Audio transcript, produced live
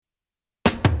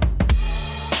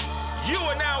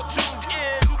now tuned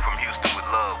in. From Houston with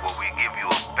Love, where we give you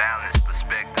a balanced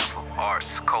perspective of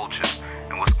arts, culture,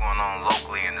 and what's going on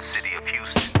locally in the city of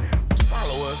Houston.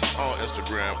 Follow us on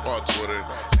Instagram or Twitter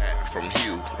at From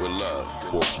Hugh with Love.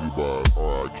 Brought to you by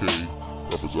RIK,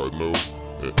 Rappers I Know,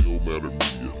 and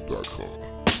illmattermedia.com.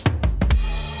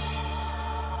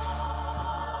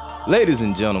 Ladies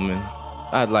and gentlemen,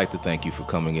 I'd like to thank you for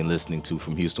coming and listening to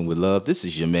From Houston with Love. This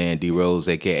is your man D Rose,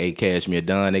 aka Cashmere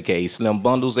Don, aka Slim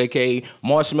Bundles, aka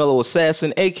Marshmallow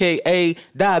Assassin, aka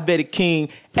Diabetic King,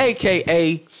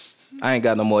 aka I ain't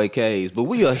got no more AKs, but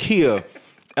we are here.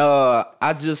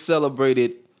 I just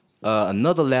celebrated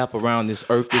another lap around this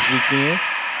earth this weekend.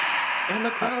 And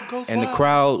the crowd goes And wild. the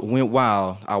crowd went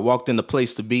wild. I walked in the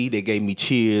place to be. They gave me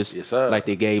cheers, Yes, sir. like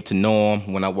they gave to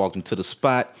Norm when I walked into the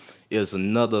spot. It's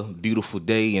another beautiful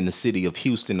day in the city of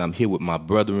Houston. I'm here with my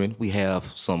brethren. We have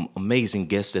some amazing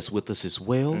guests that's with us as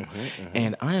well.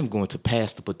 And I am going to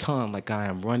pass the baton like I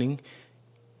am running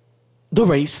the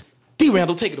race. D.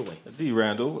 Randall, take it away. D.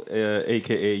 Randall,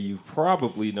 a.k.a. you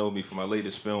probably know me from my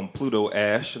latest film, Pluto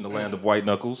Ash in the Land of White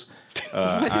Knuckles.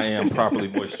 I am properly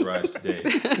moisturized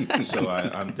today, so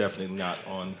I'm definitely not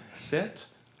on set.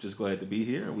 Just glad to be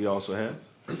here. We also have...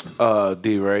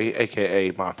 D-Ray,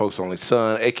 a.k.a. my folks' only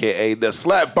son, a.k.a. the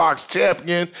Slapbox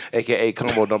Champion, a.k.a.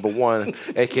 Combo number 1,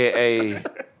 a.k.a.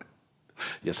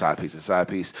 your side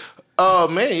piece.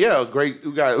 Man, yeah, great.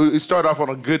 We started off on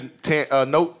a good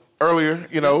note earlier,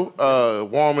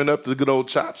 warming up the good old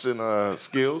chops and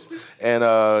skills. And,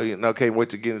 can't wait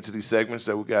to get into these segments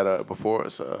that we got before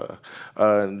us. And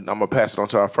I'm going to pass it on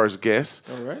to our first guest.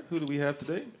 All right, who do we have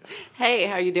today? Hey,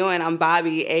 how you doing? I'm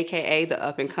Bobby, a.k.a. the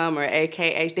up-and-comer,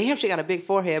 a.k.a. Damn, she got a big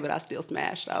forehead, but I still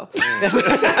smash, though.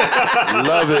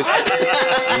 Love it.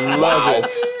 Love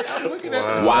it. Look at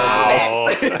that. Wow.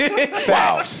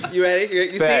 Facts. You ready?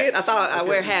 You see it? I Facts. thought I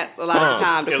wear hats a lot of the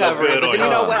time to cover it. But then you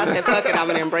know what? I said, fuck it, I'm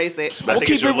going to embrace it. We'll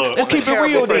keep it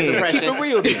real then. Keep it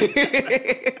real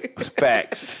then.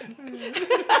 Facts.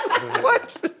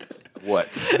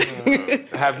 What? I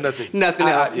have nothing. Nothing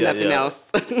else. yeah. Else.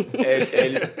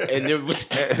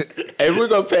 And we're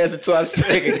going to pass it to our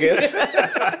second guest.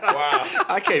 Wow.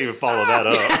 I can't even follow that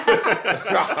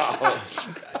up.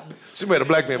 She made a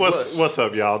black man blush. What's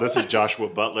up, y'all? This is Joshua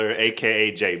Butler,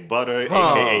 a.k.a. Jay Butter,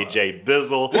 a.k.a. Jay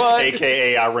Bizzle,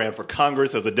 a.k.a. I ran for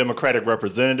Congress as a Democratic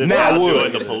representative. Now I was what?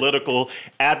 doing the political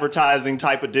advertising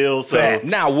type of deal. So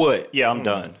Now what? yeah, I'm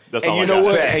done. That's And all you I know got.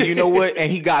 what? And you know what?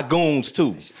 And he got goons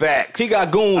too. Facts. He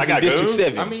got goons I got in District goons?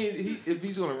 7. I mean, if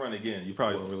he's going to run again, you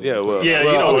probably don't really... Yeah, well. Yeah,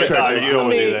 well, you know what? okay. Nah, you don't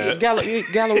want to do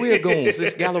that. Galleria goons.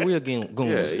 It's Galleria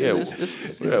goons. Yeah.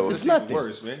 It's nothing.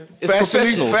 Worse, man. It's Fashion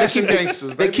professional. fashion They keep it- gangsters,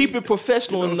 They baby. keep it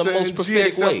professional in the most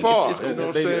prophetic way. GXFR. It's You know cool.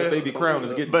 what I'm saying? Baby crown is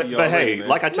getting to But you hey, already, man.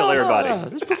 like I tell everybody,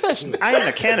 It's professional. I ain't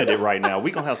a candidate right now.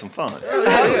 We gonna have some fun.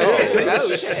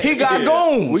 He got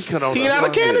goons. We cut on He the not a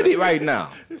front candidate right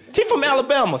now. He from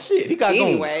Alabama. Shit, he got goons.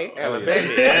 Anyway,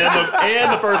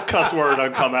 And the first cuss word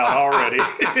done come out already.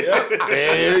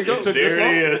 There you go. There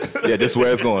it is. Yeah, this is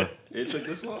where it's going. It took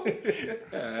this long? God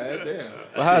damn.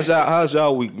 Well, how's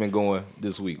y'all week been going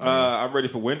this week, man? I'm ready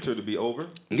for winter to be over.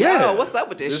 yo, what's up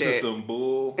with this This shit? is some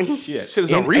bullshit. Shit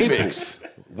is a In remix.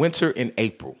 Winter in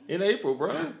April. In April,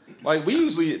 bro. Like, we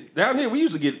usually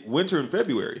get winter in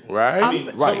February. Right? I mean,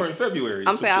 Right. summer in February.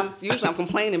 I'm Some saying shit. I'm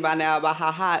complaining by now about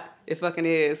how hot it fucking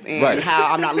is and Right.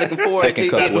 how I'm not looking forward Second to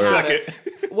cuss getting word. hotter.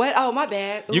 What? Oh, my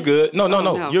bad. You Oops. good? No,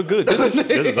 Oh, you're good. This is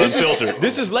Unfiltered.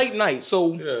 this is late night,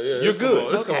 so you're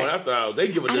good. Let's go on after hours. They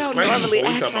give a I don't disclaimer normally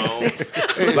before we act come like on.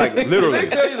 this. Like They literally.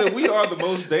 tell you that we are the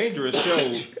most dangerous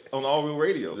show on All Real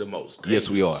Radio. The most. Yes,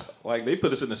 we are. Like, they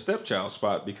put us in the stepchild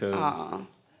spot because...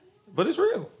 But it's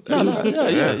real.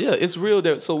 Yeah. It's real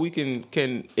that so we can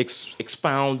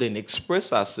expound and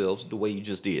express ourselves the way you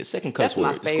just did. Second cuss That's word. my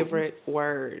It's cool. favorite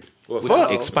word. Well,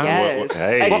 fuck. Expound. Yes.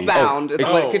 Hey. Expound.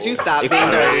 It's like, could you stop being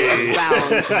dirty?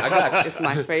 Expound. I got you. It's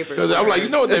my favorite word. I'm like, you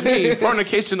know what that means?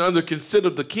 Fornication under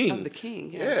considered the king. I'm the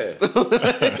king. Yes.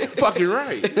 Yeah. Fucking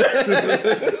right.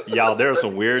 Y'all, there are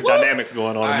some weird dynamics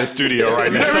going on in this studio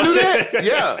right You now. never knew that?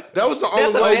 Yeah. That was the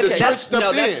only way the church stepped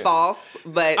in. that's false,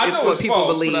 but I it's know what it's people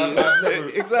false, believe. but I've never...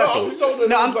 Exactly.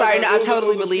 No, I'm sorry. No, I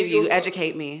totally believe you.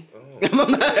 Educate me. They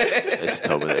just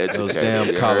told me to educate. Those damn You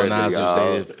heard me, colonizers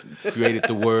y'all. that created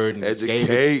the word and gave it.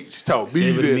 Educate. She told me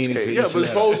gave it to a meaning educate. for Yeah, each but it's letter.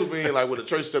 supposed to be like when the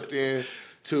church stepped in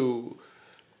to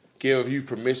give you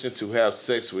permission to have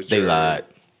sex with They your lied.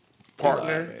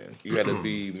 partner. They lied, man. You had to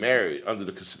be married under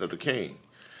the consent of the king.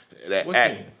 That What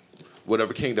act, king?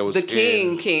 whatever king that was The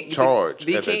king, in charge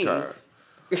the at king. that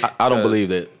time. I don't believe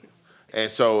that.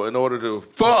 And so, in order to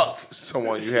fuck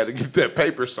someone, you had to get that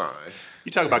paper signed.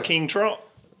 You talking about King Trump?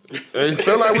 It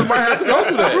felt like we might have to go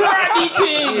through that. Rodney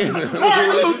King,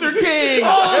 Martin Luther King,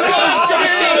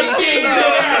 Kings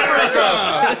of Africa.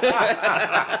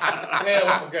 Damn,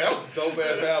 I forgot. That was a dope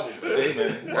ass album. Hey,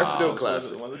 man. That's still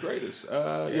classic. One of the greatest.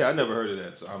 Yeah, I never heard of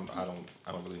that, so I don't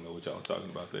really know what y'all are talking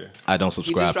about there. I don't You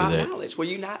subscribe just to dropped that. knowledge. Were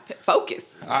you not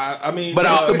focused? I mean, But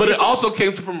it also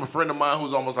came from a friend of mine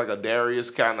who's almost like a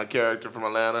Darius kind of character from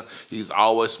Atlanta. He's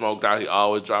always smoked out. He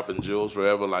always dropping jewels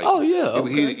forever. Like, Oh, yeah,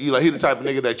 he the type of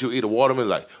nigga that you eat a watermelon.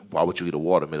 Like, why would you eat a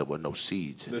watermelon with no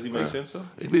seeds? does he make sense though?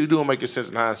 It really do make sense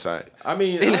in hindsight. I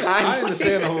mean, In I hindsight.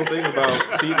 understand the whole thing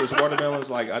about seedless watermelons.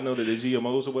 Like, I know that they're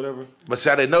GMOs or whatever. But see,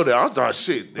 I didn't know that. I was like,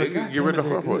 shit, they God get rid of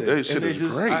damn the it, they're hormone. good. That shit And they is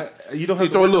just- great. you don't have You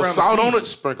to throw a work little around the salt on seed. it,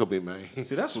 sprinkle me, man.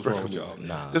 See, that's what's wrong with y'all.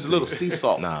 Just a little sea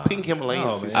salt. Nah. Pink Himalayan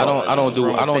No, sea man. salt. I don't do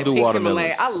Say pink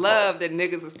watermelons. Himalayan. I love that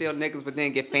niggas are still niggas, but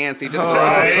then get fancy. Just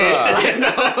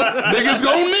Niggas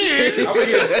gon' need. I'm gonna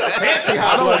get fancy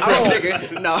high blood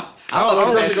pressure. no. I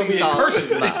don't know if gonna be in salt.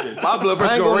 person. My blood I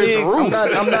pressure ain't gonna gonna raise the nig. roof.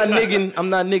 I'm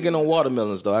not nigging on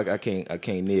watermelons though. I can't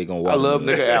nig on I watermelons. love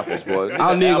nigga apples, boy.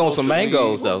 I'll nig on Apples some to me-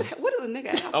 mangoes though. What is a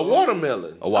nigga apple? A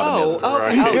watermelon. A watermelon. Oh,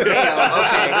 okay. Oh,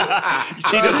 damn. Okay.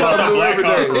 She just saw some black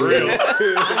card for real.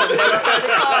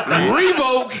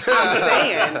 Revoke. I'm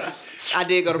saying. I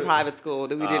did go to private school.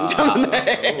 That we didn't do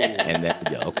that. And that,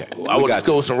 yeah, okay. I went to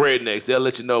school with some rednecks. They'll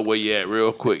let you know where you at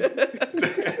real quick.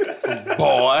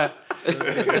 Boy.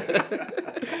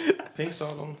 Pink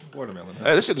salt on watermelon. Huh?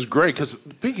 Hey, this shit is great because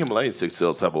pink Himalayan sea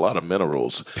salts have a lot of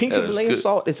minerals. Pink And it's Himalayan good.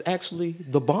 salt is actually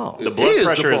the bomb. The blood is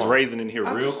pressure the is bomb. raising in here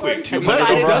real quick. You 200 like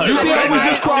it? You see how we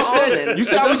just crossed that? Understood. You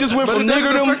see how we just went But from it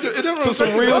doesn't nigger affect your- it doesn't to some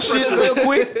affect your real blood shit pressure. real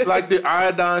quick? Like the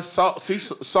iodine salt,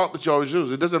 salt that you always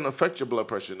use, it doesn't affect your blood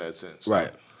pressure in that sense.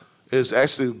 Right. It's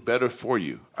actually better for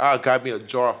you. I got me a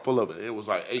jar full of it. It was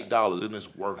like $8, and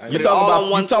it's worth You it. all on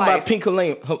talking one about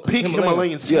slice. pink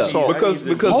Himalayan sea yeah, salt. because I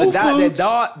need because Whole the Foods.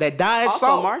 that diet Also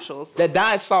salt Marshalls. that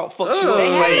diet salt fucks you They up. have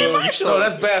it Wait, at you- Marshalls. No,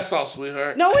 that's bath salt,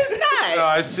 sweetheart. No, it's not. No,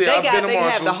 I see. They I've been to they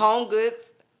have the Marshalls. home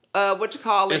goods. What you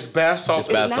call it? It's bath salt. It's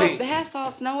bath It's salt. not bath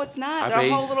salts. No, it's not. I Their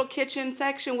mean- whole little kitchen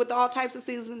section with all types of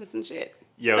seasonings and shit.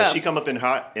 Yo, So, if she come up in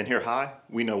here high,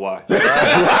 we know why.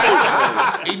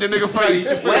 Eat the nigga face.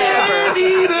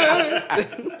 whatever.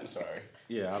 I'm sorry.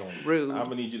 Yeah, I don't. Rude. I'm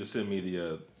gonna need you to send me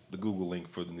the Google link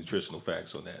for the nutritional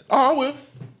facts on that. Oh, I will.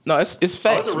 No, it's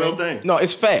facts. it's a real man. thing. No,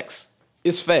 it's facts.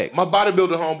 It's facts. My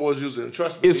bodybuilder homeboys using it.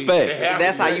 Trust me. It's facts.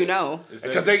 That's how you know.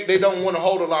 Because they don't want to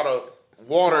hold a lot of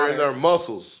water in their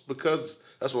muscles because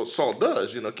that's what salt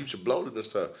does, keeps you bloated and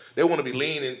stuff. They want to be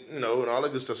lean and all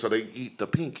that good stuff, so they eat the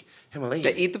pink Himalayan.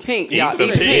 They eat the pink. Eat Y'all the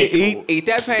eat the pink. pink. Eat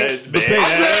that pink.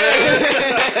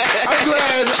 I'm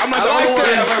glad I'm not the only one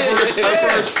that have my first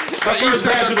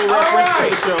Vaginal reference for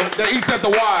the show. that eats at the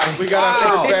Y. We got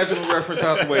our first vaginal reference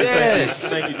out the way. Yes.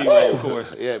 Thank you, D-Ray, of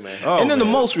course. Yeah, man. and in the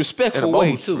most respectful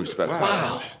way Most too. respectful.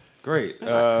 Wow. Great.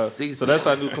 So that's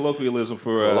our new colloquialism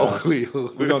for. Locally.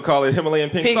 We're gonna call it Himalayan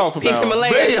pink salt from Pink now on.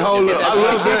 Himalayan. Hey, hold up. I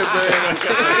love that, man.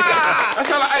 That's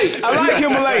how hey, I like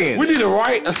Himalayans. we need to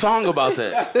write a song about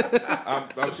that.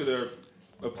 I'm sure there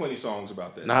are plenty of songs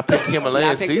about that. Not pink Himalayan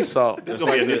Not pink- sea salt. There's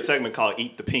gonna be a new segment called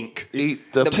 "Eat the Pink"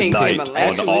 Eat the, The pink night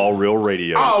Himalayan. on All Real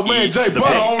Radio. Oh, man, Eat Jay the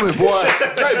Butter pink. on it, boy.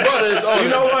 Jay Butter is on it. You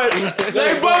know what?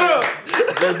 Jay Butter.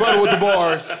 Jay Butter with the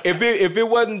bars. If it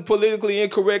wasn't politically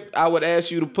incorrect, I would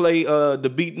ask you to play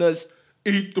the Beat Nuts.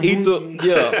 Eat the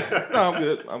Yeah. No,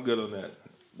 I'm good on that.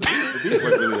 The beat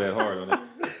wasn't really that hard on it.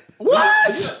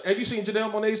 What? Have you seen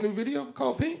Janelle Monáe's new video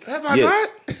called Pink? Have I Yes.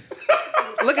 not?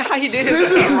 Look at how you did his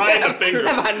Scissor. Right in the finger.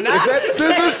 Have I not?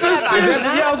 Scissor Sisters.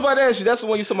 Yeah, I was about to ask you. That's the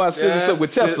one you saw about scissors up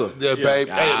with Tessa. Yeah, babe.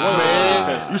 Hey,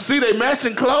 man. You see they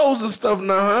matching clothes and stuff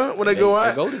now, huh? When they go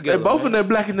out. go together, They both man. in there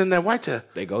black and then that white chair.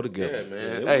 They go together.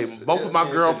 Man. Hey, both of my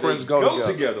girlfriends go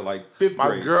together. like fifth My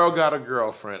grade. girl got a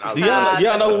girlfriend. I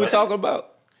Y'all know who we talking about?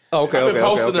 Okay, I've been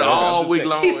posting it all week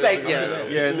long. He said yes.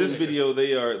 Yeah, in this video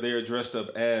they are dressed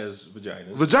up as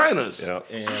vaginas. Vaginas. Yeah.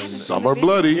 And Some are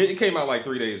bloody. it came out like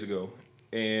 3 days ago.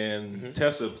 And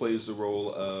Tessa plays the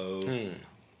role of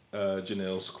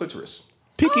Janelle's clitoris.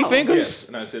 Pinky fingers. Yes,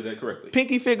 and I said that correctly.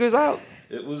 Pinky fingers out.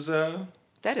 It was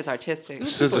That is artistic.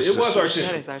 Scissor it was Sisters. artistic.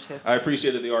 That is artistic. I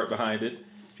appreciated the art behind it.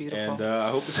 It's beautiful. And I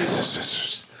hope to see Scissor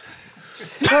Sisters.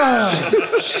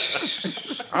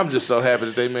 I'm just so happy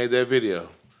that they made that video.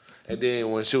 And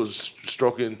then when she was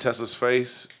stroking Tessa's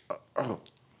face,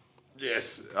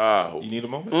 yes. you need a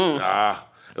moment?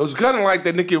 It was kind of like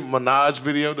that Nicki Minaj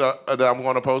video that I'm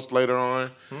going to post later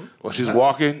on, when she's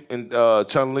walking in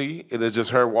Chun-Li, and it's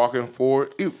just her walking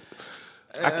forward. Ew.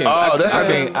 I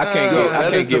can't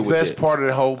That is get the with best it. part of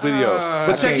the whole video.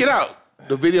 But check it out.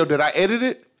 The video that I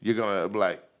edited, you're gonna be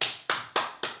like,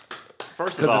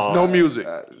 First of Because all, there's no music.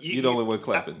 You the only one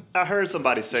clapping. I heard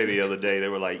somebody say the other day, they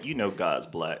were like, you know God's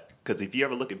black. Because if you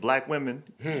ever look at black women,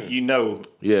 you know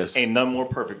Yes. ain't none more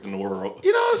perfect in the world.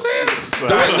 You know what I'm saying? So-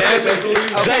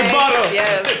 Jay Butter.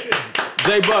 Yes.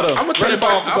 Jay Butter. I'm gonna tell you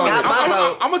about. Not my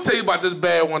vote. I'm gonna tell you about this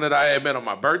bad one that I had met on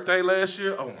my birthday last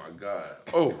year. Oh my God.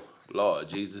 Oh Lord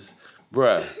Jesus,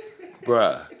 bruh.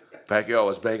 Backyard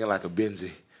was banging like a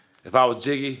Benzie. If I was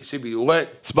Jiggy, she'd be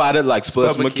what? Spotted like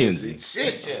Spuds McKenzie.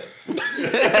 Shit, yes.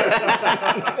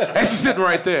 And she's sitting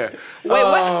right there. Wait,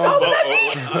 what? Oh, was that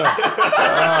me?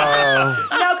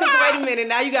 No, because wait a minute.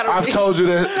 Now you got to. I've told you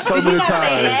that so You many gotta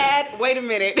say times. had. Wait a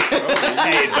minute.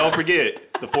 Hey, don't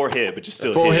forget the forehead, but you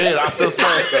still Forehead, hit. I still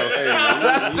smashed though. Hey,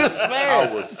 That's just I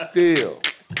smashed. was still.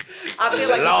 I feel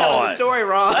like you're telling the story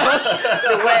wrong.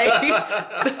 The way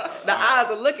the eyes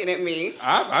are looking at me.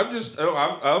 I'm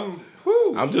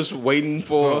just waiting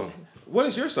for. What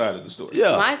is your side of the story?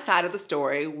 Yeah. My side of the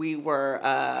story, we were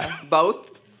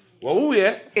both Where we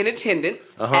at? in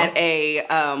attendance at a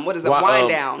what is it? Wi- Wind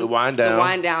down. the wind down. The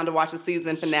wind down to watch the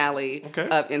season finale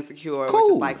of Insecure,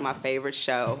 which is like my favorite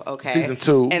show. Okay. Season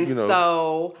 2, And you know.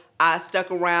 so I stuck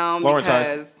around Lawrence High.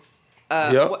 because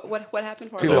Yep. what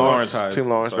happened? Team Lawrence Lawrence, High. Team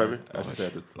Lawrence, Sorry. baby. I just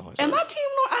had to. Am I Team Lawrence?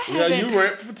 I Yeah, haven't. you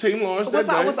rep for Team Lawrence Was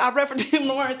that day. I rep for Team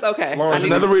Lawrence? Okay. Lawrence I,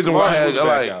 need Another to- reason why I Lawrence had moved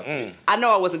back like out. I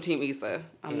know I wasn't Team Issa.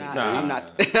 I'm not. I'm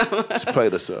not. just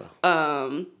played us up.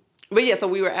 But yeah, so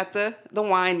we were at the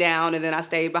wind down, and then I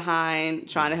stayed behiand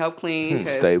trying to help clean.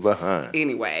 'Cause Stay behind.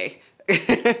 Anyway,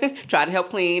 tried to help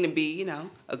clean and be,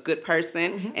 a good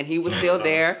person, and he was still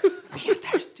there, being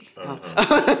thirsty.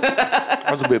 I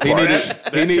was a bit He part needed, of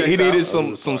that. he needed out.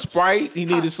 some Sprite. He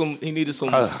needed some I was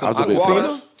a bit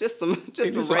Aquafina. Just some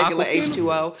some regular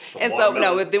Aquafina? H2O. And so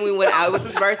then we went out. It was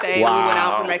his birthday, and we went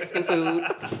out for Mexican food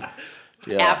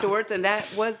Yeah. afterwards, and that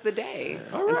was the day.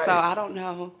 And so I don't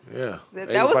know. Yeah.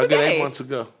 That was the About good day. 8 months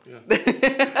ago. Yeah.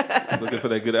 Looking for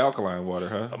that good alkaline water,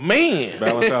 huh? Man.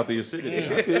 Balance out the acidity.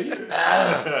 I feel you.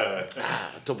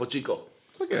 Topo Chico.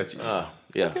 Look at you.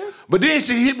 Yeah. But then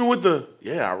she hit me with the,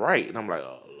 yeah, right. And I'm like,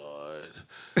 oh,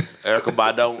 Lord. Erica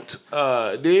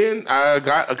Badu. Then I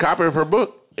got a copy of her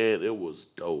book, and it was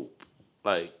dope.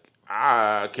 Like,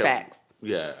 I kept. Facts.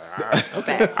 Yeah.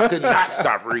 Facts. I could not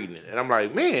stop reading it. And I'm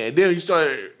like, man. And then you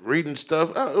started reading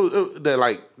stuff that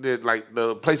like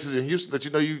the places in Houston that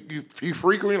you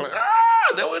frequent. You're like,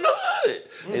 that was no hood.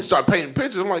 And start painting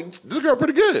pictures. I'm like, this girl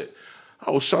pretty good. I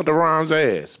was Shonda Rhimes'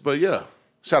 ass. But yeah.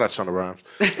 Shout out to Shonda Rhimes.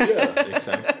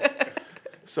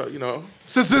 So,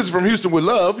 since this is from Houston with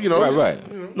love, Right.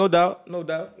 No doubt.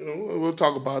 we'll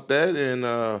talk about that and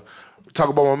talk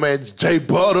about my man Jay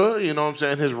Butter, you know what I'm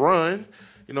saying, his run.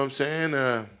 You know what I'm saying?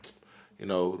 The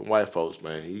white folks,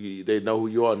 man, they know who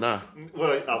you are now.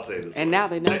 Well, I'll say this. And way. now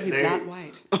they know he's not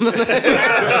white. I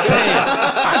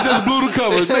just blew the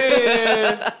covers,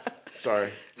 man. Sorry.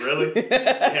 Really? You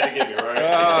had to get me right.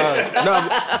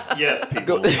 Yes,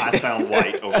 people. I sound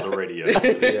white over the radio.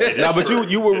 Nah, but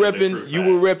you were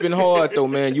repping hard though,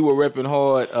 man. You were repping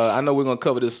hard. I know we're gonna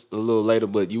cover this a little later,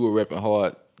 but you were repping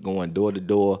hard, going door to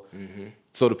door,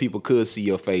 so the people could see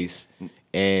your face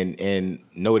and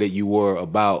know that you were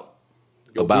about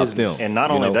business. them. And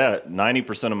not only that,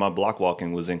 90% of my block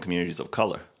walking was in communities of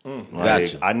color. Like,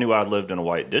 Gotcha. I knew I lived in a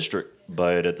white district,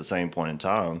 but at the same point in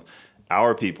time,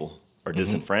 our people are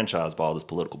disenfranchised by all this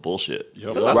political bullshit.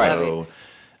 Right. So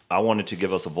I wanted to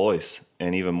give us a voice,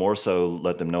 and even more so,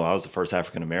 let them know I was the first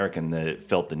African American that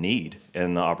felt the need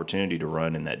and the opportunity to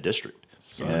run in that district.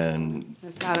 And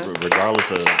That's not a- regardless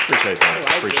of, appreciate that. I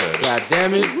like Appreciate it. God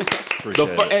damn it.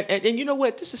 Appreciate it. And you know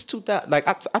what? This is 2000. Like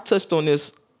I touched on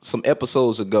this some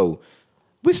episodes ago.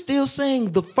 We're still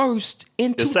saying the first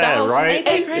in It's sad, right?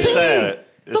 2018. It's sad.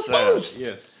 It's The sad. first.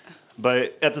 Yes.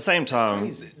 But at the same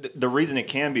time, the reason it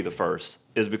can be the first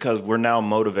is because we're now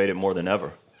motivated more than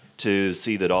ever to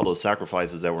see that all those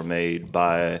sacrifices that were made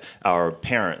by our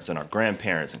parents and our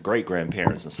grandparents and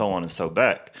great-grandparents and so on and so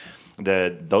back,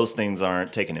 that those things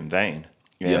aren't taken in vain.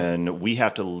 Yeah. And we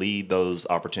have to lead those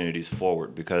opportunities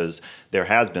forward because there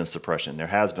has been suppression, there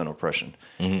has been oppression.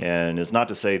 And it's not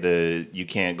to say that you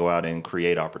can't go out and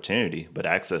create opportunity, but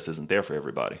access isn't there for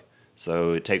everybody.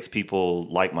 So it takes people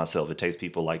like myself, it takes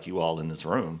people like you all in this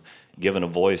room, giving a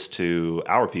voice to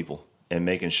our people and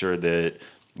making sure that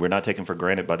we're not taken for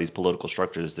granted by these political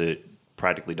structures that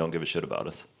practically don't give a shit about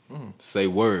us. Say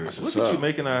words. Look at you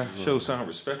making our show sound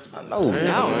respectable.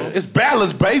 No. It's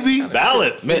balance, baby.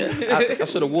 Balance! Man, I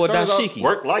should have wore Started off dashiki.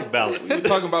 Work-life balance. We were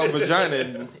talking about vagina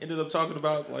and ended up talking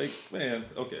about, like, man,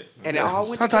 okay. And it all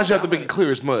went Sometimes you have to together. make it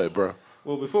clear as mud, bro.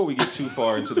 Well, before we get too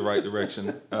far into the right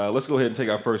direction, let's go ahead and take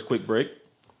our first quick break.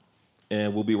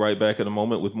 And we'll be right back in a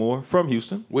moment with more from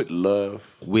Houston. With love.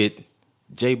 With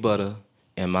Jay Butter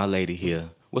and my lady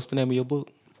here. What's the name of your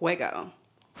book? Fuego.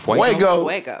 Fuego.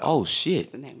 Fuego. Oh,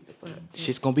 shit. The name of the book.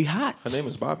 Shit's gonna be hot. Her name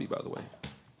is Bobby, by the way.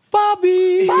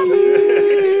 Bobby.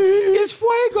 It's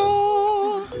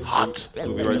Fuego. Hot.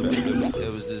 We'll be right back.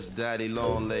 There was this daddy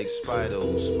long leg spider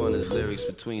who spun his lyrics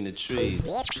between the trees.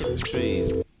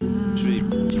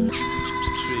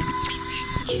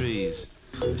 Trees.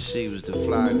 She was the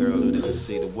fly girl who didn't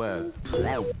see the web.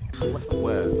 Web.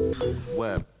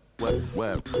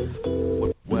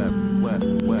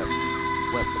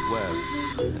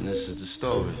 And this is the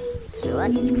story. The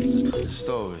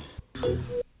story.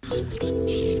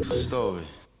 The story.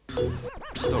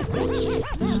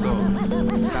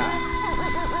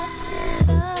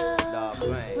 Love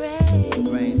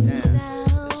rain down.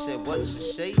 I said, what you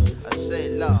say? I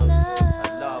said, love. I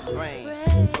love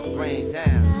rain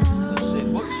down. I said,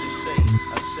 what you say?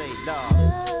 I say, love.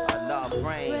 I love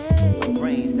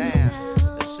rain down.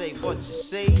 I say, what you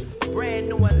say? Brand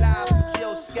new and live from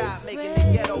Jill Scott, making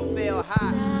the ghetto feel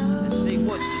hot. I say,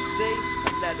 what you say? I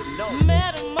let him know.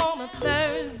 Met him on a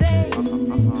Thursday.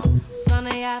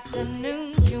 Sunny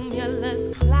afternoon,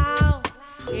 cumulus cloud,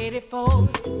 84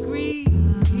 degrees,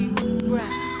 he was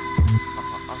bright.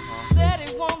 Said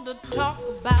he wanted to talk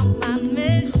about my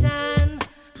mission,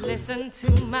 listen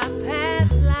to my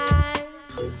past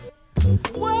lives.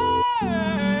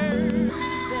 Word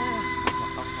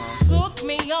took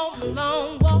me on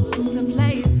long walks to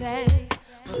places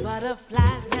where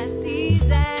butterflies rest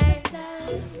easy.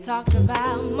 Talked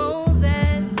about Moses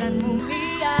and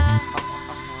Mumia.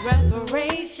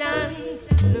 Reparations,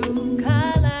 blue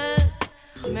color,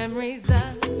 memories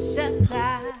of shut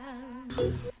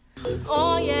times.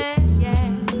 Oh yeah, yeah,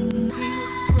 he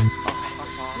was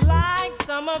fresh. Like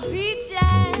summer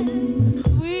peaches,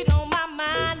 sweet on my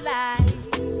mind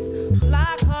like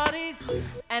block parties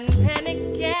and penny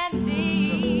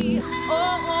candy. Oh,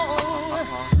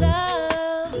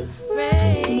 love,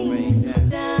 rain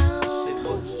down. Say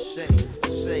what you say,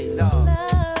 say love. I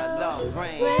love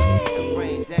rain.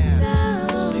 Rain down. I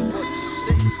say what you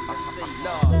say. I say,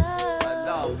 I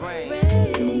love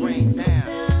rain down.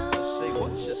 I say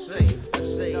what you say.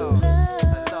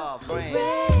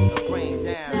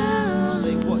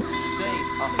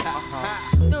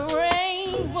 The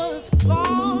rain was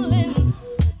falling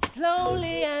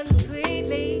slowly and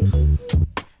sweetly,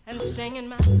 and stringing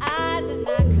my eyes, and I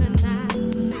could not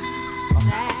see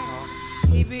that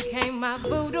he became my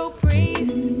voodoo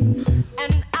priest,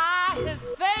 and I his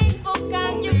faithful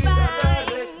concubine.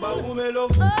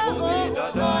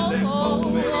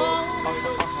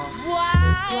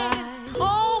 Wide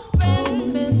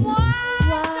open,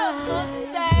 wonderful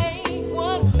stay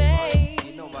was made.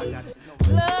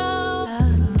 Love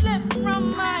slipped from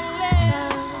my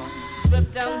lips,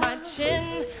 dripped down my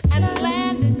chin, and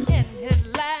landed in his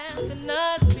lap, and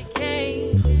us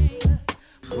became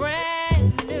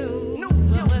brand new.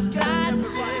 Just got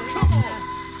everybody, come on.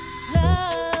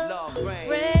 Love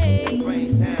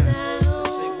rain down.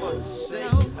 Say what you say.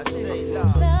 I say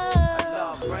love. I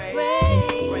love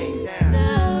rain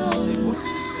down. Say what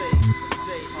you say. I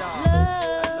say love.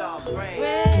 I love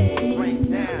rain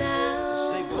down.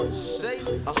 Say what you say.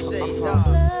 I say love. I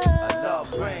love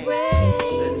rain.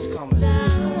 Said it's coming.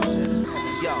 Said it's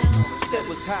coming. Yo. Said it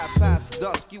was half past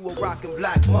dusk, you were rocking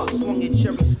black musk. Swung your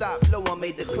cherry, stop low, I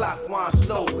made the clock wind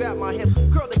slow. Grab my hips,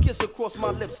 curled a kiss across my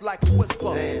lips like a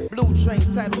whisper. Damn. Blue train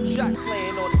title track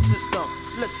playing on the system.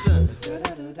 Listen,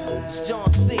 it's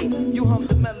John C. You hummed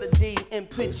the melody and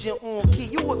pitch your own key.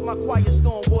 You was my quiet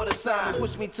storm water sign.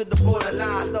 Pushed me to the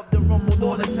borderline. Loved and rumbled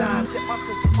all the time. Kept my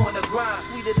senses on the grind.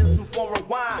 Sweeter than some foreign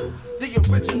wine. The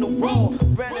original raw.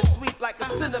 Brand and sweet like a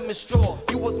cinnamon straw.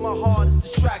 You was my hardest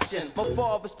distraction. My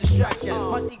farthest distraction.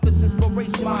 My deepest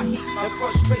inspiration. My heat, my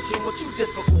frustration. What you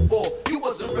difficult for? You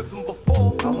wasn't riffing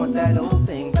before. I want that old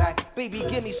thing back. Baby,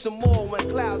 give me some more. When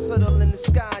clouds huddle in the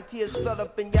sky and tears flood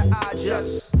up in your eyes.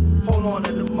 Just hold on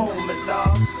to the moment,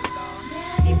 love.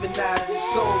 Even now that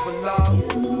it's over, love.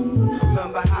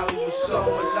 Remember how we was so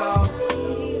in love.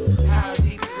 How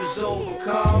deep it was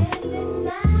overcome.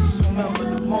 Just remember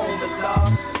the moment,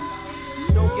 love.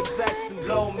 Don't get vexed and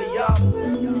blow me up.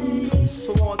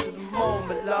 So on to the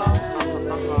moment, love.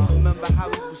 Remember how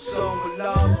we was so in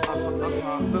love.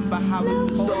 Remember how we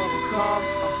was overcome.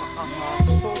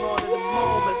 So on to the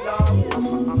moment, love.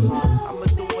 I'ma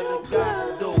do what I gotta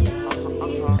do.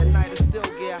 At night I still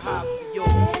get high for you.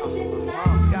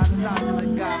 Got a lot that I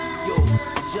got for you.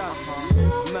 Just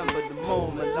remember the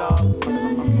moment, love.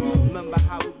 Remember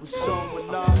how it was so in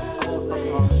love.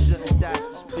 Shouldn't that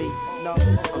just be no?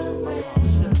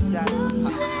 Shouldn't that just be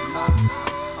no?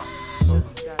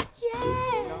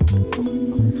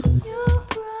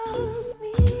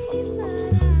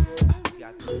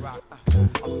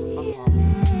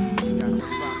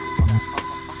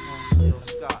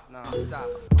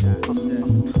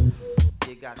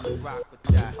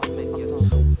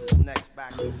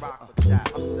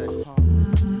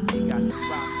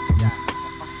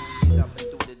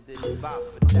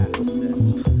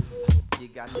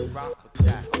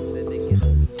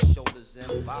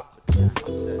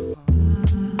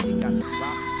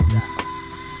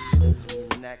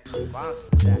 Jack,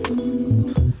 Bonson Jack.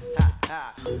 Ha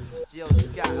ha. Jill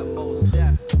Scott and Mos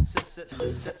Def.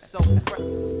 So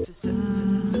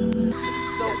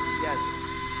yes.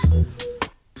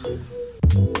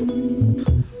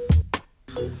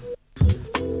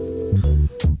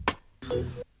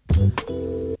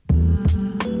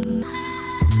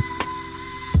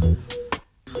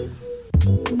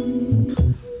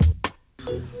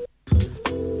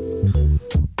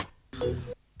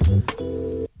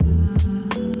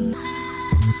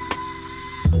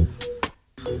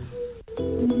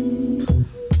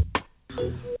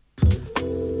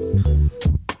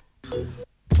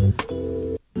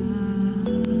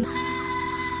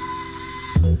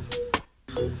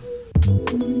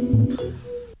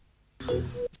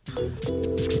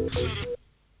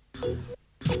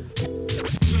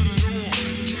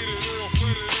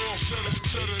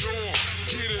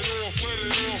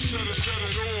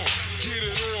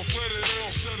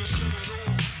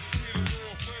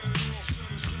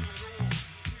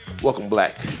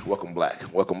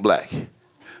 Welcome black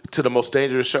to the most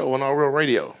dangerous show on all real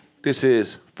radio. This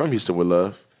is From Houston with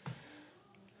Love.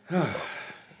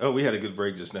 Oh, we had a good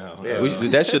break just now. Yeah.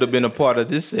 That should have been a part of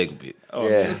this segment. Oh,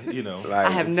 Yeah. man, you know.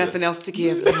 I have nothing else to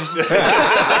give now.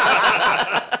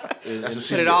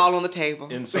 Put it all on the table.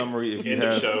 In summary, if you End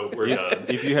of have show, we're done.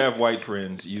 if you have white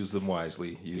friends, use them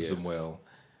wisely, use them well.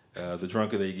 The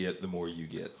drunker they get, the more you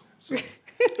get. So,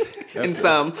 In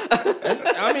some.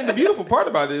 I mean, the beautiful part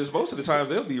about it is most of the times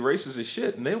they'll be racist as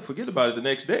shit and they'll forget about it the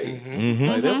next day.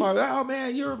 Like, they'll probably, oh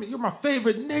man, you're my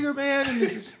favorite nigger, man. And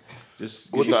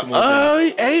just With give you the some more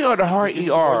time. A or the hard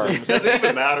ER? Does it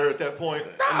even matter at that point?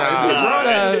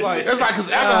 It's like, It's like,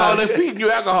 because alcohol, they're feeding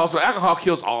you alcohol, so alcohol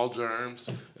kills all germs,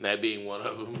 and that being one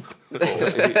of them.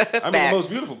 I mean, the most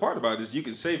beautiful part about it is you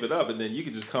can save it up and then you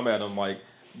can just come at them like,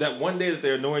 that one day that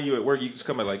they're annoying you at work, you just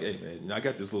come at like, hey man, I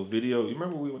got this little video. You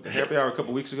remember we went to happy hour a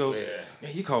couple weeks ago? Yeah.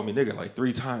 Man, you called me nigga like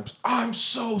 3 times. I'm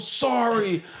so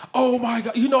sorry. Oh my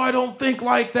God. You know I don't think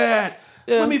like that.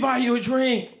 Yeah. Let me buy you a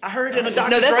drink. I heard in a Dr.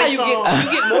 No, that's Dre how you song.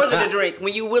 get more than a drink.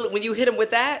 When you hit them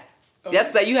with that,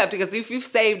 that's that you have to, because if you've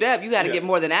saved up, you got to get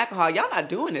more than alcohol. Y'all not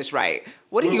doing this right.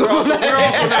 What are you? We're also not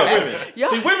women.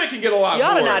 See, women can get a lot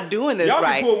y'all more. are not doing this y'all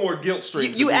right. Y'all can pull more guilt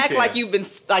strings. You than we act can. like you've been,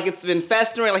 like it's been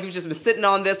festering, like you've just been sitting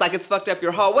on this, like it's fucked up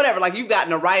your whole, whatever. Like you've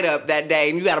gotten a write-up that day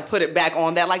and you got to put it back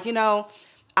on that. Like, you know,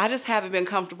 I just haven't been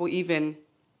comfortable even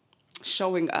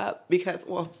showing up because,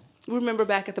 well, remember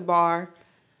back at the bar?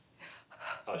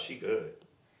 Oh, she good.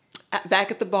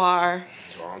 Back at the bar,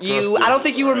 I don't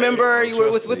think you remember, you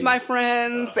was with my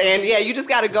friends, and yeah, you just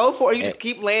got to go for it. You just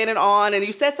keep laying it on, and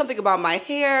you said something about my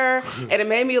hair, and it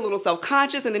made me a little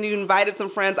self-conscious, and then you invited some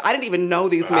friends. I didn't even know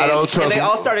these men, and they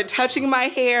all started touching my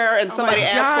hair, and somebody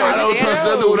asked for it. I don't trust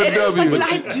nothing with a and it was W. like,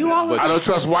 did I do all of I don't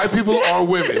trust white people or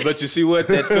women. But you see what?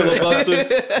 That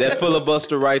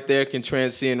filibuster right there can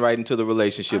transcend right into the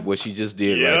relationship, what she just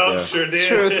did right there. Sure did.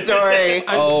 True story.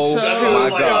 Oh my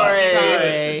God.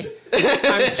 Story.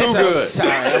 I'm Too good. sorry.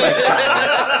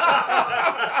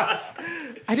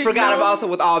 I didn't Forgot know. I'm also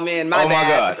with all men. My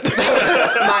bad. Oh my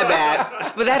God. My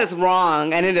bad. But that is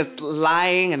wrong, and it is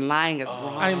lying, and lying is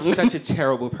wrong. I am such a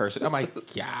terrible person. Oh my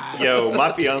God. Yo,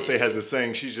 my fiance has this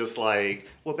saying. She's just like,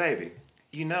 well, baby,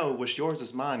 you know what's yours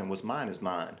is mine and what's mine is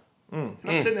mine. And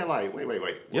I'm sitting there like, wait.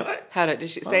 Yep. What? How did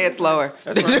she say it slower?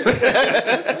 That's right.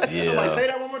 I'm like, say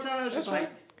that one more time. She's like,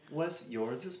 what's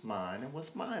yours is mine and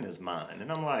what's mine is mine. And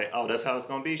I'm like, oh, that's how it's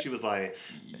gonna be. She was like,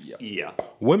 yeah.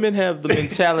 Women have the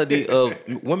mentality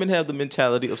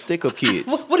of stick-up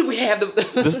kids. What do we have?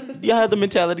 Y'all have the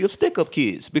mentality of stick-up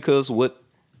kids because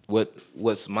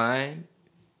what's mine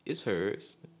is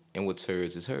hers, and what's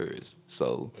hers is hers.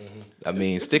 So, I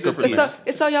mean, stick-up kids.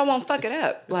 It's so y'all won't fuck it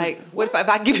up. Like, what if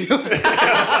I give you?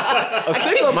 A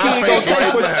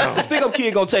stick-up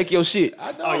kid gonna take your shit.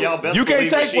 Oh, y'all best You can't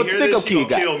believe when take she what hear stick-up this, she kid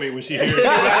gonna got. kill me when she hears it.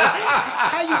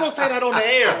 How you gonna say that on the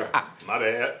air? My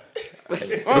bad.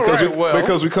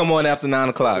 Because we come on after 9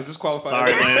 o'clock. Is this qualified?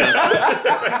 Sorry, Lance.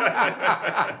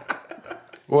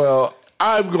 Well,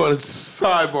 I'm going to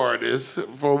sidebar this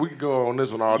before we can go on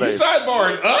this one all day. You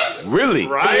sidebarring us? Really?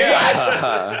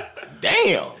 Right?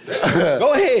 Damn.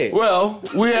 Go ahead. Well,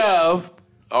 we have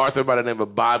Arthur by the name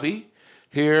of Bobby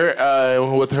here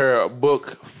with her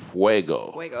book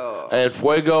Fuego. And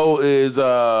Fuego is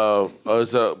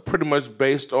pretty much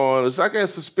based on, it's like a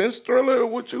suspense thriller.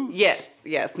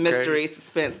 Yes, mystery,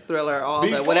 suspense, thriller, all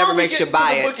Before that, whatever we makes get you buy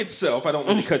to the it. book itself, I don't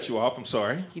mean to cut you off. I'm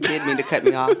sorry. You did mean to cut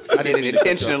me off. I did it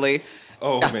intentionally.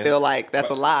 Oh, I man. feel like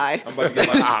that's a lie. I'm about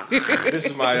to get this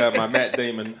is my Matt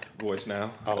Damon voice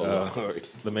now. Oh, Lord.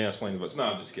 The mansplaining voice. No,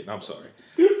 I'm just kidding. I'm sorry.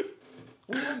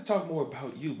 We want to talk more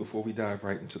about you before we dive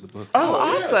right into the book. Oh,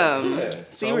 awesome. Yeah.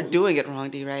 So you were doing it wrong,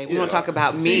 D-Ray. We Yeah. want to talk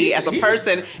about me as a he-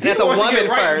 person and he as a wants to woman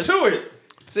get right first. into it.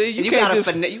 See, You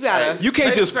gotta. You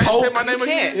can't just poke. Say my name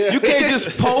again. can't. You can't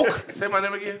just poke. Say my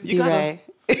name again. D-Ray.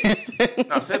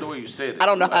 No, say it the way you said it. I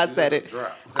don't know how I Like, said this it. is a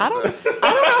drop. I don't know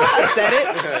how I said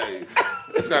it. Hey,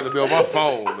 it's got to be on my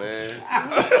phone, man.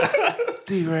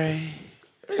 D-Ray.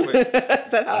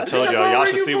 I told y'all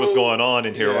should see what's going on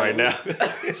in here right now.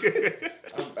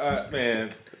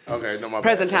 Man. Okay, no, my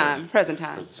Present bad.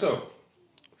 time. So,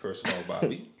 first of all,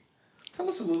 Bobby, tell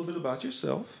us a little bit about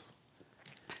yourself.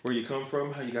 Where you come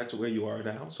from, how you got to where you are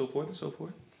now, so forth and so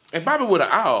forth. And Bobby with an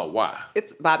I or Y?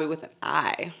 It's Bobby with an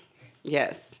I.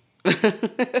 Yes.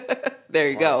 There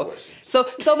you go. So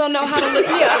they'll know how to look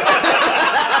me up.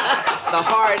 The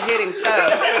hard-hitting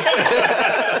stuff.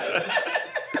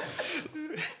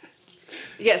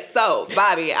 Yes, so,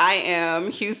 Bobby, I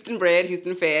am Houston bred,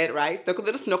 Houston fed, right? Thicker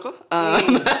than a snooker.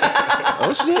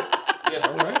 Oh shit. Yes,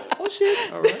 all right. Oh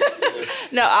shit. All right.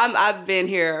 Yes. No, I've been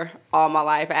here all my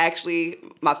life. Actually,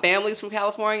 my family's from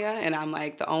California, and I'm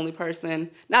like the only person,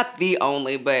 not the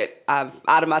only, but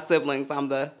out of my siblings, I'm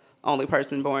the only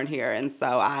person born here. And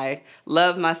so I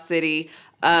love my city.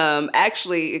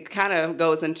 Actually, it kind of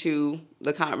goes into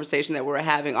the conversation that we're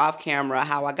having off camera,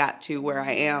 how I got to where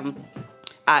I am.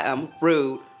 I am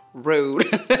rude.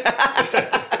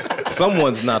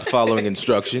 Someone's not following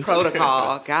instructions.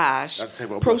 Protocol, gosh. That's the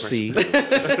table of Proceed. And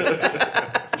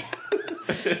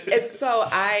so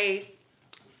as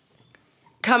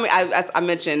I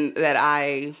mentioned that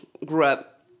I grew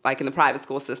up like in the private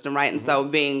school system, right? And so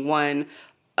being one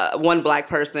black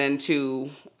person to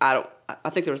I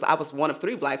was one of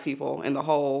 3 black people in the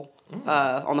whole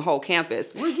on the whole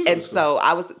campus. Where'd you go And to so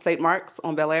I was at St. Mark's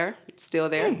on Bel Air. It's still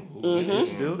there.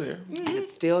 It's still there. And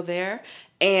it's still there.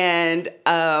 And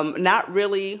not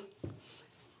really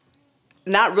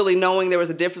knowing there was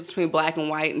a difference between black and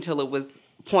white until it was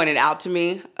pointed out to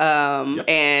me.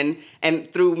 And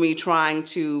through me trying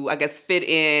to, I guess, fit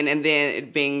in, and then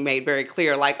it being made very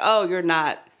clear, like, oh, you're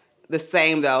not the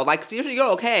same though. Like, so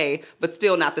you're okay, but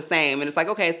still not the same. And it's like,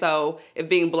 okay, so if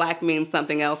being black means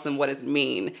something else, then what does it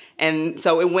mean? And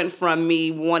so it went from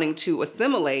me wanting to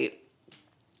assimilate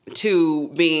to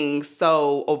being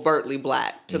so overtly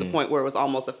black to the point where it was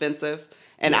almost offensive.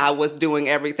 And I was doing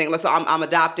everything. Like, so I'm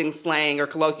adopting slang or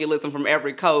colloquialism from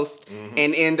every coast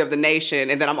and end of the nation.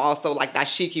 And then I'm also like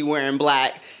dashiki wearing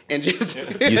black and just.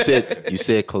 You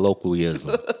said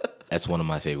colloquialism. That's one of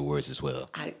my favorite words as well.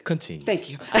 Continue. Thank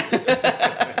you.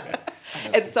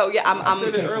 And so, yeah, I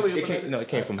said it earlier. It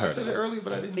came from her. I said it earlier,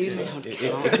 but I didn't. You don't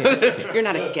You're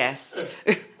not a guest.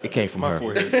 It came from My her.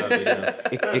 forehead's not big enough.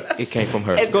 It came from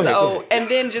her. And Go ahead. and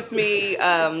then just me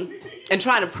and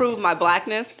trying to prove my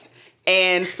blackness.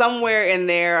 And somewhere in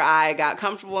there, I got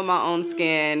comfortable in my own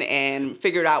skin and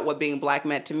figured out what being black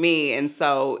meant to me. And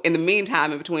so in the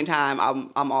meantime, in between time,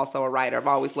 I'm also a writer. I've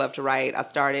always loved to write. I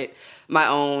started my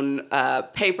own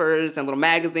papers and little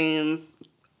magazines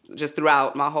just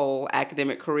throughout my whole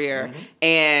academic career.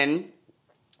 And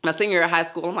my senior year of high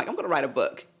school, I'm like, I'm going to write a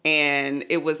book. And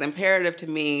it was imperative to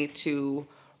me to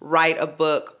write a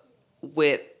book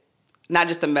with not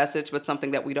just a message, but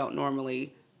something that we don't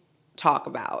normally talk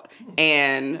about.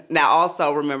 And now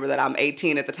also remember that I'm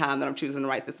 18 at the time that I'm choosing to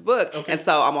write this book. Okay. And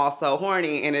so I'm also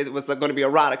horny, and it was going to be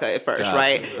erotica at first,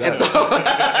 right? And so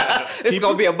it's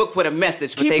going to be a book with a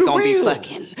message, but they going to be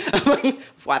fucking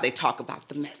while they talk about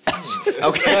the message.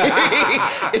 Okay?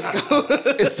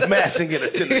 It's smashing in a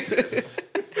sentence.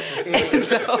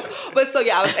 But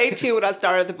I was 18 when I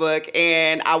started the book,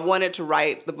 and I wanted to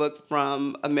write the book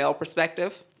from a male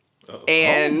perspective.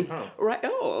 And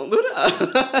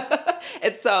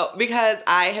and so because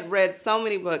I had read so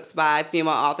many books by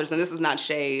female authors, and this is not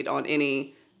shade on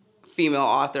any female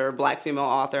author, black female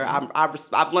author.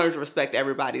 I've learned to respect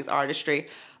everybody's artistry,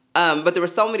 but there were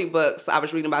so many books I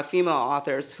was reading by female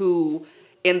authors who,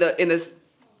 in this,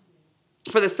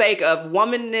 for the sake of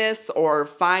womanness or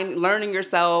learning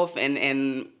yourself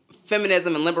and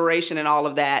feminism and liberation and all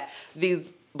of that,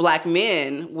 these black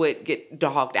men would get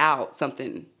dogged out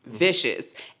something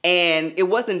vicious. And it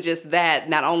wasn't just that,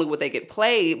 not only would they get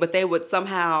played, but they would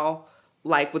somehow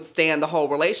withstand the whole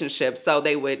relationship. So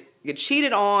they would get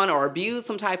cheated on or abused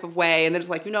some type of way. And then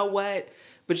it's like, you know what?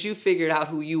 But you figured out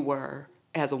who you were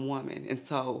as a woman. And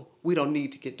so we don't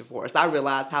need to get divorced. I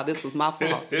realized how this was my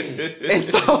fault.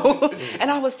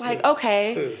 And I was like,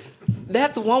 okay,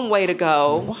 that's one way to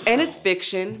go. And it's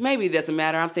fiction. Maybe it doesn't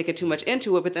matter. I'm thinking too much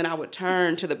into it. But then I would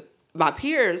turn to the my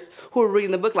peers who were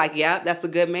reading the book like, yeah, that's a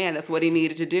good man. That's what he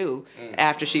needed to do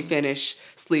after she finished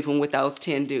sleeping with those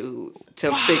 10 dudes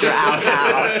to figure out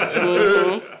how.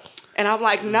 Mm-hmm. And I'm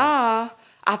like, nah,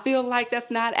 I feel like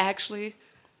that's not actually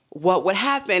what would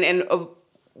happen. And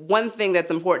one thing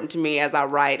that's important to me as I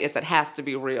write is it has to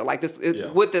be real. Like this,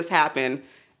 would this happen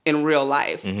in real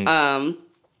life? Because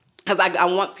I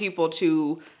want people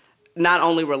to not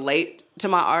only relate to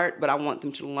my art, but I want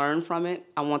them to learn from it.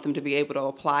 I want them to be able to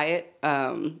apply it.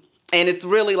 And it's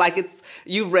really like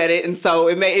you've read it, and so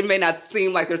it may not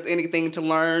seem like there's anything to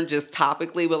learn just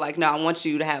topically, but like, no, I want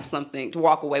you to have something, to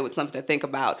walk away with something to think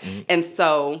about. And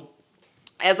so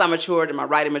as I matured and my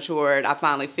writing matured, I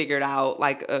finally figured out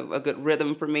like a good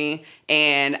rhythm for me.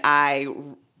 And I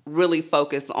really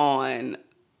focus on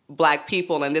Black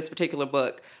people in this particular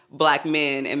book, Black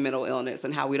men and mental illness,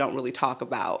 and how we don't really talk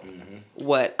about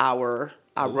what our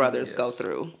brothers go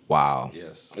through. Wow.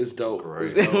 Yes. It's dope.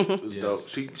 It's dope. It's dope.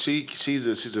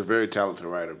 She's a very talented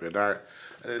writer, man.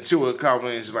 She would call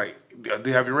me and she's like,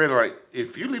 have you read it? Like,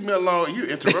 if you leave me alone, you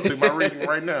interrupting my reading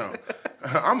right now.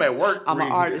 I'm at work. I'm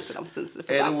an artist this. and I'm sensitive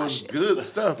and about it my was shit. good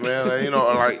stuff, man. Like,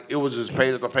 like it was just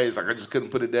page after page. Like I just couldn't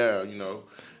put it down,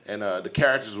 And the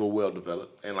characters were well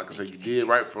developed. And like I said, you did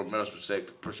right from a male's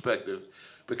perspective.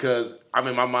 Because I'm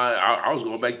in my mind, I was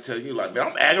going back to tell you, like, man,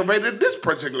 I'm aggravated at this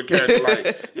particular character.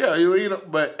 Like, yeah,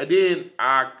 but and then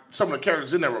some of the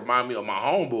characters in there remind me of my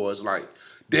homeboys, like,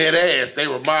 dead ass. They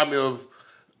remind me of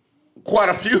quite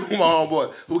a few of my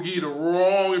homeboys who give you the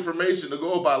wrong information to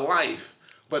go about life.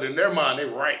 But in their mind, they're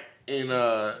right. And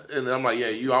I'm like, yeah,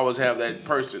 you always have that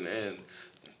person.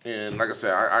 And like I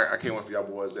said, I can't wait for y'all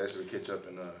boys to actually catch up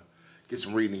and get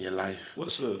some reading in your life.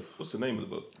 What's the name of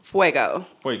the book? Fuego.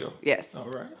 Fuego. Yes. All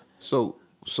right.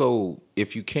 So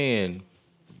if you can,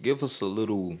 give us a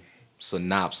little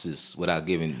synopsis without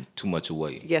giving too much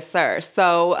away. Yes, sir.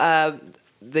 So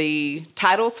the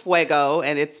title's Fuego,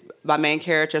 and it's my main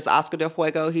character is Oscar del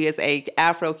Fuego. He is a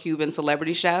Afro-Cuban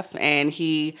celebrity chef, and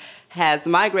he has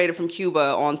migrated from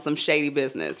Cuba on some shady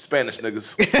business. Spanish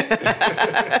niggas.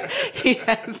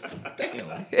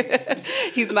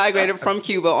 He's migrated from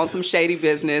Cuba on some shady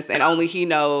business, and only he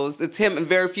knows. It's him, and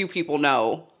very few people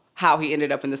know how he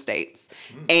ended up in the States.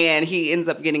 And he ends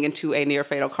up getting into a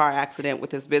near-fatal car accident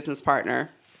with his business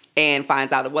partner and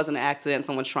finds out it wasn't an accident,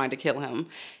 someone's trying to kill him.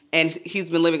 And he's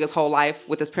been living his whole life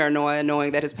with this paranoia,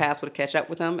 knowing that his past would catch up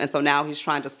with him. And so now he's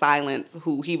trying to silence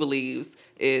who he believes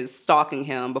is stalking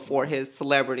him before his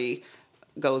celebrity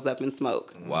goes up in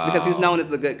smoke. Wow. Because he's known as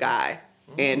the good guy.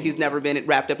 And he's never been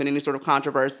wrapped up in any sort of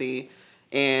controversy.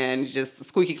 And just a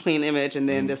squeaky clean image, and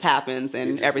then this happens,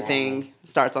 and everything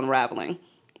starts unraveling.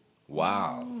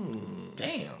 Wow.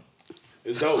 Damn.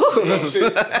 It's dope. It's dope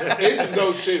shit. It's some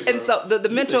dope shit, bro. And so the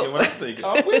mental... What I'm thinking.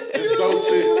 It's dope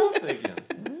shit. What I'm thinking.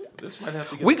 This might have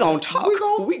to get... We gonna talk.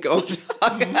 We gonna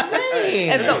talk.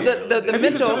 And so the Have you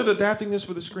mental... considered adapting this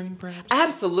for the screen, perhaps?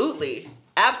 Absolutely.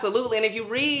 And if you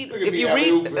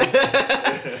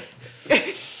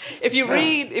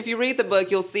read the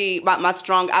book, you'll see my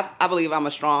strong. I believe I'm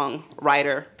a strong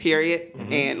writer. Period.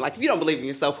 And like, if you don't believe in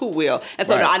yourself, who will? And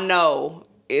so I know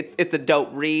it's a dope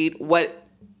read.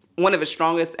 One of its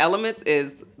strongest elements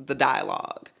is the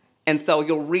dialogue, and so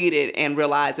you'll read it and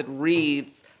realize it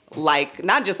reads like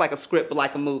not just like a script, but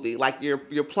like a movie. Like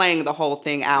you're playing the whole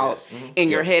thing out in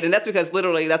your head, and that's because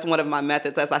literally that's one of my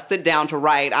methods. As I sit down to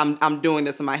write, I'm doing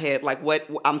this in my head, like what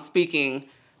I'm speaking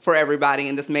for everybody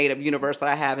in this made up universe that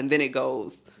I have, and then it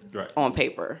goes on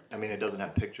paper. I mean, it doesn't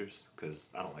have pictures because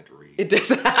I don't like to read. It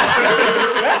doesn't. But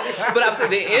I'm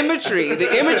saying the imagery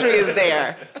is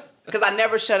there. Because I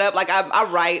never shut up. Like, I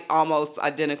write almost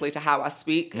identically to how I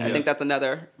speak. I think that's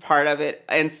another part of it.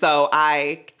 And so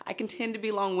I can tend to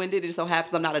be long-winded. It just so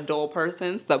happens I'm not a dull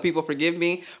person. So people forgive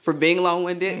me for being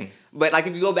long-winded. But, like,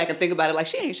 if you go back and think about it, like,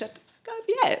 she ain't shut the fuck up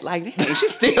yet. Like, dang,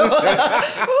 she's still...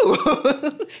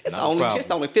 It's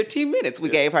only 15 minutes we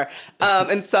gave her.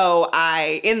 And so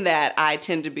in that, I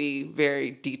tend to be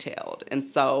very detailed. And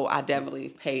so I definitely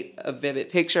paint a vivid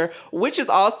picture, which is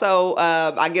also,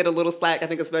 I get a little slack, I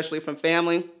think, especially from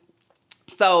family.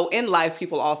 So in life,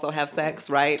 people also have sex,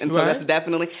 right? And so that's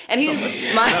definitely, and he's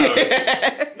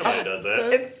Nobody does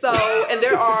that. And so, and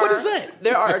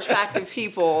there are attractive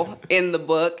people in the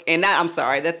book, and I'm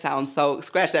sorry, that sounds so,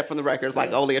 scratch that from the records,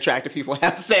 like only attractive people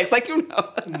have sex, like,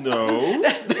 No.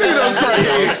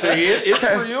 Crackheads say it. It's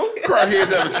real.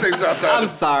 Crackheads having sex outside. I'm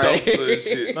sorry.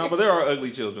 Shit. No, but there are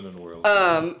ugly children in the world.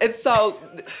 And so,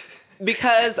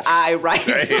 because I write,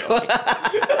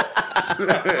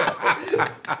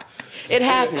 It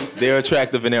happens. They're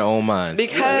attractive in their own minds.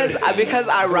 Because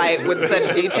I write with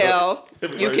such detail,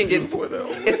 you can get.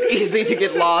 It's easy to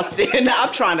get lost in.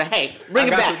 I'm trying to bring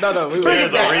it back. No, bring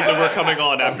There's it a back. reason we're coming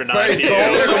on after 9 Face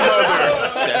p.m. on the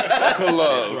mother. That's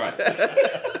love.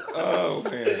 Oh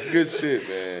man. Good shit,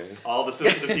 man. All the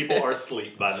sensitive people are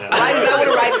asleep by now. That would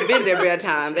have right been their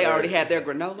bedtime. They already had their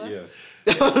granola. Yes.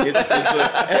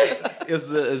 Is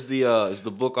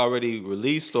the book already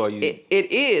released, or you?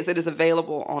 It is. It is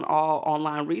available on all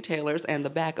online retailers and the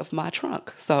back of my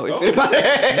trunk. So if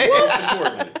anybody, Most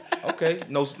importantly, Okay,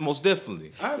 no, most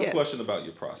definitely. I have a Yes. question about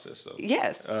your process, though.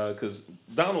 Yes. Because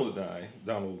Donald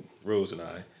Rose and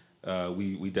I,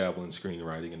 we dabble in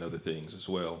screenwriting and other things as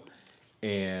well.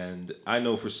 And I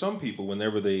know for some people,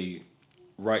 whenever they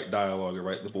write dialogue or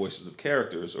write the voices of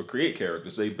characters or create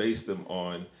characters, they base them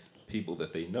on people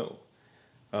that they know.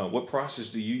 What process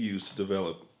do you use to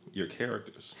develop your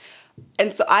characters?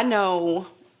 And so I know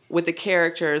with the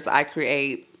characters I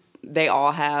create, they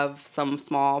all have some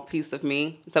small piece of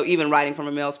me. So even writing from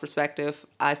a male's perspective,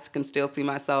 I can still see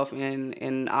myself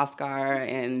in Oscar,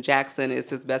 and Jackson is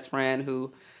his best friend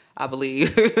who I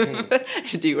believe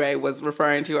D-Ray was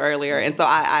referring to earlier. And so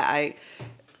I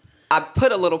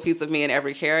put a little piece of me in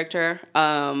every character.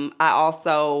 I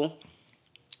also,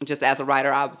 just as a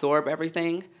writer, I absorb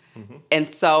everything. Mm-hmm. And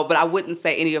so, but I wouldn't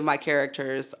say any of my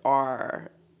characters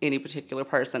are any particular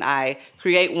person. I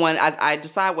create one, I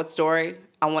decide what story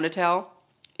I want to tell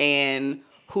and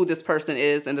who this person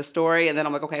is in the story. And then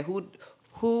I'm like, okay,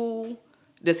 who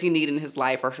does he need in his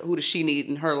life, or who does she need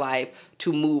in her life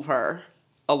to move her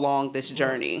along this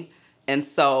journey? And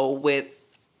so with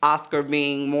Oscar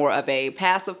being more of a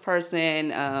passive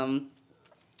person,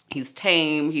 he's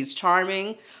tame, he's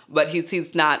charming, but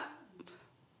he's not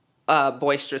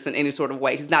boisterous in any sort of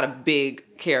way. He's not a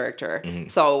big character. Mm-hmm.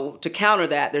 So to counter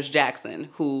that, there's Jackson,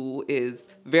 who is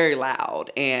very loud,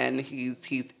 and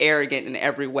he's arrogant in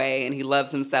every way, and he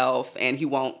loves himself, and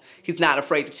he's not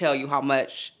afraid to tell you how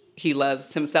much he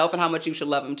loves himself and how much you should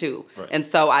love him too. Right. And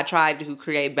so I tried to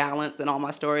create balance in all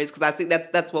my stories, because I see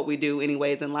that's what we do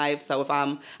anyways in life. So if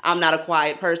I'm not a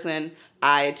quiet person,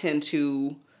 I tend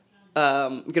to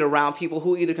get around people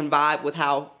who either can vibe with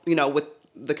with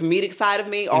the comedic side of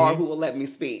me, or who will let me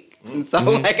speak. And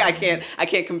so I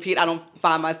can't compete. I don't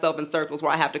find myself in circles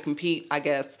where I have to compete, I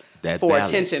guess, for balance.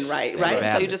 Attention, right?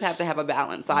 Balance. So you just have to have a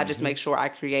balance. So I just make sure I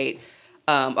create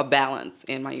a balance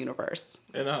in my universe.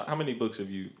 And how many books have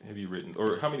you written,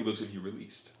 or how many books have you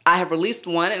released? I have released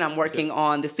one, and I'm working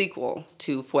on the sequel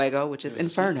to Fuego, which is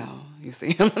Inferno. You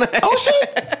see? Oh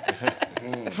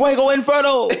shit! Fuego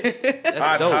Inferno.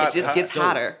 That's dope. It just gets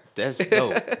hotter. That's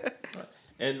dope.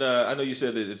 And I know you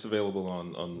said that it's available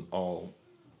on all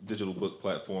digital book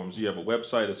platforms. You have a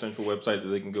website, a central website that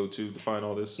they can go to find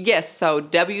all this? Yes, so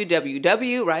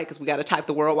www, right, because we got to type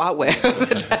the World Wide Web,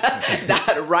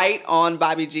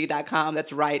 writeonbobbygg.com.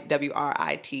 That's right,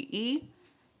 WRITE,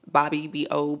 Bobby,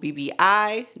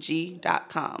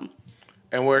 BOBBIG.com.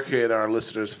 And where can our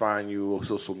listeners find you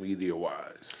social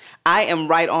media-wise? I am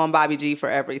right on Bobby G for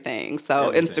everything.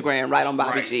 So Instagram, right on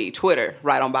Bobby G. Twitter,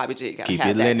 right on Bobby G. Gotta keep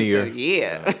have it that linear.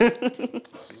 Yeah.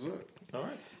 This is it. All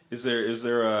right. Is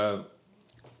there a...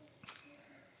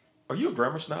 Are you a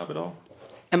grammar snob at all?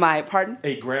 Am I, pardon?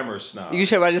 A grammar snob. You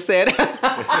hear what I just said?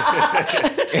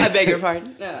 I beg your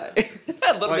pardon. A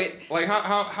little bit. Like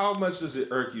how much does it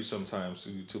irk you sometimes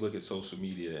to look at social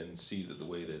media and see the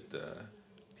way that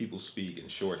people speak in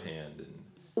shorthand and...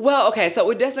 Well, okay,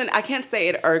 so I can't say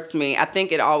it irks me. I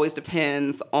think it always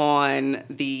depends on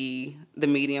the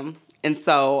medium. And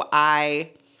so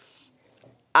it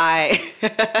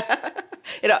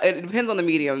depends on the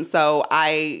medium. So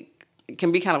I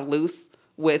can be kind of loose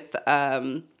with,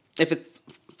 if it's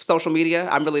social media,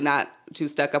 I'm really not too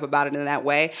stuck up about it in that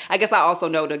way. I guess I also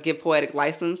know to give poetic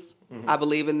license. Mm-hmm. I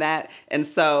believe in that. And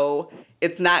so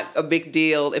it's not a big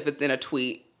deal if it's in a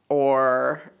tweet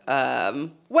or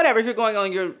whatever. If you're going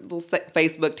on your little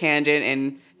Facebook tangent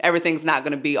and everything's not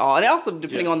going to be all, and also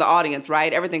depending on the audience,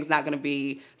 right? Everything's not going to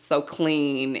be so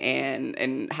clean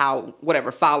and how,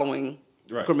 whatever, following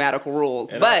grammatical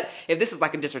rules. And but if this is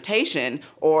like a dissertation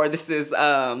or this is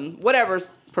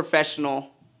whatever's professional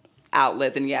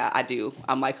outlet, then yeah, I do.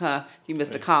 I'm like, you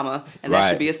missed a comma, and that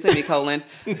should be a semicolon.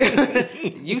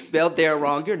 You spelled there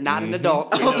wrong. You're not an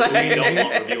adult. We don't want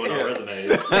reviewing our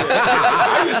resumes.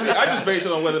 I just base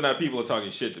it on whether or not people are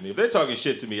talking shit to me. If they're talking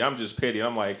shit to me, I'm just petty.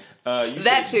 I'm like, you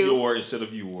that said too. your instead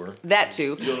of your. That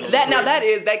too.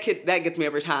 That gets me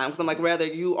every time, because I'm like, whether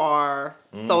you are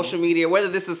social media, whether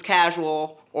this is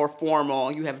casual or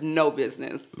formal, you have no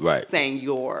business saying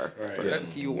your. Right. This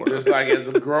is your. Just like as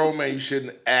a grown man, you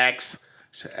shouldn't ask. You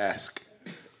should ask.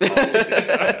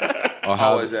 Or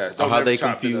how, Always ask. or Don't how never they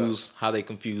chop it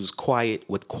confuse quiet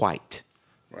with quite.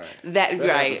 Right. That That right.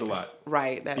 happens a lot.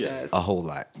 Right. That Yes. does. A whole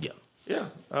lot. Yeah. Yeah.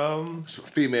 So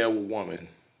female with woman.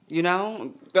 You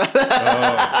know. That's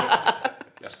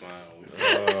my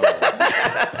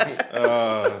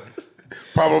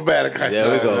problematic.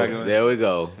 There we go. There we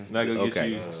go. Not gonna get Okay.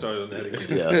 you started on that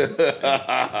again.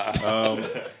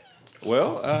 Yeah.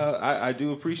 Well, I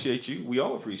do appreciate you. We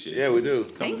all appreciate you. Yeah, we do.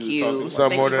 Thank to you. talk Some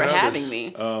Thank more you for than having others.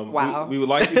 me. Wow. We would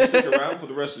like you to stick around for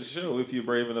the rest of the show if you're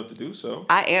brave enough to do so.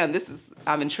 I am.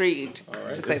 I'm intrigued, All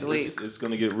right. to say the least. It's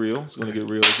going to get real. It's going to get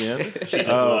real again.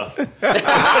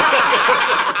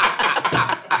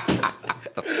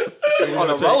 On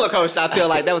a roller coaster, I feel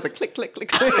like that was a click, click,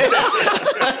 click.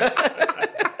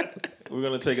 We're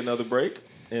going to take another break,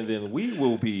 and then we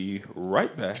will be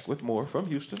right back with more from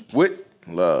Houston. With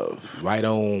love. Right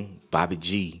on, Bobby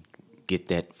G. Get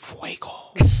that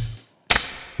fuego.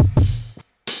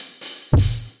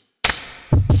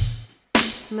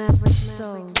 Maverick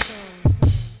Soul.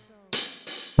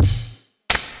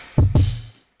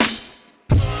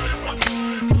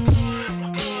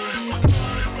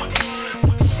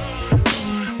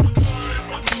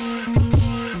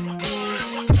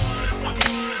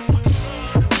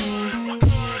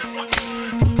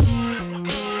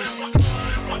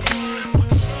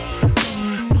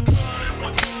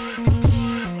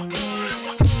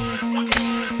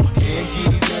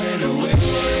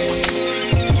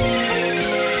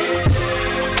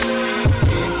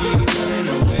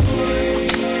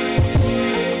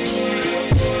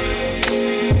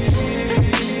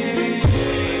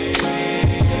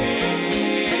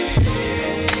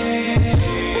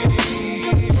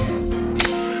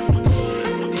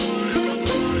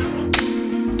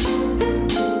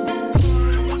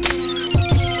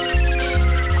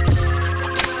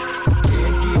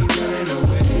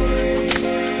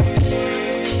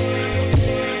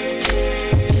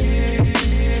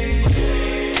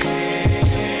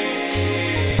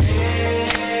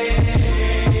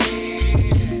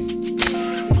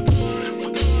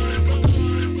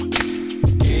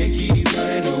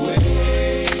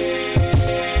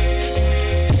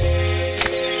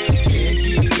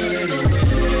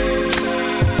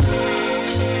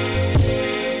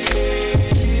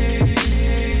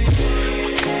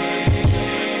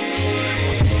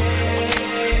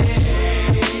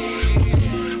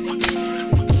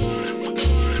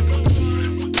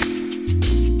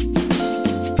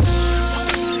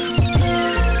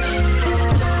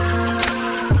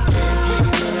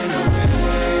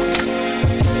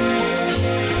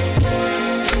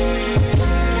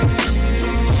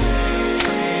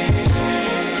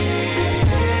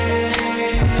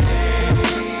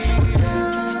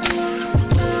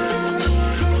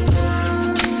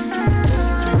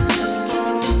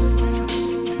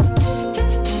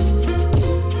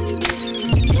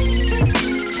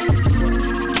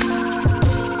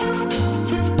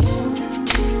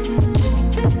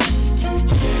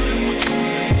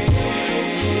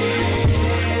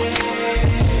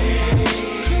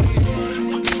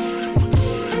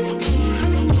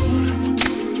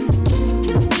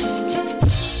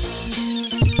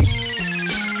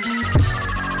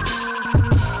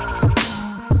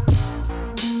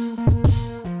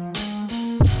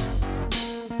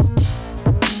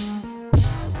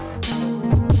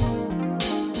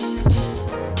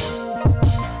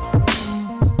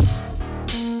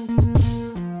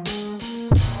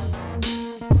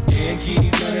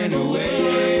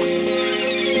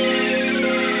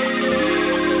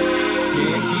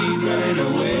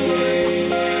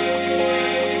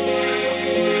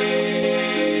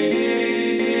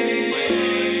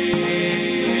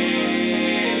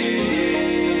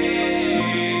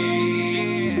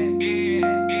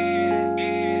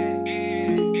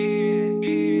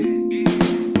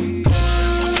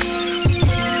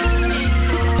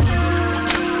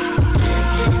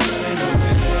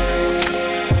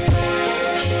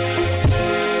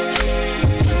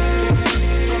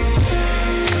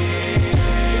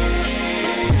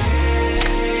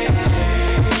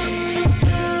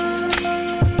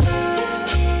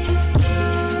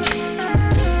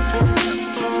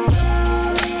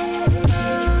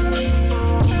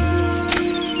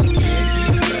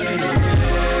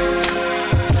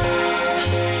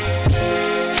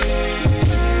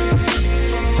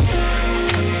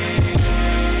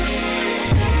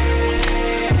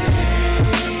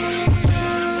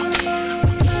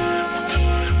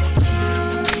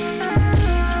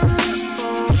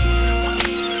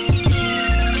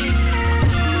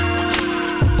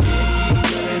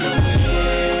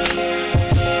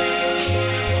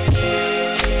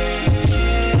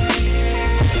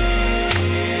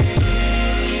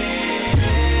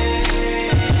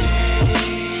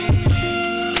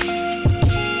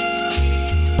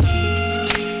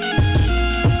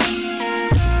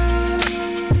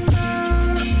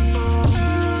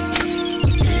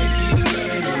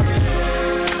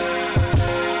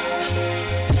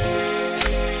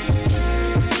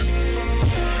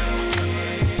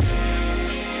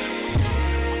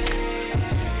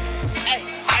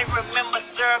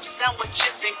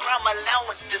 sandwiches and crime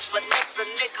allowances. Finesse a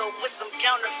nigga with some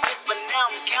counterfeits, but now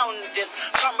I'm counting this.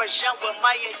 Parmesan with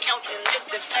my accountant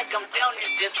lips. In fact, I'm down in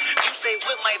this. You say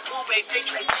with my boo babe tastes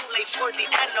like Kool-Aid for the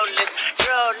analyst.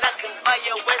 Girl, I can buy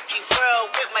your whiskey world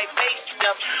with my base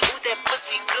stuff. Ooh, that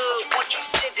pussy good. Won't you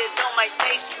sit it on my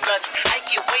taste buds? I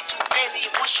get way too ready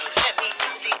once you let me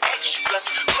do the extras.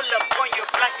 Pull up on your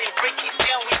block and break it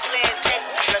down. We playing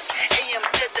Tetris. AM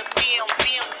to the PM,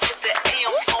 PM to the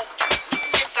AM phone.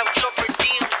 Yes, I'm your per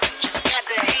diem. You just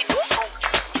gotta hate the phone.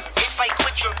 If I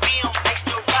quit your BM, I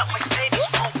still rock Mercedes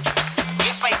phone.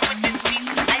 If I quit this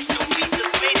season, I still be the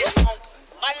greatest phone.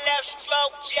 My left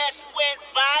stroke just went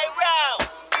viral.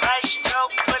 Right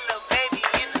stroke put a baby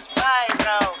in the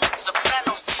spiral.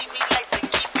 Soprano see me like to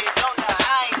keep it on the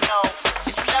high note.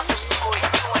 It's levels to it,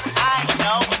 you and I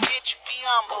know. Bitch, be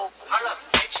humble. Hold up,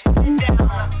 bitch, sit down.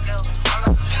 Hold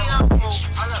up, be humble.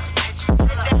 Hold up, bitch,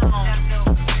 sit down.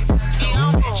 Be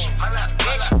humble. Hold up,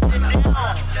 bitch, sit down.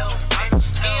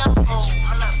 Be humble.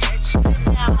 Hold up, bitch, sit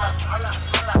down.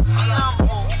 Be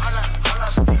humble. Hold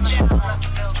up, sit down.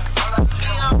 Be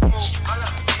humble. Hold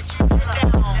up, bitch, sit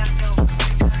down.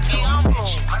 Be humble.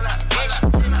 Hold up, bitch,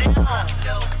 sit down.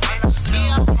 Be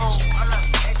humble. Hold up,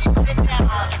 bitch, sit down.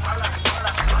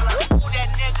 Who that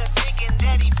nigga thinking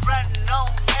that he frontin' on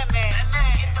me, man?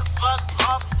 Get the fuck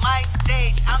off my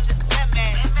stage, I'm the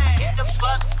semen. Get the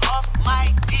fuck off my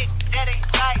dick, that ain't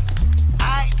right.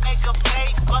 I make a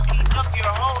play, fucking up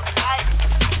your whole life.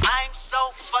 I'm so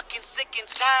fucking sick and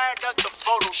tired of the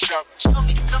Photoshop. Show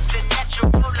me something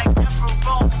natural like Afro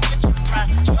with your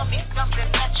pride. Show me something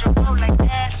natural like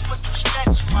ass with some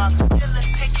stretch marks. Still'll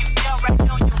take you down right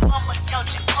on your mama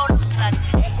couch and polo sock.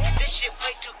 Hey, this shit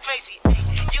way too crazy. Hey,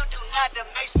 you do not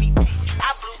amaze me. Hey, I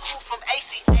blew you from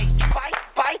ACA. Bite.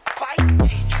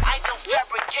 Hey, I don't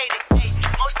fabricate it. Hey,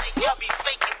 most of y'all be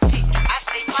faking. Hey, I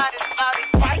stay modest about it.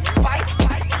 Bite.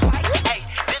 Hey,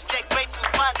 this that great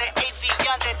poupon, that AV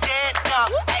on that dead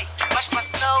dog. Hey, watch my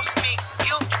soul speak.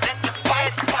 You let the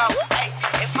best talk. Hey,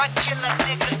 if I kill a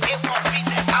nigga, it won't be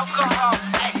the alcohol.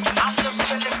 Hey, I'm the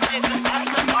realest nigga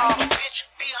after all. Bitch,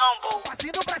 be humble.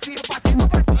 Bitch,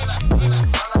 be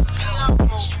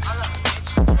humble. Sit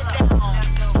down.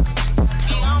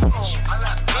 Be humble.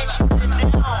 Bitch, sit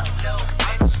down.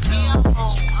 Be humble.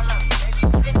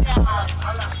 Sit down.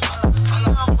 Be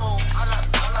humble. Sit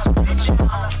down.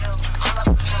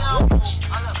 Be humble.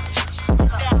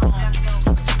 Sit down.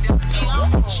 Be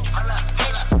humble.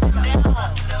 Bitch, sit down.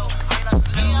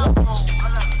 Be humble.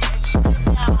 Sit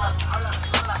down.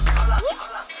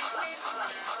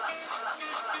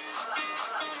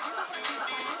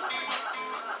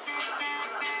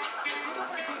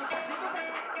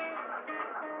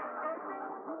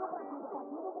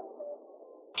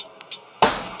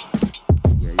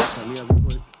 Yeah, you tell me up real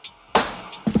quick.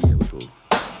 Yeah, we cool.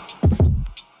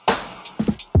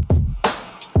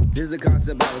 This is the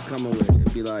concept I was coming with.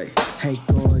 It'd be like, hey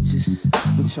gorgeous,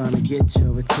 I'm trying to get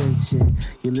your attention.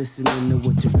 You're listening to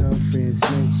what your girlfriends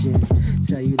mention.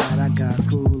 Tell you that I got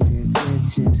cool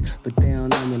intentions, but they don't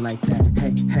know me like that.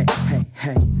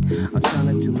 Hey. I'm trying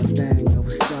to do my thing, yo,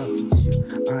 what's up with you?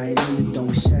 I ain't in it,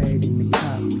 throwing shade in the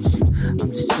cup with you. I'm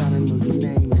just trying to know your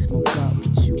name and smoke up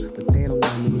with you, but they don't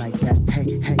know me like that.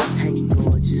 Hey,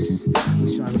 gorgeous, I'm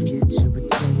trying to get your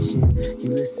attention. You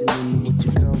listening to what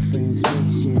your girlfriends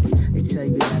mention. They tell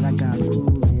you that I got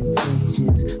cool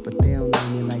intentions, but they don't know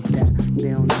me like that.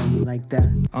 They don't know me like that.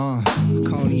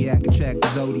 Cognac attract the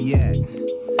Zodiac.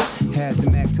 Had to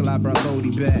Mac till I brought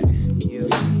Lodi back.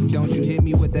 Don't you hit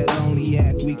me with that lonely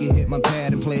act. We can hit my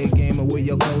pad and play a game of where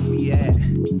your clothes be at.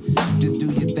 Just do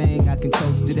your thing, I can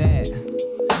toast to that.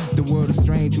 The world is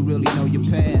strange, you really know your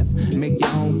path. Make your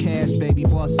own cash, baby,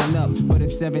 bossing up. But in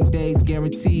 7 days,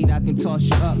 guaranteed, I can toss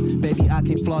you up. Baby, I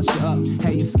can floss you up.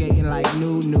 Hey, you're skating like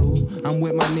new. I'm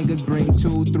with my niggas, bring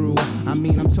 2 through. I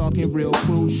mean, I'm talking real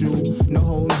crucial. No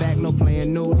holding back, no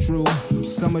playing neutral.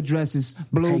 Summer dresses,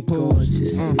 blue hey,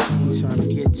 pools. I'm trying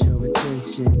to get your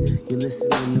attention. You're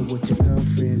listening to what your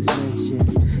girlfriends mention.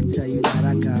 Tell you that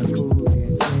I got cool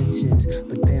intentions,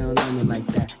 but they don't know me like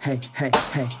that. Hey.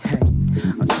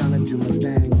 I'm trying to do my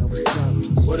thing, yo, what's up with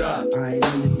you? What up? I ain't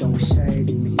in it, throwing shade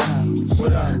in the cup with you.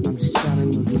 What up? I'm just trying to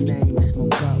know your name and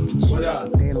smoke up with you. What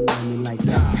up? But they don't know me like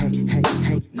that.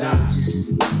 Hey,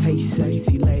 gorgeous. Hey,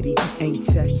 sexy lady, ain't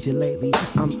text you lately.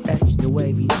 I'm extra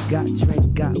wavy. Got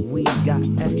drink, got weed, got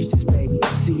extras, baby.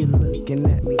 See you looking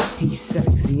at me. He's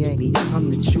sexy, ain't he?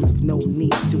 I'm the truth, no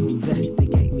need to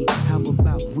investigate me. How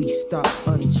about we start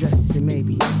undressing,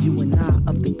 maybe? You and I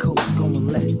up the coast going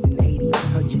less than 80.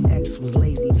 Heard your ex was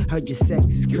lazy. Heard your sex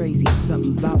is crazy.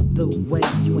 Something about the way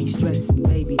you ain't stressing,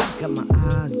 baby. Got my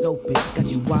eyes open, got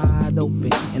you wide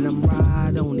open, and I'm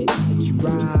right on it. Let you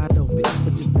ride on it,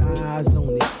 put your thighs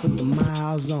on it, put the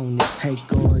miles on it. Hey,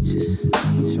 gorgeous,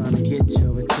 I'm trying to get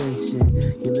your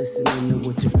attention. You're listening to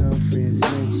what your girlfriends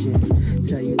mention.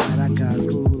 Tell you that I got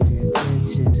cool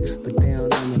intentions, but they don't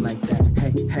know me like that.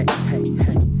 Hey, hey, hey,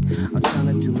 hey. I'm trying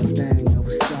to do my thing, I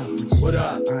was stop with you. What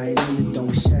up? I ain't in it,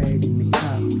 throwing shade in the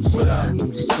cup with you. What up?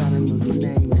 I'm just trying to know your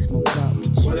name and smoke up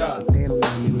with you. What up? But they don't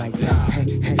know me like that.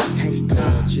 Hey, hey, hey,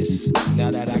 Gorgeous,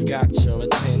 now that I got your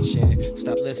attention,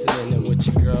 stop listening to what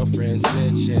your girlfriends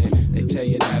mention. They tell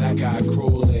you that I got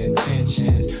cruel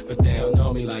intentions, but they don't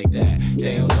know me like that.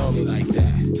 They don't know me like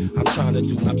that. I'm trying to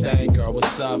do my thing, girl.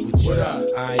 What's up with you? What up?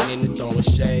 I ain't into throwing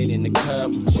shade in the cup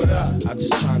with you. What up? I'm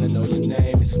just trying to know your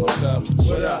name and smoke up with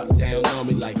you. What up? They don't know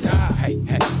me like that. Hey,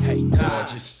 hey, hey,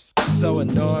 gorgeous. So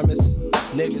enormous,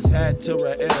 niggas had to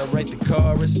reiterate the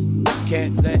chorus.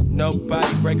 Can't let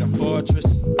nobody break a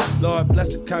fortress. Lord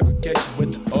bless the congregation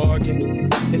with the organ.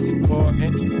 It's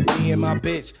important. Me and my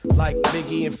bitch, like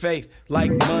Biggie and Faith,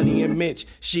 like Money and Mitch.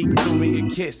 She threw me a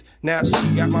kiss, now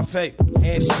she got my faith,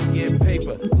 and she get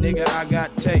paper. Nigga, I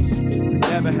got taste.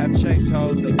 Never have chase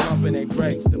hoes, they pumping they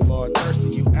brakes. The more thirsty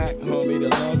you act, homie, the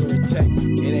longer it takes.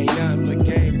 It ain't nothing but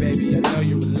game, baby. I know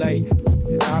you relate.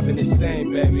 I've been the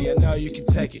same, baby. I know you can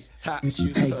take it.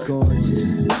 Hey,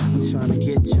 gorgeous, I'm trying to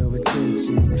get your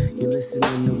attention. You're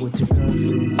listening to what your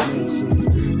girlfriends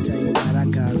mention. Tell you that I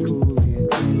got cool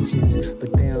intentions,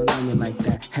 but they don't know me like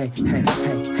that. Hey, hey,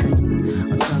 hey, hey.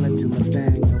 I'm trying to do my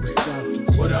thing, I was up with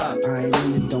you. What up? I ain't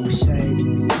in it, throwing shade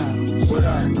in the cup with you. What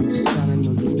up? I'm just trying to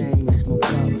know your name and smoke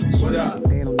up with you. What up? But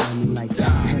they don't know me like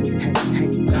that. Hey, hey, hey,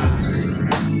 gorgeous.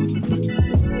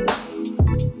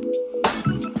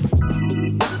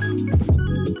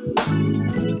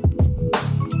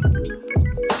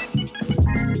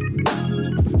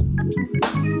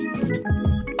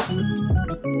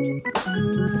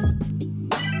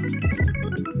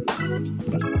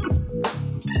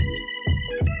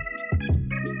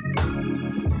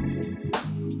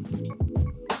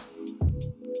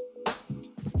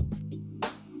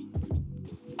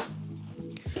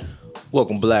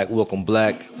 Welcome black, welcome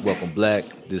black, welcome black.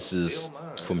 This is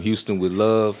from Houston with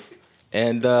Love.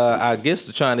 And I guess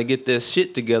they're trying to get this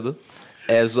shit together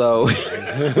as we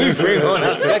bring on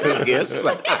our second guest.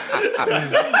 Y'all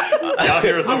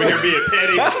hear us over here being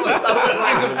petty.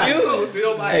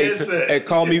 Steal my headset. Hey,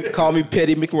 call me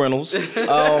Petty McReynolds.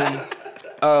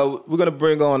 We're gonna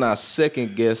bring on our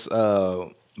second guest.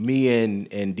 Me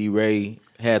and D-Ray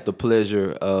had the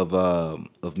pleasure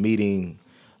of meeting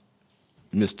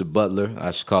Mr. Butler.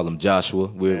 I should call him Joshua.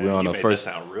 We're on a first.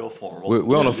 That sound real formal.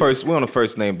 We're on a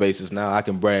first name basis now. I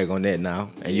can brag on that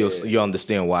now, and you'll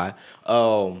understand why.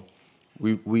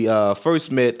 We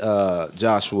first met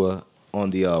Joshua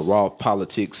on the Raw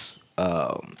Politics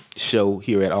show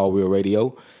here at All Real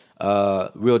Radio.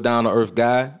 Real down to earth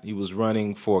guy. He was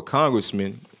running for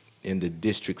congressman in the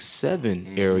District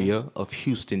 7 area of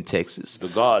Houston, Texas. The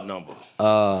God number.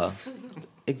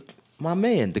 My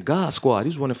man, the God Squad. He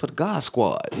was running for the God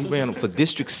Squad. He ran for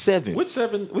District 7. Which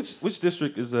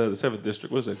district is the 7th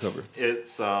district? What does that cover?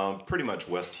 It's pretty much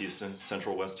West Houston,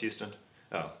 Central West Houston.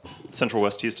 Central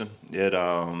West Houston.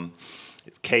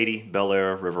 It's Katy, Bel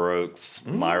Air, River Oaks,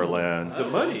 Meyerland, the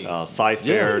money,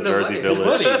 Cy-Fair, Jersey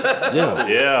Village.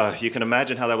 Yeah, you can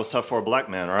imagine how that was tough for a black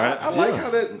man, right? I like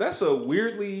how that's a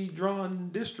weirdly drawn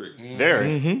district.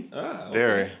 Very, okay.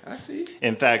 very. I see.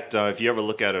 In fact, if you ever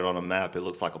look at it on a map, it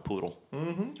looks like a poodle.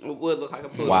 It would look like a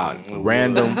poodle. Wow,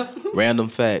 random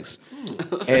facts,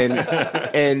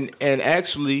 and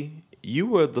actually, you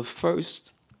were the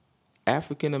first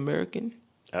African American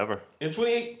ever in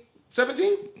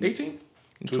 2017, 18.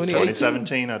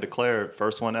 2017, I declared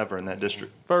first one ever in that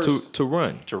district. First to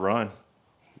run.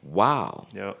 Wow.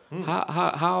 Yep.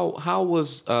 How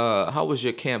was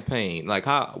your campaign? Like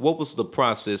what was the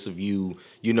process of you?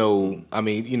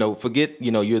 Forget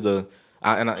you're the.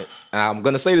 I'm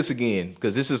gonna say this again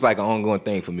because this is like an ongoing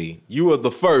thing for me. You were the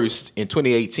first in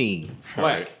 2018.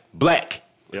 Black.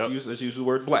 Yep. Let's use the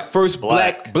word black. First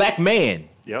black man.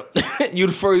 Yep. You're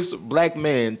the first black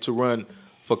man to run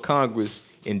for Congress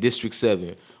in District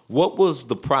 7. What was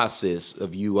the process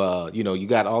of you, you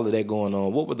got all of that going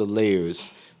on. What were the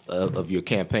layers of your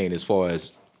campaign as far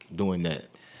as doing that?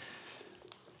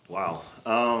 Wow.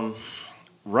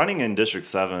 Running in District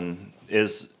 7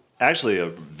 is actually a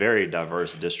very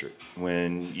diverse district.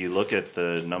 When you look at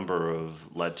the number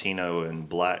of Latino and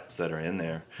blacks that are in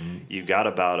there, you've got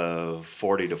about a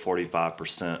 40 to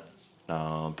 45%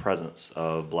 presence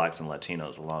of blacks and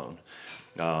Latinos alone.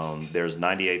 There's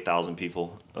 98,000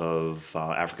 people of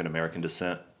African American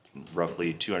descent,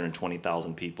 roughly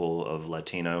 220,000 people of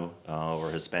Latino or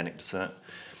Hispanic descent.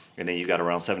 And then you got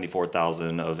around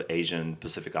 74,000 of Asian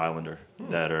Pacific Islander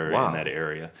that are in that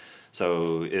area.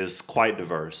 So it's quite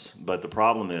diverse. But the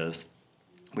problem is,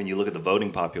 when you look at the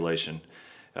voting population,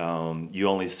 you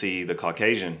only see the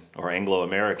Caucasian or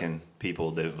Anglo-American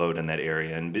people that vote in that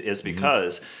area. And it's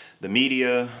because the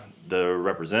media, the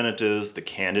representatives, the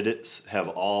candidates have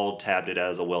all tabbed it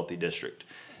as a wealthy district,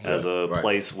 as a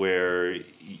place where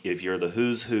if you're the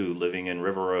who's who living in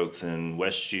River Oaks and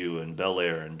Westview and Bel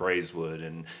Air and Braeswood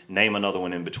and name another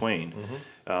one in between,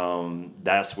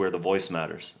 that's where the voice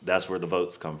matters. That's where the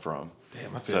votes come from.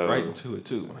 Damn, I fell right into it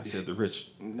too when I said the rich.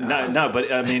 No,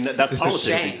 but I mean that's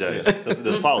politics these days.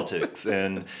 That's politics,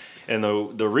 and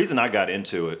the reason I got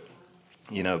into it,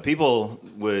 you know, people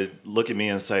would look at me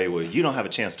and say, "Well, you don't have a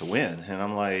chance to win," and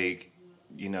I'm like,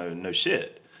 you know, no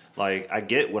shit. Like, I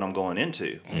get what I'm going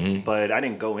into, but I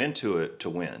didn't go into it to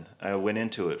win. I went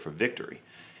into it for victory.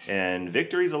 And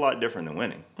victory is a lot different than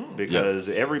winning because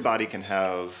everybody can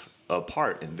have a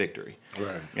part in victory.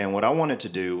 Right. And what I wanted to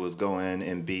do was go in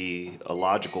and be a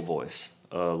logical voice,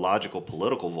 a logical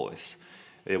political voice.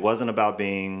 It wasn't about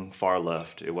being far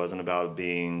left. It wasn't about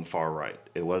being far right.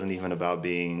 It wasn't even about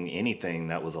being anything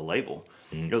that was a label.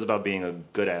 It was about being a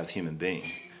good-ass human being.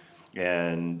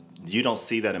 And you don't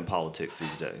see that in politics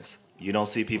these days. You don't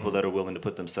see people that are willing to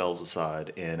put themselves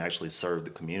aside and actually serve the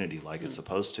community like it's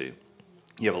supposed to.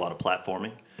 You have a lot of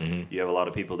platforming. You have a lot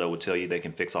of people that will tell you they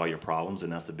can fix all your problems,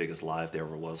 and that's the biggest lie if there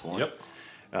ever was one.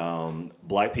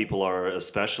 Black people are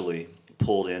especially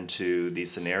pulled into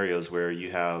these scenarios where you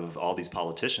have all these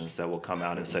politicians that will come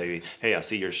out and say, hey, I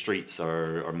see your streets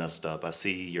are messed up. I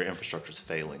see your infrastructure's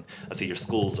failing. I see your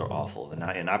schools are awful,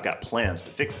 and I've got plans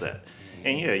to fix that.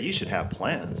 And yeah, you should have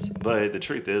plans. But the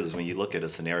truth is when you look at a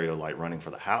scenario like running for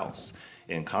the House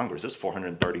in Congress, there's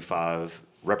 435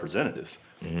 representatives.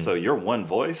 So your one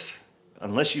voice,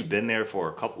 unless you've been there for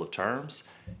a couple of terms,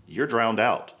 you're drowned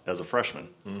out as a freshman.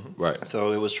 Right.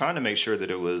 So it was trying to make sure that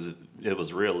it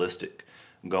was realistic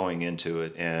going into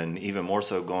it, and even more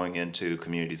so going into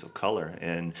communities of color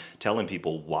and telling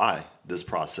people why this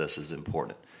process is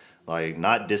important. Like,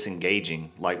 not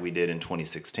disengaging like we did in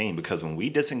 2016, because when we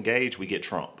disengage, we get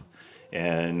Trump.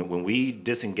 And when we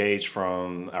disengage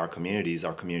from our communities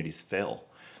fail.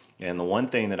 And the one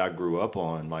thing that I grew up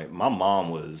on, like, my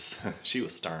mom she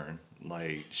was stern.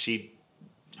 Like, she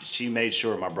made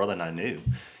sure my brother and I knew,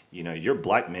 you know, you're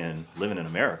black men living in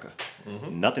America.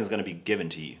 Nothing's going to be given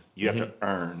to you. You have to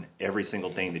earn every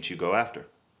single thing that you go after.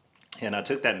 And I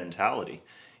took that mentality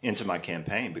into my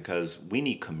campaign because we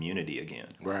need community again.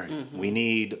 Right. We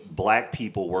need black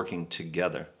people working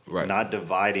together, not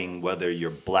dividing whether you're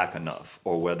black enough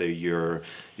or whether you've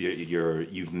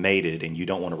made it and you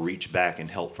don't want to reach back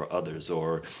and help for others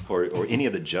or any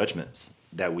of the judgments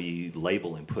that we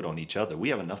label and put on each other. We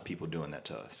have enough people doing that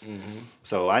to us.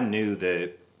 So I knew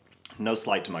that, no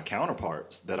slight to my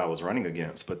counterparts that I was running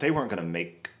against, but they weren't going to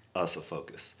make us a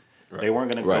focus. They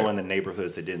weren't going to go in the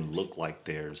neighborhoods that didn't look like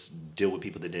theirs, deal with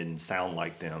people that didn't sound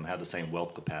like them, have the same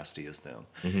wealth capacity as them.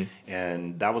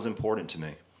 And that was important to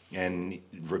me. And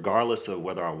regardless of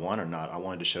whether I won or not, I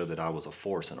wanted to show that I was a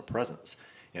force and a presence.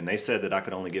 And they said that I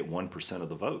could only get 1% of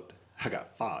the vote. I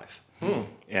got 5.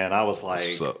 And I was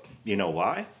like, you know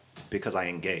why? Because I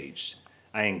engaged.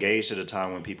 I engaged at a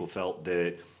time when people felt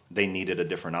that they needed a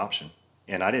different option.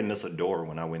 And I didn't miss a door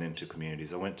when I went into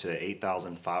communities. I went to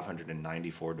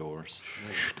 8,594 doors.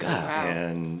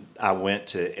 And I went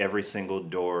to every single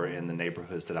door in the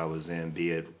neighborhoods that I was in,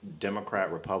 be it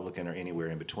Democrat, Republican, or anywhere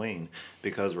in between.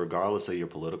 Because regardless of your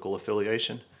political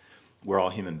affiliation, we're all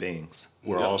human beings.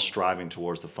 We're all striving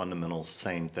towards the fundamental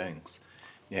same things.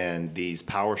 And these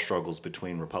power struggles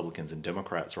between Republicans and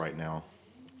Democrats right now,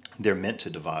 they're meant to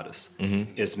divide us.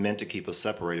 It's meant to keep us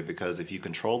separated, because if you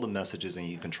control the messages and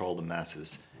you control the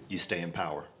masses, you stay in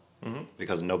power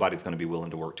because nobody's going to be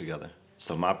willing to work together.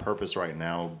 So my purpose right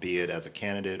now, be it as a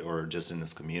candidate or just in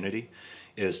this community,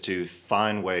 is to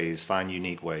find ways, find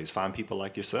unique ways, find people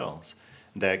like yourselves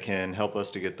that can help us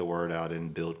to get the word out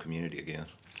and build community again.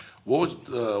 What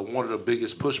was one of the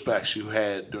biggest pushbacks you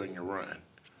had during your run?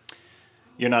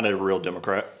 You're not a real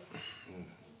Democrat.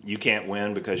 You can't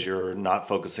win because you're not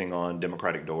focusing on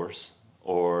Democratic doors.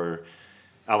 Or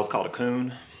I was called a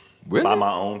coon by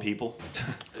my own people.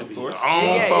 Of course.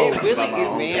 Own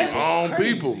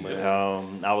people,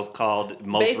 man. I was called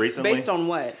recently. Based on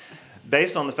what?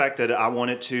 Based on the fact that I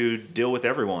wanted to deal with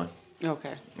everyone.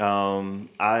 Okay.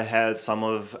 I had some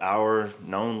of our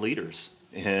known leaders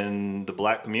in the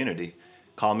black community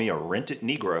call me a rented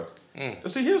Negro.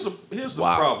 See, here's the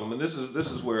Wow. problem, and this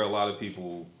is where a lot of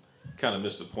people kind of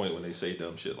miss the point when they say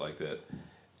dumb shit like that.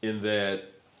 In that,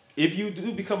 if you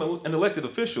do become an elected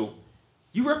official,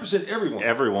 you represent everyone.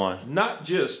 Everyone. Not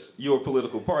just your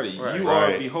political party. Right. You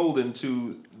Right. are beholden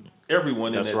to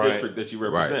everyone That's in that right. district that you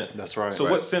represent. Right. That's right. So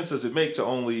what sense does it make to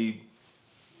only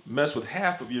mess with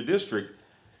half of your district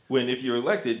when if you're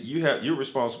elected, you're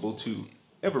responsible to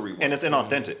everyone? And it's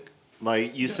inauthentic.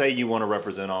 Like, you say you want to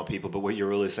represent all people, but what you're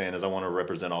really saying is I want to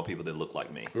represent all people that look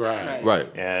like me. Right. Right.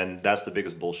 And that's the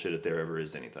biggest bullshit if there ever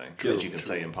is anything that you can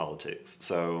say in politics.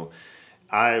 So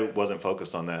I wasn't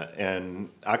focused on that. And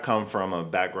I come from a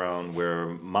background where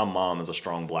my mom is a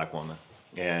strong black woman.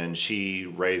 And she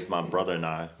raised my brother and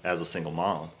I as a single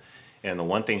mom. And the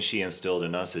one thing she instilled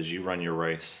in us is you run your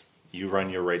race. You run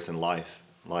your race in life.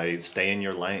 Like, stay in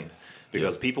your lane.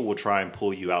 Because people will try and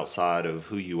pull you outside of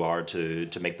who you are to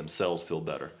make themselves feel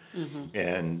better.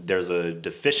 And there's a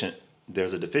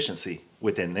deficiency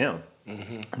within them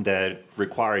that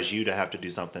requires you to have to do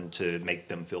something to make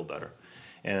them feel better.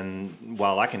 And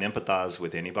while I can empathize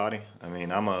with anybody, I mean,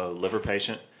 I'm a liver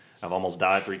patient. I've almost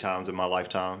died 3 times in my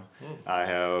lifetime. I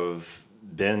have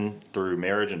been through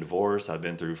marriage and divorce. I've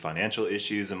been through financial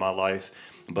issues in my life.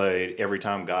 But every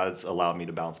time God's allowed me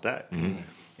to bounce back.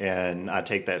 And I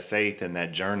take that faith and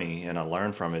that journey and I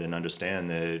learn from it and understand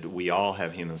that we all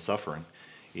have human suffering.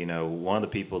 You know, one of the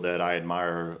people that I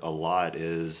admire a lot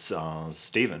is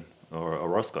Stephen or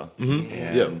Orozco.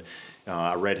 And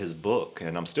I read his book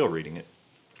and I'm still reading it.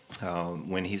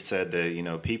 When he said that, you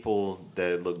know, people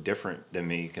that look different than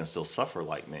me can still suffer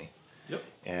like me. Yep.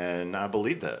 And I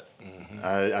believe that.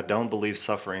 I don't believe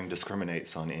suffering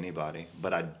discriminates on anybody,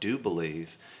 but I do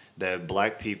believe that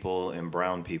black people and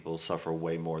brown people suffer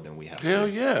way more than we have Hell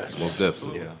to. yes. Most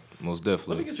definitely. Yeah. Most Let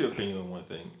definitely. me get your opinion on one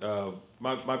thing.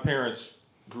 My parents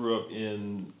grew up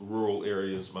in rural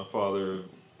areas. My father,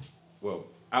 well,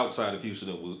 outside of Houston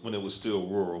when it was still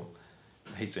rural.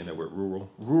 I hate saying that word,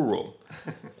 rural.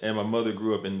 And my mother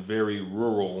grew up in very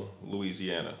rural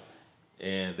Louisiana.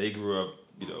 And they grew up,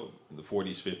 you know, in the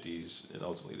 40s, 50s, and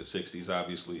ultimately the 60s,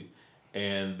 obviously.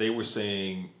 And they were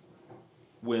saying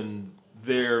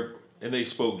and they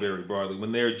spoke very broadly,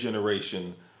 when their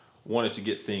generation wanted to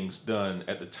get things done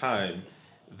at the time,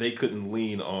 they couldn't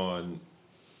lean on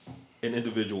an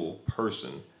individual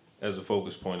person as a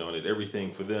focus point on it.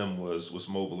 Everything for them was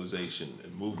mobilization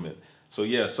and movement. So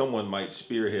yeah, someone might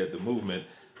spearhead the movement,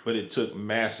 but it took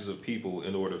masses of people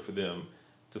in order for them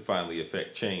to finally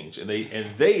affect change. And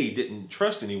they didn't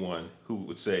trust anyone who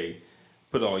would say,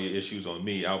 put all your issues on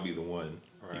me, I'll be the one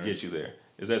to get you there.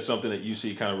 Is that something that you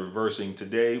see kind of reversing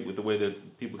today with the way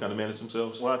that people kind of manage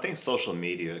themselves? Well, I think social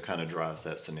media kind of drives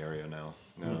that scenario now.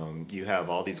 You have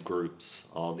all these groups,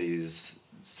 all these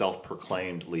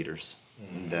self-proclaimed leaders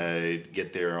that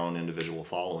get their own individual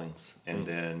followings. And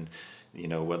then, you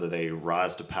know, whether they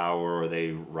rise to power or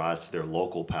they rise to their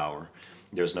local power,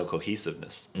 there's no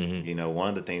cohesiveness. You know, one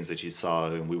of the things that you saw,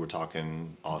 and we were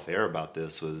talking off air about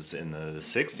this, was in the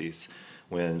 60s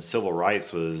when civil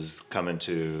rights was coming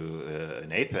to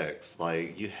an apex.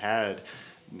 Like, you had,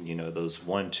 you know, those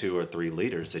 1, 2, or 3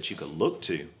 leaders that you could look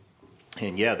to.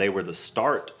 And yeah, they were the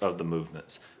start of the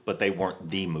movements, but they weren't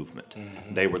the movement.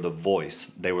 They were the voice.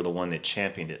 They were the one that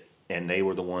championed it. And they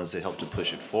were the ones that helped to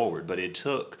push it forward. But it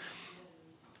took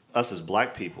us as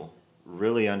black people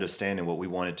really understanding what we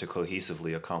wanted to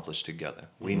cohesively accomplish together.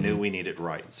 We knew we needed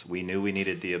rights. We knew we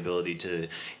needed the ability to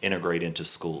integrate into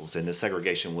schools. And the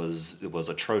segregation was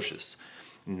atrocious.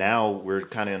 Now we're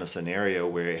kind of in a scenario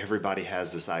where everybody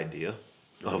has this idea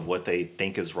of what they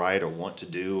think is right or want to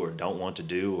do or don't want to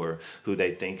do or who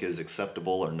they think is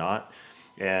acceptable or not.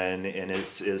 And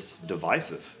it's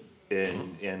divisive.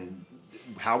 And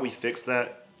how we fix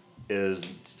that is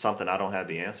something I don't have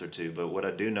the answer to. But what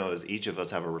I do know is each of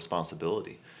us have a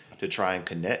responsibility to try and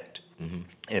connect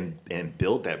and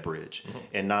build that bridge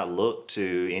and not look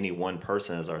to any one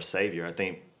person as our savior. I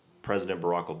think President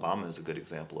Barack Obama is a good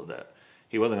example of that.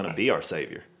 He wasn't going to be our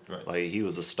savior. Right. Like, he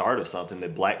was the start of something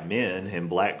that black men and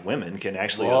black women can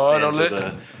actually ascend to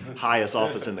the highest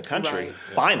office in the country.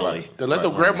 Finally. Don't let the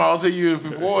grandmas hear you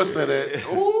before say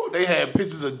that. Ooh, they had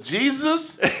pictures of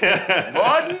Jesus,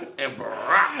 Martin, and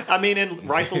Barack. I mean, and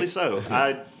rightfully so.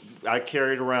 I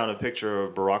carried around a picture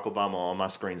of Barack Obama on my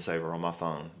screensaver on my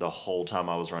phone the whole time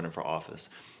I was running for office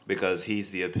because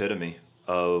he's the epitome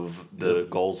of the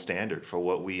gold standard for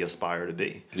what we aspire to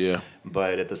be. Yeah.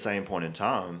 But at the same point in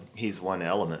time, he's one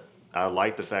element. I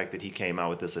like the fact that he came out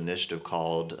with this initiative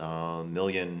called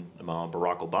Million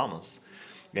Barack Obamas.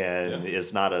 And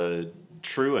it's not a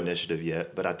true initiative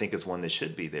yet, but I think it's one that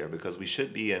should be there because we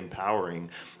should be empowering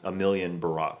 1 million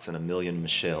Baracks and 1 million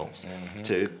Michelles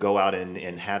to go out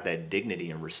and have that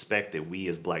dignity and respect that we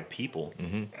as Black people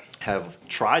have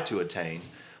tried to attain,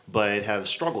 but have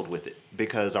struggled with it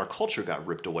because our culture got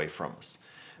ripped away from us.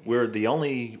 We're the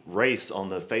only race on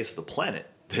the face of the planet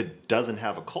that doesn't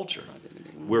have a culture.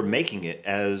 We're making it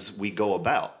as we go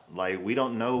about. Like, we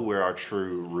don't know where our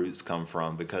true roots come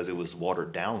from because it was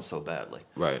watered down so badly.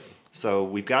 Right. So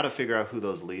we've got to figure out who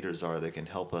those leaders are that can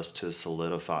help us to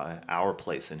solidify our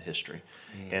place in history.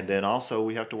 And then also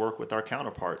we have to work with our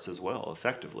counterparts as well,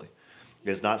 effectively.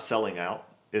 It's not selling out.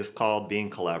 It's called being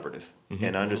collaborative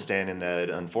and understanding that,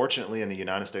 unfortunately, in the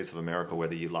United States of America,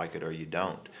 whether you like it or you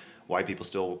don't, white people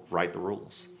still write the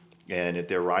rules. And if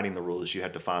they're writing the rules, you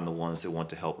have to find the ones that want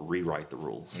to help rewrite the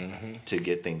rules to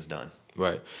get things done.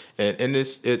 Right, and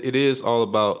it is all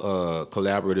about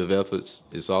collaborative efforts.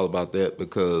 It's all about that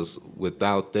because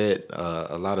without that,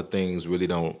 a lot of things really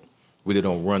don't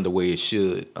run the way it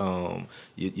should.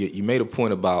 You made a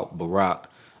point about Barack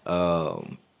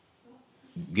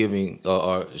giving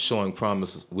or showing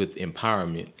promise with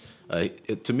empowerment.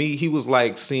 To me, he was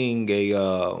like seeing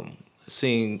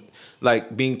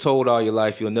like being told all your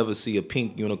life you'll never see a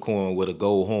pink unicorn with a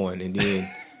gold horn, and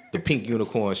then the pink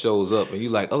unicorn shows up, and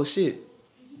you're like, oh shit,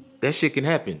 that shit can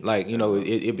happen. Like, you know,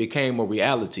 it became a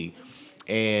reality,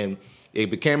 and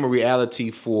it became a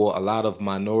reality for a lot of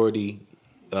minority.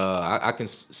 I can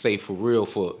say for real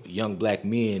for young Black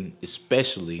men,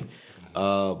 especially,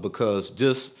 because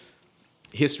just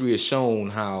history has shown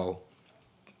how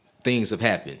things have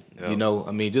happened, you know.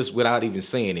 I mean, just without even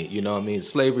saying it, you know. I mean,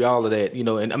 slavery, all of that, you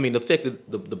know, and I mean, affected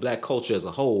the Black culture as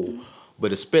a whole,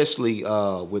 but especially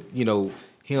with, you know,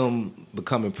 him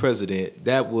becoming president,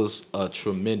 that was a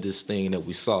tremendous thing that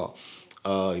we saw.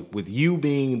 With you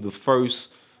being the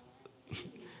first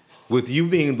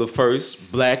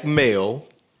Black male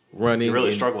running, You're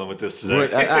really struggling with this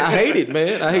today. I hate it,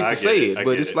 man. I hate to say it,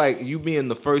 but it's it. like you being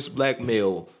the first Black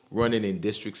male running in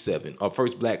District 7, or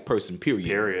first Black person,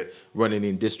 period. Running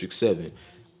in District 7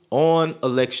 on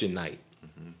election night.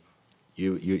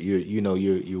 You're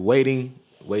waiting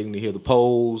to hear the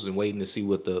polls and waiting to see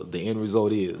what the end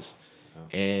result is.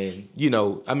 And, you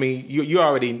know, I mean, you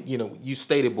already, you know, you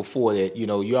stated before that, you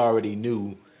know, you already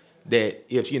knew that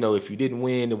if you didn't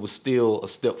win, it was still a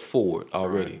step forward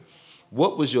already. Right.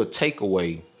 What was your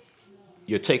takeaway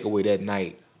that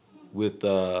night with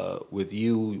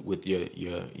you, with your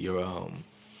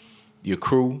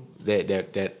crew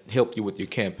that helped you with your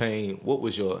campaign? What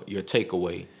was your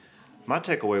takeaway? My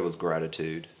takeaway was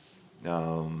gratitude.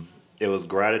 It was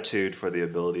gratitude for the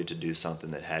ability to do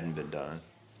something that hadn't been done.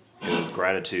 It was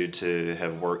gratitude to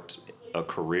have worked a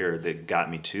career that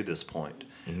got me to this point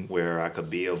where I could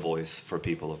be a voice for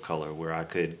people of color, where I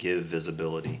could give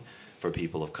visibility for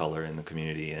people of color in the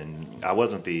community. And I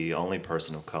wasn't the only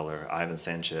person of color. Ivan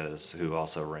Sanchez, who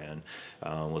also ran,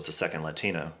 was the second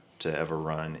Latino to ever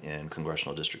run in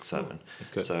Congressional District 7.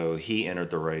 Okay. So he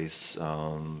entered the race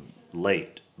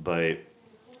late, but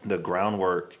the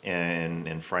groundwork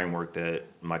and framework that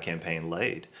my campaign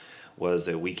laid was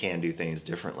that we can do things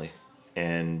differently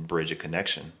and bridge a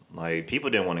connection. Like, people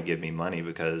didn't want to give me money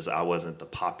because I wasn't the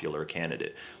popular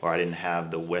candidate or I didn't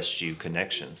have the West U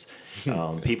connections.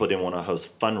 People didn't want to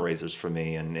host fundraisers for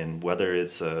me, and whether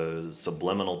it's a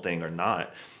subliminal thing or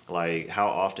not, like, how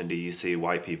often do you see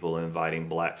white people inviting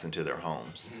Blacks into their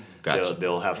homes? Gotcha.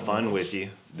 They'll have fun with you,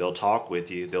 they'll talk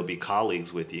with you, they'll be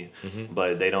colleagues with you,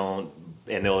 but they don't,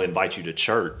 and they'll invite you to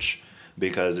church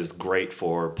because it's great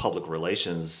for public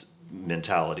relations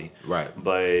mentality. Right.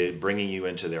 But bringing you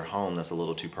into their home, that's a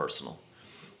little too personal.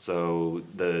 So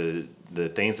the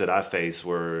things that I faced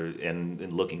were,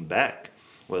 and looking back,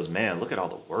 was, man, look at all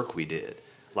the work we did.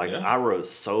 Like, I wrote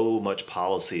so much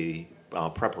policy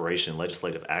preparation,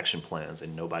 legislative action plans,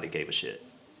 and nobody gave a shit.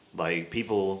 Like,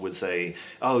 people would say,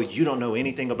 oh, you don't know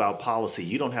anything about policy,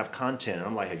 you don't have content. And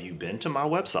I'm like, have you been to my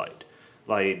website?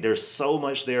 Like, there's so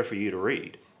much there for you to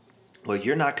read. Well,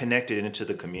 you're not connected into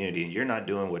the community, and you're not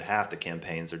doing what half the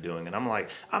campaigns are doing. And I'm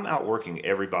like, I'm outworking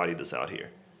everybody that's out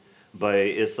here. But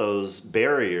it's those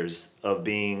barriers of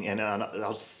being, and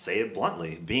I'll say it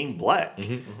bluntly, being Black,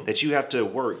 that you have to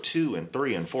work 2 and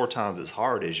 3 and 4 times as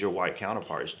hard as your white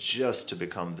counterparts just to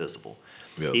become visible.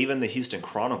 Yep. Even the Houston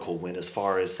Chronicle went as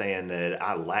far as saying that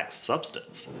I lack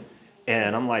substance.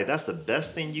 And I'm like, that's the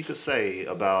best thing you could say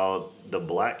about the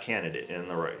Black candidate in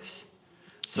the race.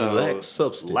 So lack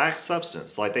substance. Lack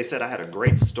substance. Like, they said I had a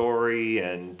great story,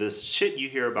 and this shit you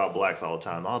hear about Blacks all the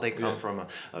time. Oh, they come from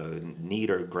a neat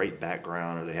or great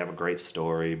background, or they have a great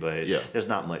story, but there's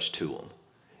not much to them.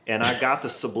 And I got the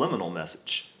subliminal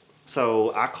message.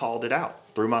 So I called it out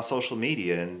through my social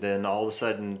media, and then all of a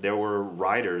sudden there were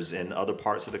writers in other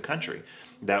parts of the country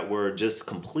that were just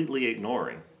completely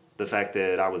ignoring the fact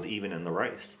that I was even in the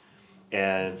race.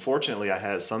 And fortunately, I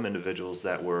had some individuals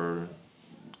that were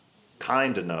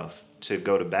kind enough to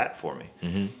go to bat for me.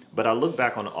 Mm-hmm. But I look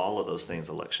back on all of those things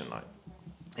election night,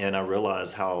 and I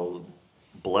realize how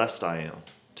blessed I am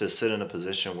to sit in a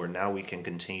position where now we can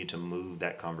continue to move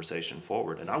that conversation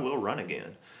forward. And I will run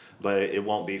again, but it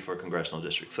won't be for Congressional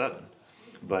District 7.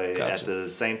 But Gotcha. at the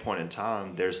same point in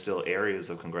time, there's still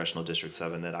areas of Congressional District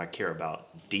 7 that I care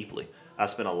about deeply. I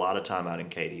spent a lot of time out in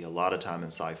Katy, a lot of time in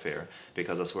Cy-Fair,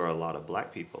 because that's where a lot of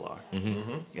black people are.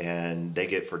 Mm-hmm. And they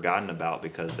get forgotten about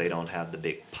because they don't have the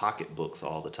big pocketbooks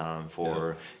all the time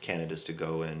for candidates to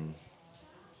go and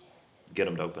get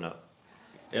them to open up.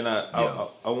 And I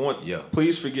want,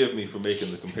 please forgive me for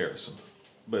making the comparison,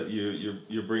 but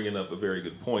you're bringing up a very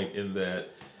good point in that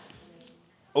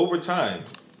over time,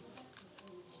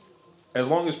 as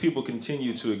long as people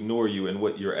continue to ignore you and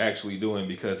what you're actually doing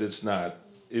because it's not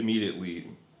immediately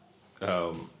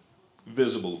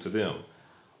visible to them,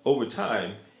 over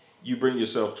time, you bring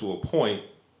yourself to a point,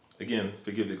 again,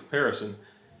 forgive the comparison,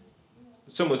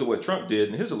 similar to what Trump did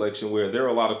in his election, where there are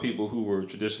a lot of people who were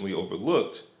traditionally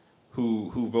overlooked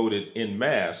who voted en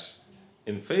masse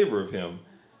in favor of him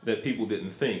that people didn't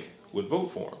think would vote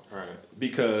for him. Right.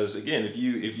 Because again, if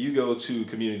you go to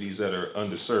communities that are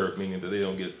underserved, meaning that they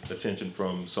don't get attention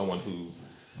from someone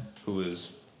who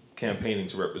is campaigning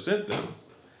to represent them,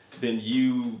 then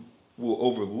you will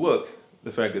overlook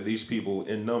the fact that these people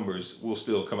in numbers will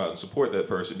still come out and support that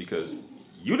person because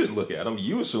you didn't look at them.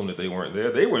 You assumed that they weren't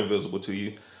there. They were invisible to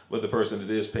you, but the person that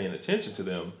is paying attention to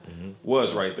them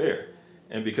was right there.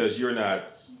 And because you're not,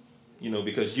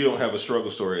 because you don't have a struggle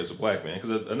story as a black man. Because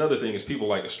another thing is people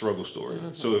like a struggle story.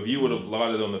 Mm-hmm. So if you would have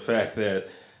lauded on the fact that,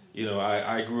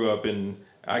 I grew up in,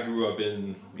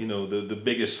 the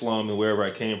biggest slum and wherever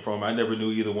I came from. I never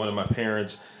knew either one of my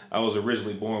parents. I was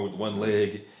originally born with one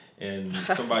leg, and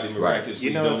somebody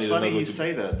miraculously donated it's funny another you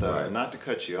say that, though. Right. Not to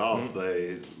cut you off,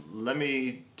 but let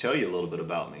me tell you a little bit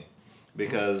about me.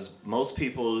 Because most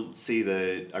people see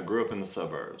that I grew up in the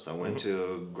suburbs. I went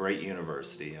to a great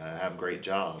university. I have great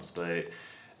jobs. But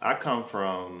I come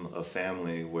from a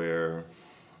family where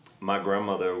my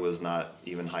grandmother was not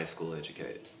even high school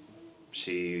educated.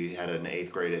 She had an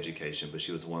 8th grade education, but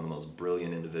she was one of the most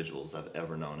brilliant individuals I've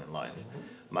ever known in life.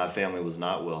 My family was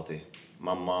not wealthy.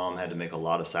 My mom had to make a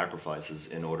lot of sacrifices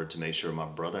in order to make sure my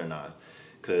brother and I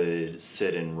could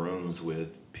sit in rooms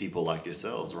with people like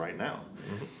yourselves right now.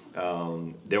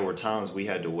 There were times we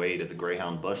had to wait at the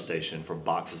Greyhound bus station for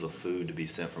boxes of food to be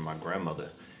sent from my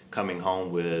grandmother, coming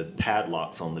home with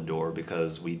padlocks on the door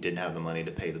because we didn't have the money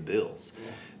to pay the bills,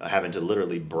 having to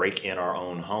literally break in our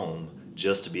own home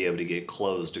just to be able to get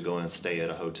clothes to go and stay at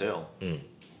a hotel.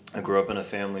 I grew up in a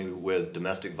family with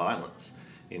domestic violence.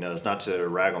 It's not to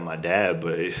rag on my dad,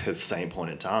 but at the same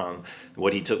point in time,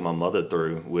 what he took my mother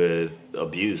through with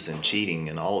abuse and cheating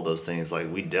and all of those things,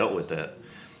 like we dealt with that.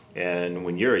 And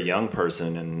when you're a young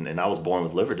person, and I was born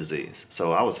with liver disease,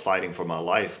 so I was fighting for my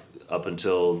life up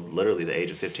until literally the age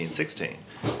of 15, 16,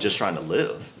 just trying to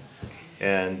live.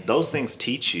 And those things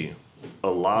teach you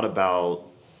a lot about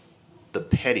the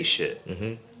petty shit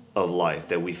of life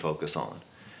that we focus on.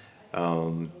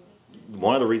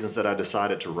 One of the reasons that I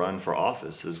decided to run for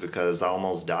office is because I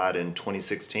almost died in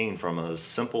 2016 from a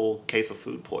simple case of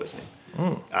food poisoning.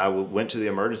 I went to the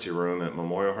emergency room at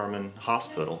Memorial Hermann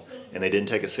Hospital, and they didn't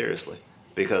take it seriously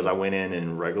because I went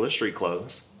in regular street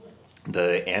clothes.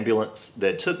 The ambulance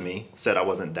that took me said I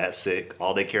wasn't that sick.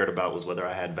 All they cared about was whether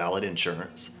I had valid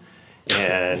insurance.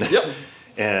 And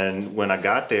and when I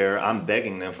got there, I'm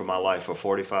begging them for my life for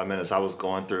 45 minutes. I was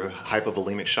going through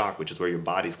hypovolemic shock, which is where your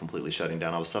body's completely shutting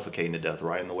down. I was suffocating to death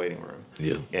right in the waiting room.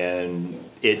 Yeah. And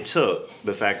it took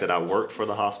the fact that I worked for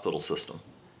the hospital system,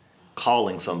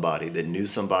 calling somebody that knew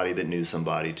somebody that knew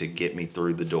somebody to get me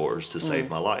through the doors to save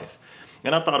my life.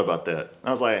 And I thought about that.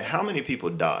 I was like, how many people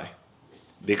die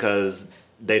because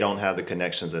they don't have the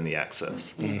connections and the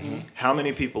access? How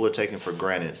many people are taken for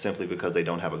granted simply because they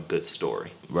don't have a good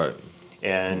story? Right.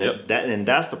 And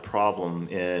that's the problem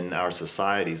in our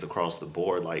societies across the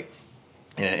board. Like,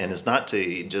 and it's not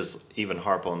to just even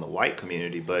harp on the white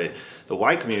community, but the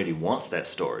white community wants that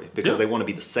story because they want to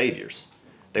be the saviors.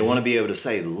 They want to be able to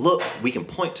say, look, we can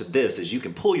point to this as you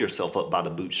can pull yourself up by the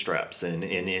bootstraps, and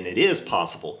it is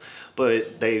possible.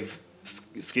 But they've,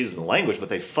 excuse me the language, but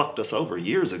they fucked us over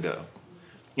years ago.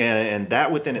 And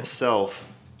that within itself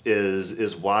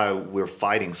is why we're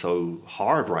fighting so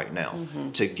hard right now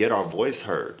to get our voice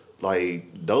heard. Like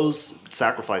those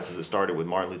sacrifices that started with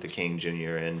Martin Luther King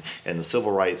Jr. and the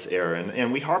civil rights era,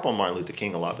 and we harp on Martin Luther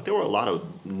King a lot, but there were a lot of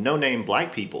no-name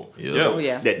black people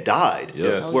that died,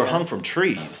 were hung from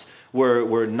trees,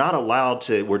 were not allowed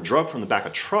to, were drugged from the back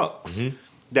of trucks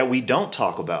that we don't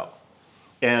talk about.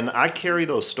 And I carry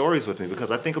those stories with me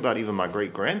because I think about even my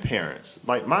great-grandparents.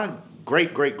 Like my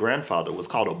great-great-grandfather was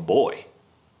called a boy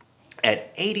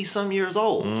at 80-some years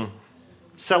old,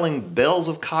 selling bales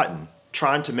of cotton,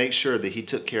 trying to make sure that he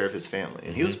took care of his family.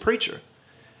 And he was a preacher.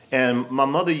 And my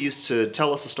mother used to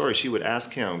tell us a story. She would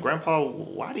ask him, Grandpa,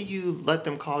 why do you let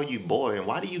them call you boy? And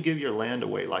why do you give your land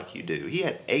away like you do? He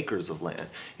had acres of land.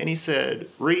 And he said,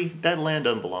 Ree, that land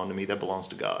doesn't belong to me. That belongs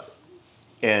to God.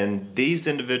 And these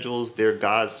individuals, they're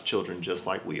God's children just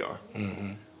like we are.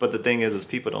 But the thing is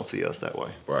people don't see us that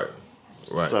way. Right.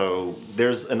 So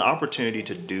there's an opportunity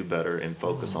to do better and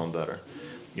focus on better.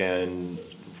 And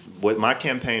what my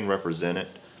campaign represented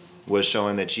was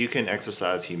showing that you can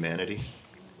exercise humanity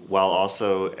while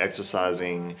also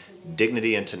exercising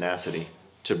dignity and tenacity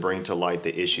to bring to light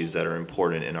the issues that are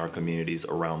important in our communities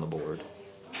around the board.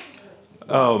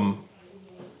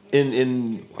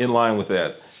 In line with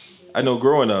that, I know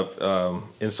growing up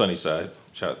in Sunnyside,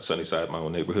 shout out to Sunnyside, my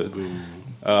own neighborhood,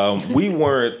 we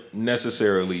weren't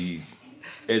necessarily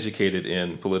educated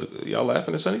in political. Y'all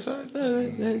laughing at Sunnyside?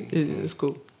 It's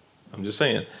cool. I'm just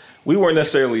saying. We weren't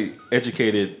necessarily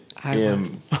educated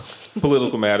in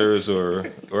political matters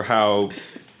or how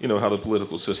the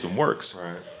political system works.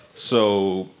 Right.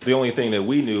 So the only thing that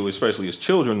we knew, especially as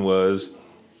children, was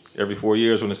every 4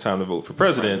 years when it's time to vote for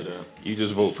president, you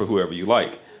just vote for whoever you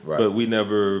like. Right. But we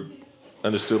never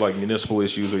understood like municipal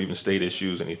issues or even state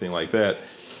issues, anything like that.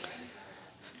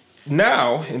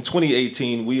 Now, in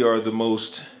 2018, we are the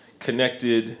most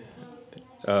connected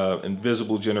and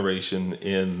visible generation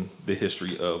in the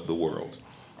history of the world.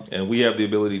 And we have the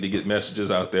ability to get messages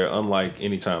out there unlike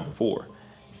any time before.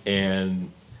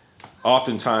 And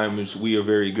oftentimes we are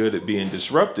very good at being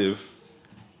disruptive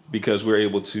because we're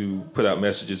able to put out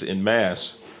messages in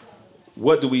mass.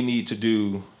 What do we need to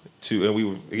do to, and we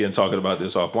were again talking about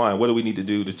this offline, what do we need to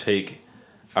do to take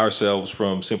ourselves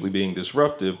from simply being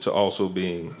disruptive to also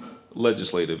being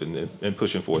legislative and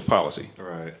pushing forth policy?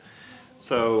 Right.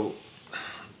 So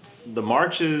the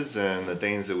marches and the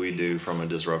things that we do from a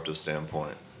disruptive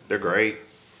standpoint, they're great.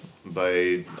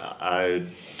 But I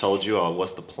told you all,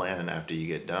 what's the plan after you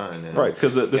get done? And, right,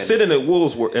 because the sit-in at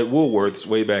Woolworth's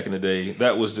way back in the day,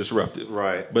 that was disruptive.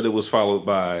 Right. But it was followed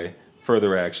by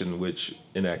further action, which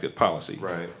enacted policy.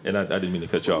 Right. And I didn't mean to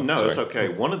cut you off. No, Sorry. it's okay.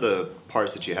 One of the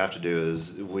parts that you have to do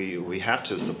is we have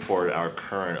to support our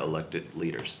current elected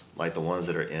leaders, like the ones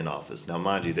that are in office. Now,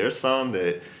 mind you, there's some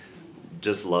that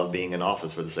just love being in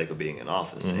office for the sake of being in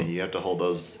office. And you have to hold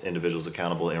those individuals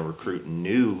accountable and recruit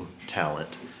new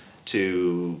talent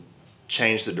to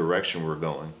change the direction we're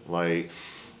going. Like,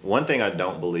 one thing I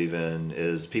don't believe in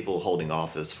is people holding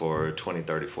office for 20,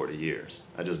 30, 40 years.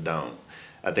 I just don't.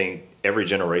 I think every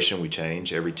generation we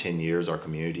change. Every 10 years our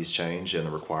communities change and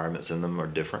the requirements in them are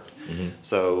different.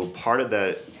 So part of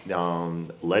that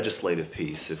legislative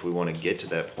piece, if we want to get to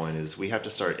that point, is we have to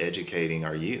start educating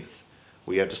our youth.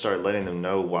 We have to start letting them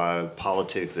know why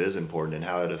politics is important and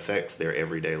how it affects their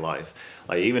everyday life.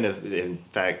 Like, even if, in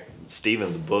fact,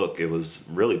 Stephen's book, it was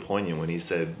really poignant when he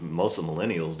said most of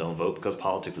millennials don't vote because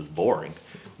politics is boring.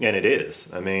 And it is.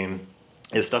 I mean,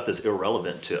 it's stuff that's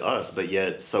irrelevant to us, but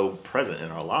yet so present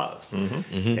in our lives.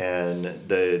 And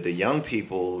the young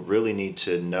people really need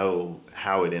to know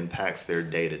how it impacts their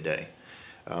day-to-day.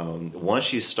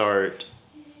 Once you start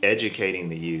educating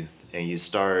the youth and you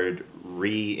start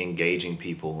re-engaging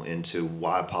people into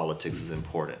why politics is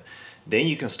important, then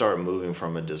you can start moving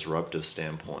from a disruptive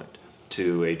standpoint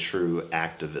to a true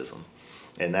activism.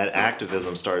 And that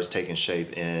activism starts taking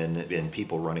shape in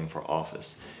people running for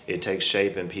office. It takes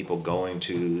shape in people going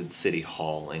to City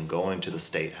Hall and going to the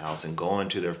State House and going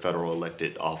to their federal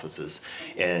elected offices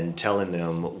and telling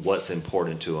them what's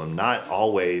important to them. Not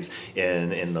always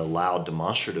in the loud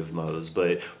demonstrative modes,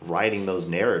 but writing those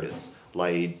narratives,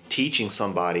 like teaching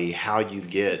somebody how you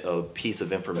get a piece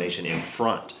of information in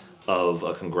front of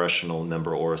a congressional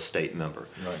member or a state member.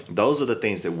 Right. Those are the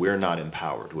things that we're not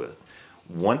empowered with.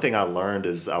 One thing I learned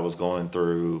as I was going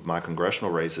through my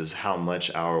congressional races, how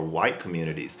much our white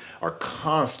communities are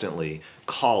constantly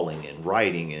calling and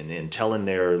writing and telling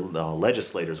their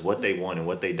legislators what they want and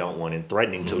what they don't want and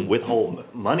threatening to withhold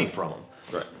money from them.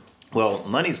 Right. Well,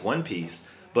 money's one piece,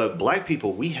 but black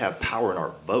people, we have power in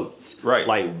our votes. Right.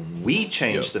 Like, we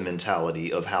change the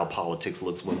mentality of how politics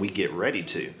looks when we get ready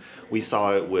to. We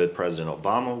saw it with President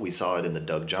Obama. We saw it in the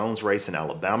Doug Jones race in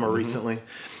Alabama recently.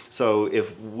 So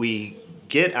if we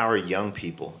get our young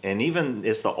people, and even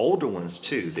it's the older ones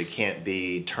too, that can't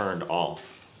be turned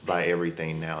off by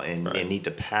everything now, and need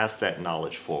to pass that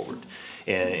knowledge forward,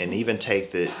 and even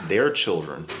take their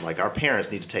children, like our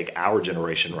parents need to take our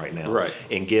generation right now,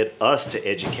 and get us to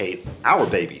educate our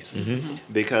babies,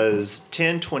 because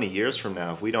 10, 20 years from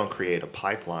now, if we don't create a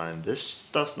pipeline, this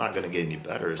stuff's not going to get any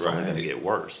better. It's only going to get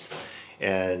worse.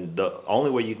 And the only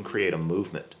way you can create a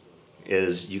movement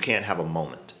is you can't have a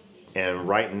moment. And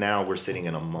right now we're sitting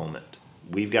in a moment.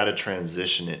 We've got to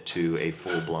transition it to a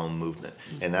full-blown movement.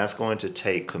 And that's going to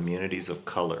take communities of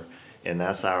color. And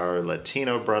that's our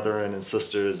Latino brethren and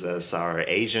sisters, that's our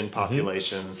Asian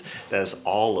populations, that's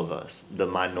all of us, the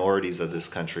minorities of this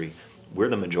country. We're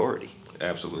the majority.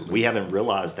 Absolutely. We haven't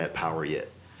realized that power yet.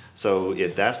 So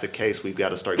if that's the case, we've got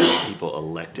to start getting people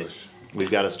elected. We've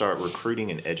got to start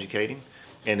recruiting and educating.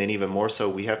 And then even more so,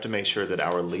 we have to make sure that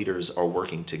our leaders are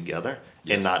working together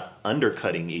and not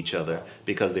undercutting each other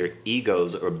because their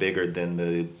egos are bigger than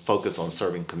the focus on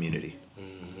serving community.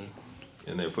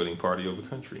 And they're putting party over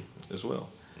country as well.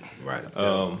 Right.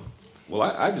 Well,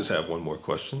 I just have one more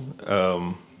question.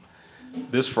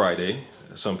 This Friday,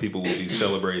 some people will be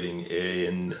celebrating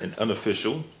an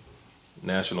unofficial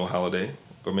national holiday,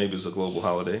 or maybe it's a global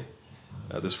holiday.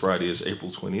 This Friday is April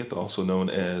 20th, also known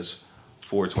as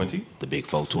 420. The big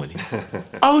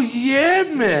 420. Oh, yeah,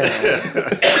 man.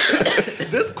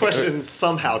 This question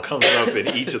somehow comes up in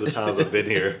each of the times I've been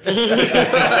here. It's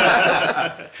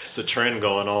a trend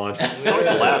going on. It's always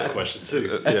the last question,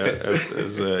 too.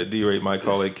 As D-Ray might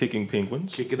call it, kicking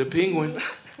penguins. Kicking a penguin.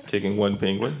 Kicking one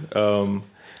penguin. Do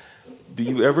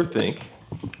you ever think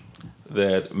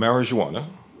that marijuana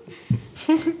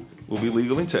will be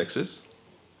legal in Texas?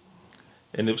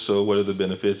 And if so, what are the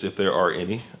benefits, if there are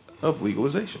any, of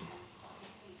legalization?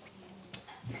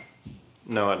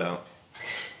 No, I don't.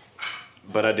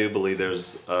 But I do believe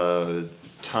there's a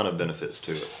ton of benefits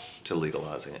to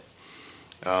legalizing it.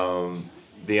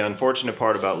 The unfortunate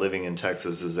part about living in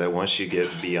Texas is that once you get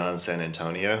beyond San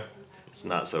Antonio, it's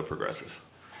not so progressive.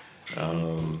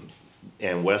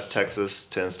 And West Texas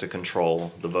tends to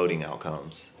control the voting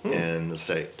outcomes in the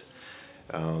state.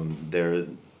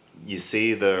 You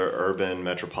see the urban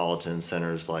metropolitan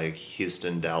centers like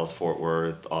Houston, Dallas, Fort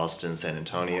Worth, Austin, San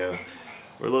Antonio.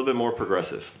 We're a little bit more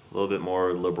progressive, a little bit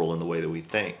more liberal in the way that we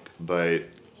think. But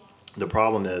the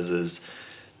problem is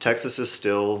Texas is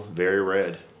still very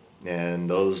red. And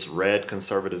those red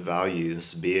conservative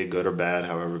values, be it good or bad,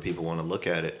 however people want to look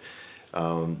at it,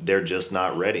 they're just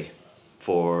not ready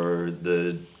for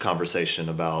the conversation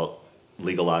about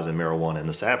legalizing marijuana. And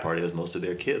the sad part is most of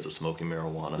their kids are smoking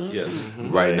marijuana. Yes.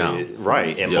 Right now.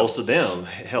 Right. And most of them,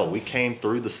 hell, we came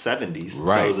through the 70s.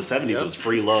 Right. So the 70s was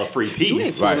free love, free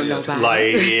peace. Right.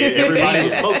 Like everybody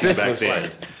was smoking back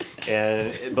then.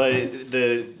 But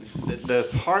the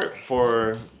part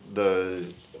for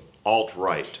the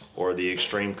alt-right or the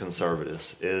extreme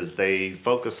conservatives is they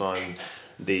focus on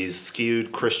these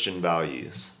skewed Christian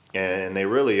values. And they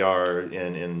really are,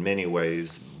 in many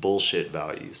ways, bullshit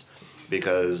values.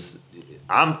 Because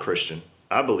I'm Christian.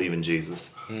 I believe in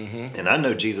Jesus. And I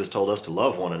know Jesus told us to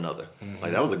love one another.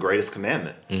 Like, that was the greatest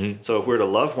commandment. So if we're to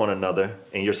love one another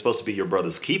and you're supposed to be your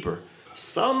brother's keeper,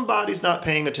 somebody's not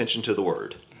paying attention to the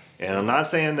word. And I'm not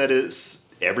saying that it's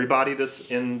everybody that's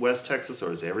in West Texas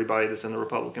or it's everybody that's in the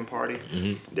Republican Party.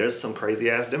 There's some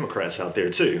crazy-ass Democrats out there,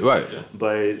 too. Right.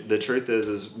 But the truth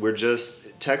is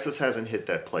Texas hasn't hit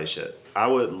that place yet. I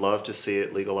would love to see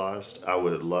it legalized. I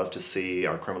would love to see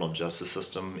our criminal justice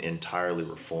system entirely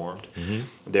reformed.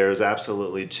 There's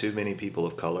absolutely too many people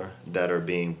of color that are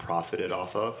being profited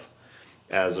off of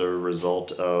as a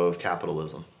result of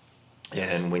capitalism.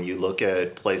 And when you look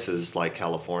at places like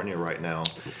California right now,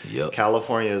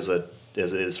 California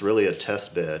is really a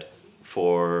test bed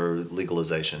for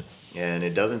legalization. And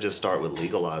it doesn't just start with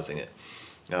legalizing it.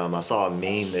 I saw a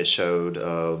meme that showed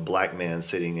a black man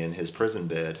sitting in his prison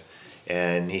bed,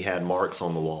 and he had marks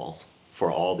on the wall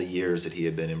for all the years that he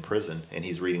had been in prison. And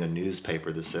he's reading a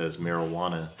newspaper that says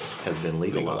marijuana has been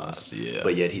legalized.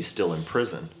 But yet he's still in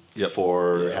prison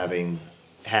for having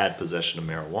had possession of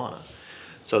marijuana.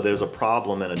 So there's a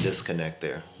problem and a disconnect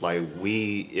there. Like,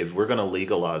 if we're going to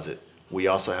legalize it, we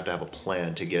also have to have a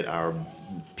plan to get our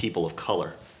people of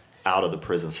color out of the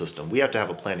prison system. We have to have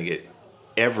a plan to get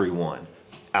everyone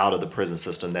out of the prison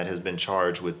system that has been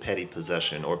charged with petty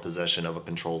possession or possession of a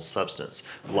controlled substance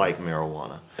like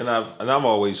marijuana. And I've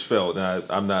always felt, and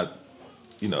I'm not,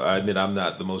 I admit I'm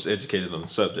not the most educated on the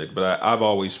subject, but I've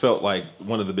always felt like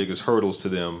one of the biggest hurdles to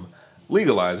them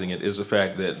legalizing it is the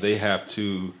fact that they have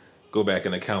to go back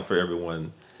and account for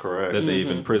everyone that they've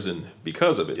imprisoned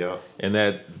because of it. And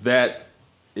that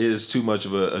is too much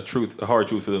of a hard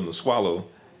truth for them to swallow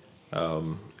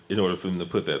in order for them to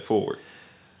put that forward.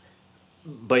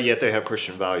 But yet they have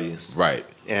Christian values, right?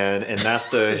 And that's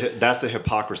the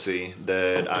hypocrisy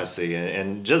that I see.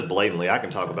 And just blatantly, I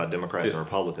can talk about Democrats and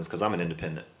Republicans because I'm an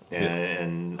independent,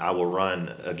 and I will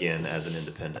run again as an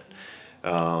independent.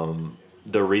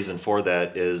 The reason for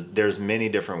that is there's many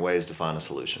different ways to find a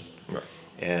solution. Right.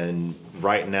 And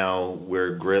right now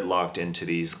we're gridlocked into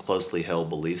these closely held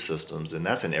belief systems, and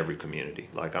that's in every community.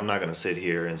 Like, I'm not going to sit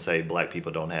here and say black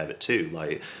people don't have it too.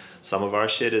 Like, some of our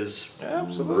shit is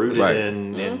rooted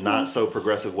in not so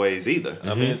progressive ways either.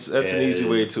 I mean, that's an easy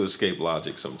way to escape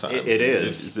logic sometimes. It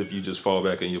is. It's if you just fall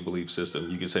back in your belief system.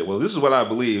 You can say, well, this is what I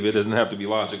believe. It doesn't have to be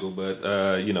logical, but,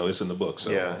 it's in the book.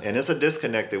 So. Yeah, and it's a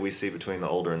disconnect that we see between the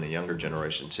older and the younger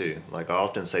generation, too. Like, I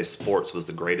often say sports was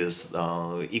the greatest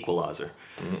equalizer,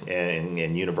 and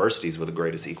universities were the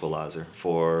greatest equalizer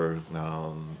for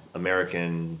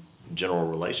American general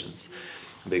relations.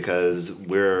 Because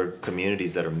we're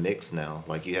communities that are mixed now.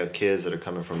 Like, you have kids that are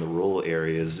coming from the rural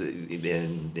areas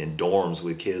in dorms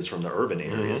with kids from the urban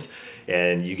areas,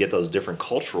 and you get those different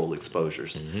cultural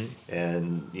exposures.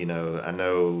 And, I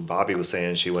know Bobby was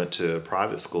saying she went to a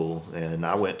private school, and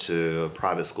I went to a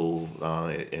private school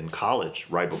in college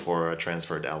right before I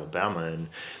transferred to Alabama, and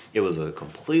it was a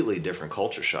completely different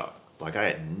culture shock. Like, I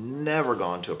had never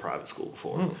gone to a private school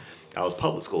before. I was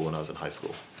public school when I was in high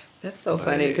school. That's so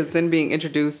funny, because then being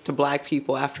introduced to black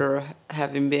people after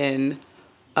having been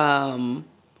around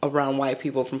white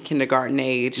people from kindergarten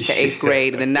age to 8th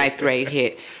grade, and then 9th grade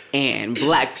hit, and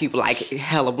black people, like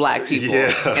hella black people,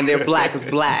 and they're black as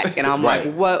black. And I'm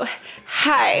like, what?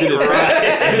 Hi.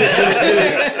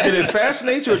 Did it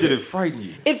fascinate you or did it frighten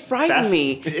you? It frightened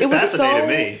me. It fascinated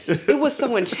me. It was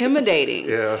so intimidating.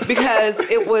 Because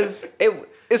it's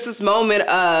this moment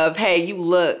of, hey, you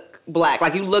look black,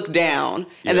 like you look down,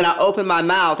 and then I open my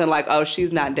mouth and like, oh,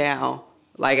 she's not down,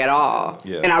 like at all.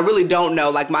 And I really don't know,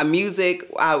 like my music,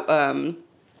 my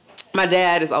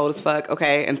dad is old as fuck,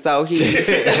 okay, and so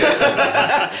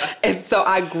and so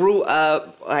I grew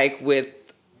up like with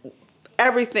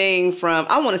everything from,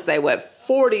 I want to say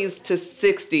 40s to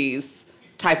 60s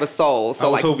type of soul. So I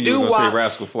was hoping you were going to say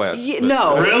Rascal Flatts.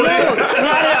 No. Really? No,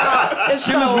 not at all.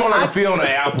 She was more like Fiona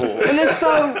Apple. And then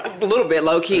a little bit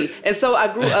low key. And so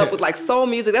I grew up with like soul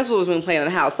music. That's what was being played in the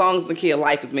house. Songs in the Key of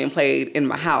Life is being played in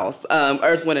my house.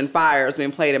 Earth, Wind, and Fire is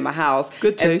being played in my house.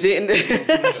 Good taste. And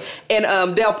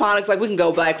Delphonics, like we can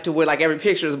go back to where like every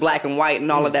picture is black and white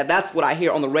and all of that. That's what I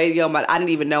hear on the radio. But I didn't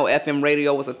even know FM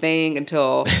radio was a thing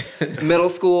until middle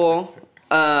school.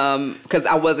 Because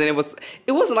it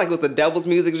wasn't like it was the devil's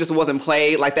music, it just wasn't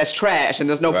played. Like, that's trash, and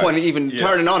there's no point in even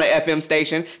turning on an FM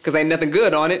station because ain't nothing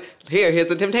good on it. Here's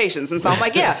the Temptations. And so I'm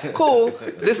like, yeah, cool,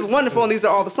 this is wonderful, and these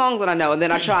are all the songs that I know. And then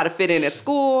I try to fit in at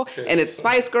school, and it's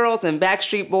Spice Girls and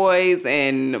Backstreet Boys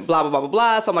and blah, blah, blah, blah,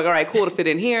 blah. So I'm like, all right, cool to fit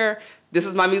in here. This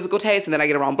is my musical taste, and then I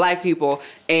get around black people,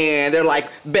 and they're like,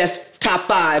 best top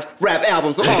 5 rap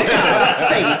albums of all time.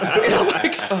 Sing it. And I'm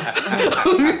like,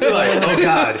 you're like, oh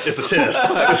God, it's a test.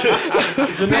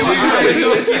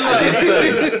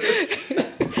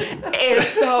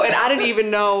 And I didn't even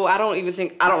know. I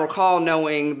don't recall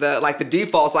knowing the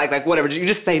defaults, like whatever. You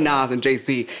just say Nas and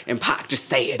Jay-Z and Pac. Just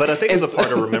say it. But I think it's a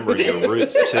part of remembering your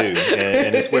roots too,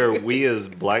 and it's where we as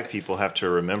black people have to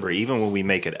remember, even when we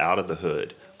make it out of the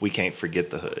hood, we can't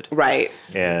forget the hood. Right.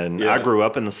 And I grew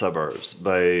up in the suburbs,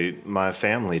 but my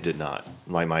family did not,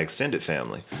 like my extended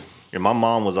family. And my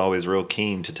mom was always real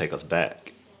keen to take us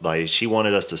back. Like, she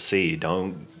wanted us to see,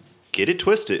 don't get it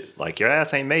twisted. Like, your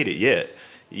ass ain't made it yet.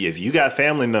 If you got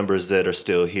family members that are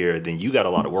still here, then you got a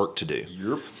lot of work to do.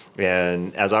 Yep.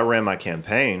 And as I ran my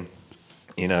campaign,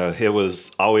 it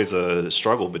was always a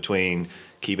struggle between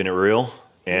keeping it real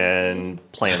and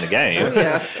playing the game.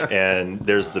 And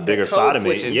there's the bigger side of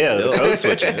me. Switching. The code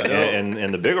switching.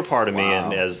 And the bigger part of me,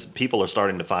 and as people are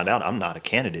starting to find out, I'm not a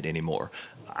candidate anymore.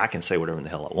 I can say whatever the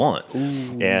hell I want.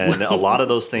 And a lot of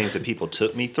those things that people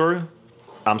took me through,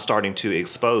 I'm starting to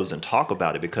expose and talk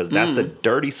about it, because that's the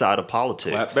dirty side of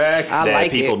politics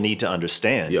that people need to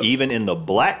understand. Even in the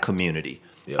black community,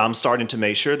 I'm starting to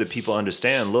make sure that people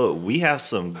understand, look, we have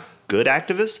some good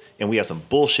activists and we have some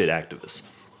bullshit activists.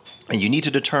 And you need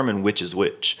to determine which is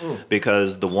which,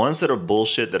 because the ones that are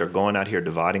bullshit, that are going out here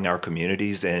dividing our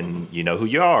communities, and you know who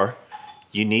you are,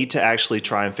 you need to actually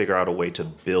try and figure out a way to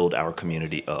build our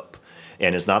community up.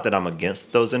 And it's not that I'm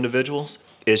against those individuals.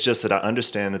 It's just that I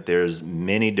understand that there's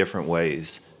many different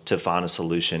ways to find a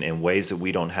solution, and ways that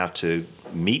we don't have to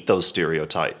meet those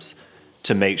stereotypes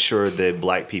to make sure that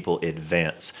black people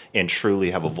advance and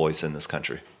truly have a voice in this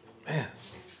country. Man,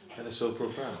 that is so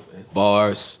profound, man.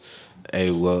 Bars.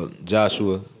 Hey, well,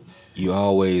 Joshua, you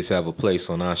always have a place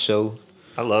on our show.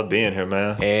 I love being here,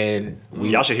 man. And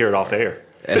y'all should hear it off air.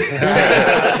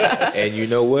 And you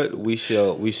know what? We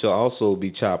shall also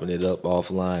be chopping it up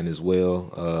offline as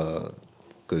well,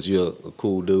 because you're a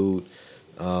cool dude,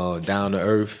 down to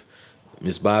earth,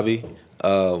 Miss Bobby.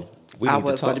 I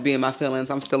was about to be in my feelings.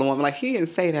 I'm still a woman. Like, he didn't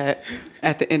say that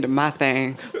at the end of my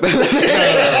thing.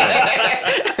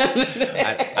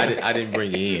 I didn't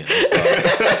bring you in. I'm sorry.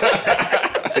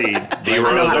 See,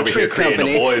 D-Rose over here creating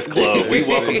a boys club. We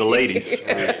welcome the ladies.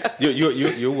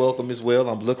 You're welcome as well.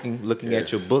 I'm looking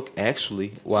at your book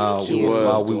actually while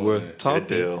we were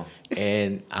talking,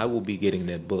 and I will be getting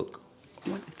that book.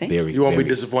 You won't be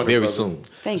disappointed. Very brother. soon.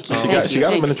 Thank you. She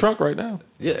got them in the trunk right now.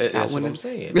 Yeah, that's what I'm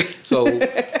saying. So,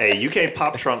 hey, you can't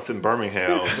pop trunks in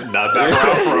Birmingham. Not back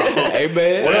where I'm from. Hey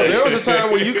man, well, there was a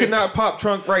time where you could not pop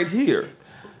trunk right here.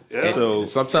 Yeah. So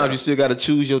sometimes you still got to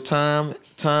choose your time.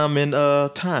 But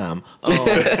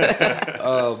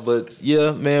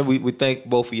yeah, man, we thank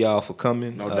both of y'all for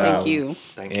coming. No doubt. Thank you.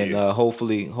 Thank you.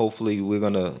 Hopefully we're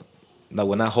gonna. No,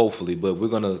 well, not hopefully, but we're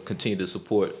gonna continue to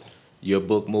support your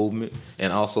book movement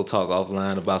and also talk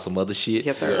offline about some other shit.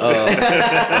 Yes, sir.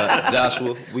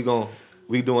 Joshua, we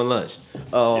doing lunch.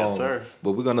 Yes, sir.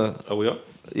 But we're gonna. Are we up?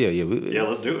 Yeah,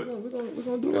 let's do it. We're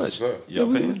gonna do lunch.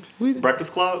 Y'all paying?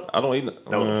 Breakfast Club? I don't eat.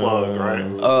 That was a plug, right?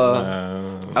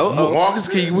 Marcus,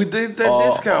 we did that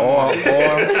discount.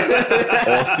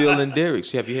 Or Phil and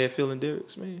Derek's. Have you had Phil and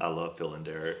Derek's, man? I love Phil and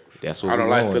Derek's. That's what I don't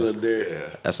we're like going. Phil and Derek.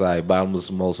 Yeah. That's all right.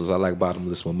 Bottomless mimosas. I like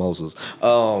bottomless mimosas.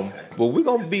 But we're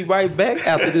gonna be right back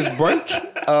after this break.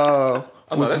 That's more.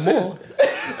 That's it.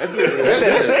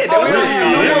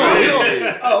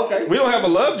 Oh, okay. We don't have a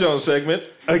Love Jones segment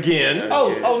again. Oh,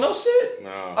 no shit.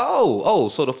 No. Oh,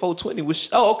 so the 420 was.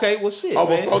 Oh, okay. Well, shit. Oh,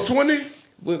 man. but 420?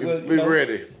 We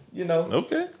ready. You know.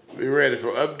 Okay. We ready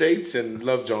for updates and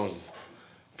Love Jones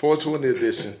 420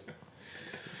 edition.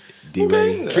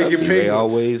 D-Ray, Kicking D-Ray penguins.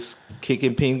 always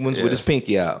kicking penguins with his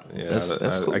pinky out. Yeah,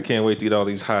 That's cool. I can't wait to get all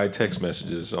these high text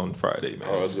messages on Friday, man.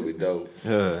 Oh, it's gonna be dope.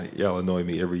 Y'all annoy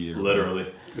me every year. Literally.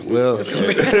 Well,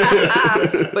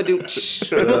 But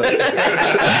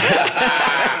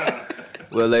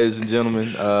well, ladies and gentlemen,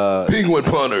 Penguin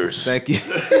punters. thank you.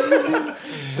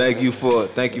 Thank you for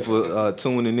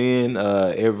tuning in.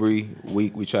 Every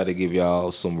week we try to give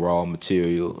y'all some raw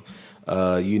material.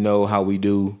 You know how we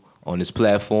do on this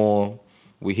platform.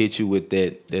 We hit you with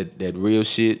that real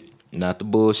shit, not the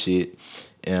bullshit.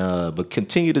 But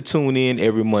continue to tune in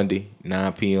every Monday,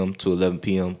 9 p.m. to 11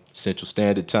 p.m. Central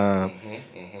Standard Time,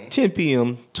 10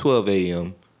 p.m., 12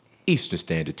 a.m. Eastern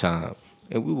Standard Time.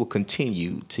 And we will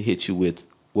continue to hit you with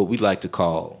what we like to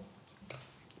call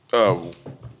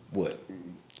what?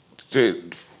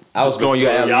 I was going your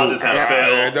alley. Y'all just had a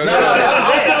fail.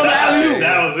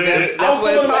 That was it. That's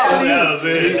what it's called. That was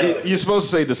it. You're supposed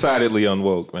to say decidedly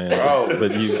unwoke, man. Oh,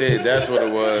 but you shit, that's what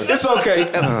it was. It's okay.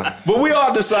 But we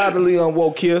are decidedly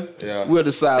unwoke here. Yeah. We're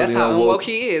decidedly That's how unwoke. unwoke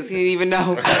he is. He didn't even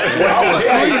know.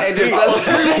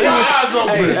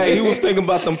 He was thinking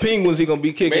about them penguins he gonna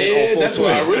be kicking Man, on that's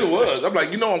what I 420. really was. I'm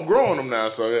like, I'm growing them now,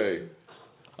 so hey.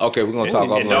 Okay, we're gonna talk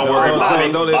And offline. don't worry, Bobby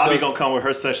don't- gonna come with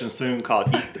her session soon called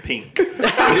Eat the Pink. Yo,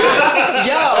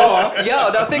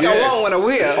 don't think I won't when I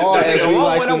will. Or as we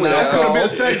like to That's now gonna be a call,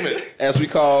 segment. as we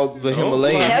call the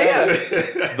Himalayan. Hell yeah.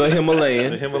 The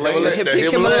Himalayan. The Himalayan.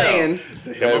 Pink Himalayan.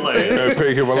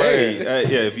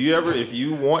 Hey, if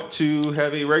you want to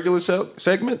have a regular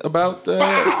segment about the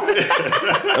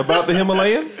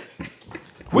Himalayan,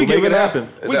 we give it happen.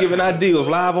 We giving ideals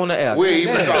live on the air. We ain't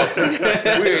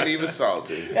even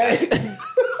salty.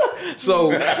 So,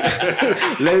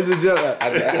 ladies and gentlemen, I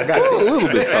got a little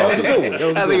bit salty. That was a good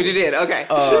one. I see what you did. Okay.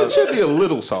 Should be a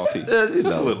little salty.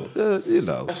 Just a little. Well,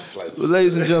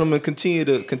 ladies and gentlemen, continue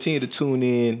to tune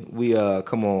in. We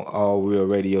come on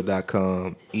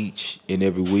allrealradio.com each and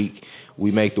every week.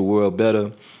 We make the world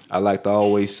better. I like to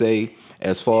always say,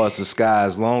 as far as the sky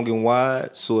is long and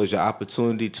wide, so is your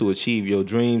opportunity to achieve your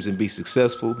dreams and be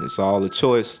successful. It's all a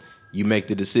choice. You make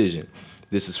the decision.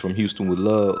 This is From Houston with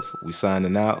Love. We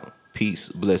signing out. Peace,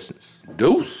 blessings.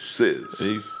 Deuces.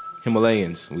 Peace.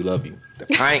 Himalayans, we love you. The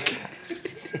pink.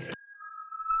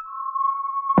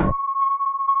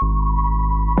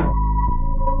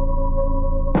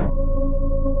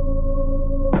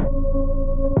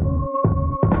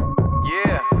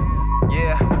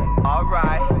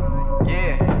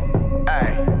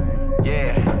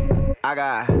 I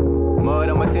got Mud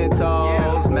on my 10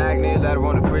 toes, magnet letter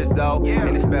on the fridge though.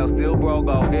 And the spell still broke,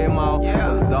 go get more.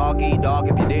 Cause it's dog eat dog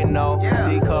if you didn't know.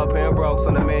 Teacup and brokes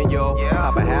on the menu.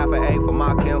 Pop a half an 8 for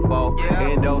my kinfo.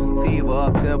 Endo sativa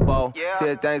up tempo.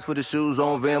 Said thanks for the shoes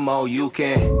on Venmo. You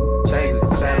can change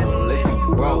the channel if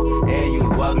you broke and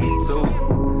you ugly too.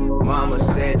 Mama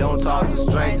said don't talk to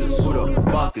strangers. Who the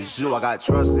fuck is you? I got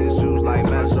trust issues like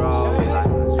Metro.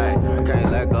 Hey, I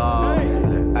can't let go.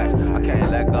 Hey, I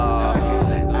can't let go.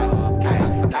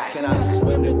 Can I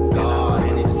swim to God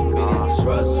and it's spinning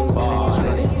trust fall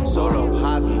and it solo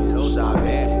hospital shop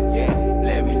yeah,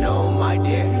 let me know my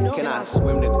dear. Can I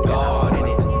swim to God and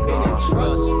it's spinning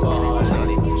trust fall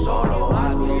and it solo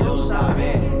hospital shop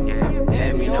yeah,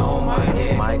 let me know my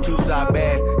dear. My two side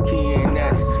bag, key and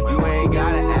S. You ain't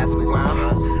gotta ask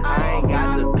around. I ain't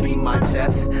got to clean my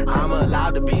chest. I'm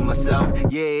allowed to be myself.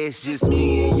 Yeah, it's just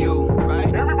me and you.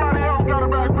 Right? Everybody else got a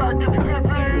backpack. Give me 10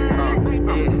 feet.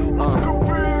 What's 2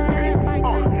 feet?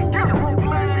 Give me room,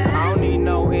 please. I don't need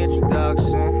no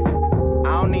introduction. I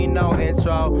don't need no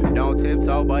intro. Don't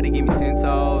tiptoe, buddy. Give me 10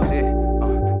 toes. Yeah,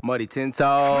 muddy 10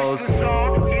 toes. Switch the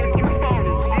song if you phony.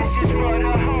 This just for the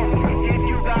homies. If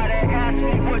you gotta ask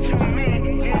me what you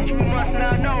mean, then you must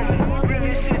not know me.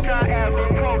 Really shit I ever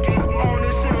quoted. On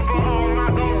the silver on my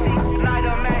goatee. Light a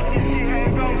match, this shit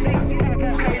ain't rosy.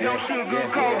 Poo-poo K, no sugar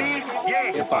coated. Yeah.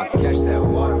 If I catch that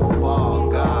waterfall,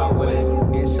 God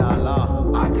willing,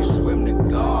 inshallah, I can swim to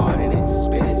God and it's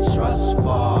spinning trust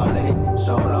fall and it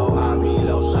solo high me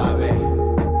low sabe.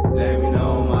 Let me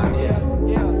know my dear.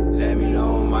 Let me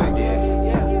know my dear.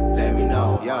 Let me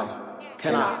know.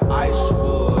 Can I ice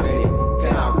wood in it?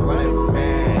 Can I run it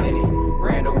man in it?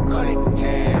 Randall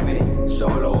Cunningham in it.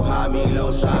 Solo high me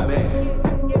low sabe.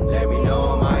 Let me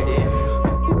know my dear.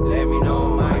 Let me know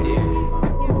my dear.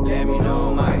 Let me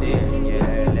know my dear.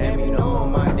 Yeah, let me know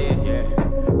my dear. Yeah.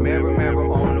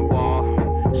 Mirror on the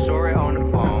wall. Story on the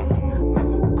phone.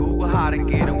 Google how to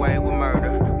get away with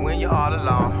murder when you're all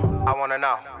alone. I wanna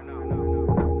know.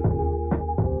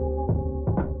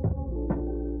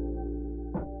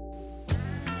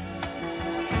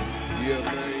 Yeah,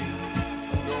 man.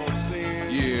 You know what I'm saying?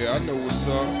 Yeah, I know what's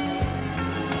up.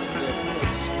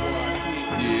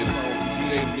 Yeah, it's on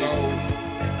DJ Low.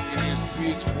 In this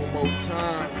bitch one more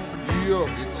time. Yeah,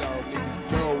 get y'all niggas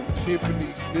know. Pimping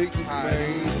these niggas,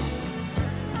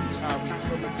 man. It's how we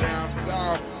coming down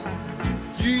south.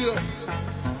 Yeah.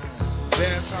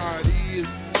 That's how it is.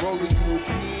 Rolling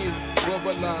Europeans.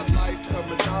 Rubber line lights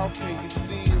coming off. Can you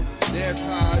see them? That's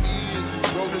how it is.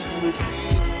 Rolling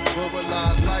Europeans. Rubber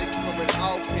line lights coming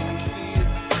out, can you see it?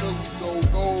 Cause we so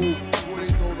gold,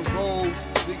 20s on the roads.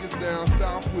 Niggas down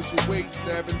south pushing weight,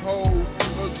 stabbing hoes.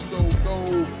 Cause we so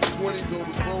gold, 20s on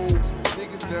the roads.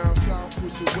 Niggas down south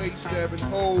pushing weight, stabbing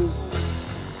hoes.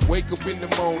 Wake up in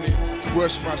the morning,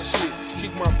 brush my shit.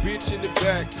 Kick my bitch in the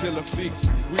back till I fix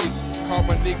some grits. Call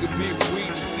my nigga Big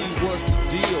Weed to see what's the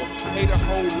deal. Hate a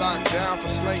whole lockdown for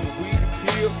slanging weed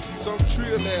appeal. Some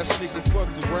trill ass nigga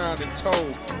fucked around and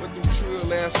told. But them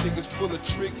trill ass niggas full of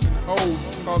tricks and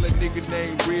hoes. Call that nigga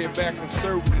named Redback from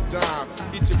serving the dime.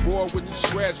 Hit your boy with the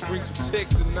scratch, bring some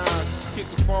texts and nine. Hit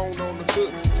the phone on the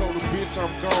hook, told the bitch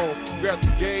I'm gone. Grab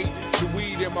the gauge, the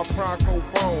weed in my Pronco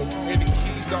phone, and the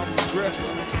keys off the dresser.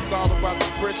 It's all about the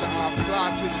pressure I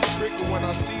apply to the trigger when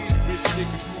I see these bitch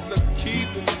niggas. Stuck the keys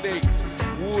in the necks,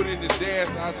 wood in the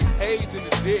dash, Isaac Hayes in the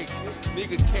decks.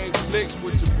 Nigga can't flex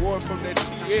with your boy from that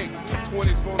TX,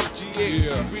 20s from the GX.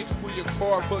 Yeah. Bitch, pull your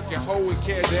car, fuck your hoe and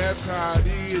cash. That's how it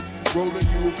is. Rolling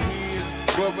Europeans,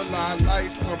 rubber line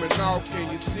lights coming off.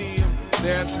 Can you see them?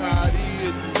 That's how it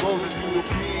is. Rolling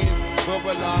Europeans,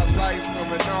 rubber line lights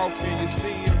coming off. Can you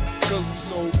see them? Cause we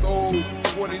so gold,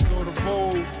 20s on the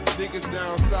fold. Niggas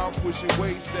down south pushing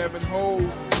weight, stabbing hoes.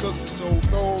 Cause we so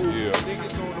gold. Yeah.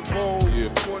 Niggas on the fold. Yeah.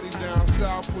 20s down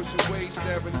south pushing weight,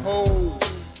 stabbing hoes.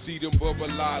 See them bubble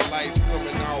lights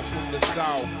coming out from the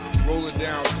south. Rolling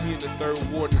down 10 to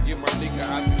 3rd Ward to get my nigga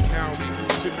out the county.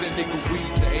 Took that nigga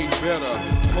weed to A better.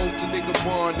 Post a nigga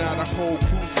barn, now the whole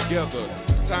crew's together.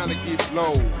 It's time to get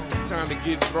low, time to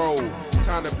get rolled.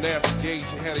 Time to blast the gauge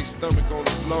and have their stomach on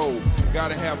the floor.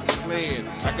 Gotta have a plan.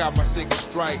 I got my second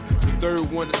strike. The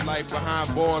third one is like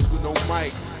behind bars with no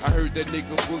mic. I heard that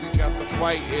nigga Boogie got the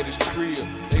fight at his crib.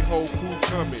 They whole crew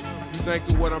coming. You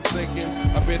thinking what I'm thinking?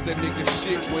 I bet that nigga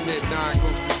shit when that 9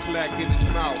 goes to clack in his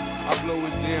mouth. I blow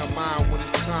his damn mind when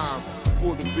it's time.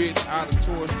 Pull the bitch out of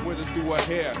torch winter through her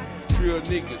hair. Trill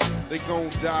niggas, they gon'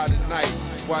 die tonight.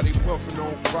 While they puffin'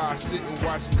 on fire, sitting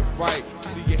watching the fight.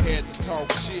 See you had to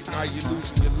talk shit, now you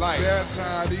losing your life. That's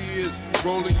how it is,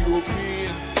 rolling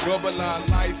Europeans. Rubber line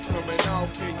lights coming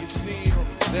off, can you see them?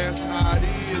 That's how it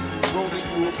is, rolling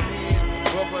Europeans.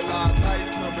 Bubble our lights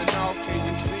coming off, can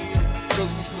you see them?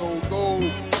 Cause we so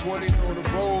gold, 20s on the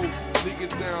roads.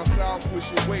 Niggas down south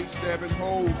pushing weight, stabbing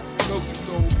hoes. Cause we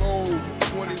so gold,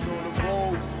 20s on the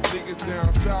roads. Niggas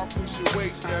down south pushing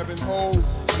weight, stabbing hoes.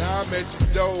 Now I'm at your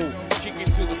door, kicking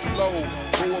to the flow.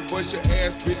 Go and bust your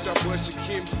ass, bitch, I bust your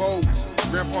kin folks.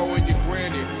 Grandpa and your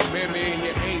granny, mammy and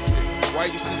your auntie. Why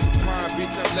your sister crying,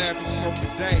 bitch, I'm laughing,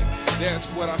 smoking dank. That's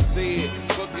what I said.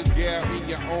 Fuck your gal in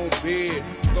your own bed.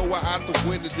 Throw her out the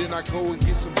window, then I go and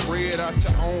get some bread out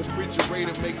your own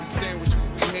refrigerator, make a sandwich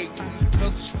we hate.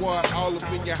 Hustle squad all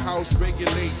up in your house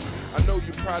regulating. I know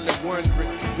you're probably wondering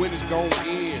when it's gon'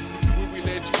 end. Will we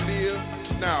let you live?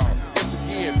 Nah, guess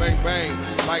again, bang bang.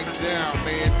 Lights down,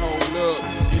 man, hold up.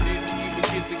 You didn't even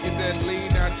get that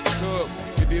lean out your cup.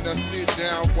 And then I sit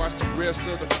down, watch the rest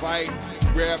of the fight.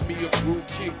 Grab me a brew,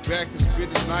 kick back and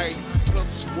spend the night.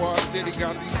 Hustle squad steady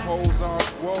got these hoes all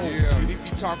swole. Yeah. And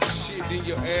if you talking shit, then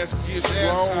your ass gets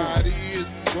rolled. That's how it is,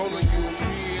 rolling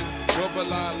Europeans.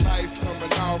 Bubble our lights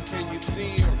coming off, can you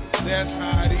see them? That's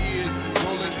how it is,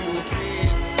 rolling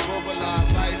Europeans. Bubble our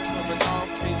lights coming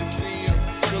off, can you see them?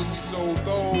 Cause we so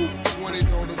gold,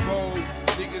 20s on the roads.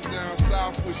 Niggas down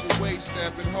south pushing weight,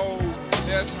 snapping hoes.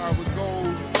 That's how it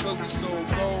goes, cause we so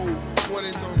gold.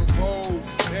 20s on the road,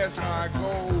 that's how it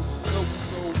goes. Cause we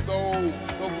so gold,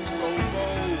 cause we so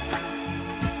gold.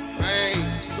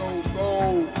 Man, so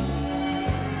gold.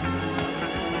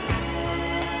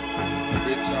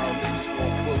 Bitch, y'all niggas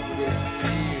won't fuck with us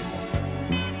again.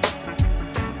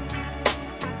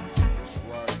 That's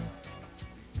right.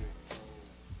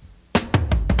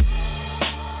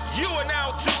 You are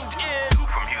now tuned in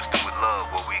from Houston with Love,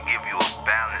 where we give you a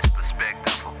balanced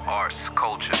perspective of arts,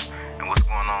 culture, and what's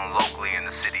going on locally in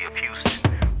the city of Houston.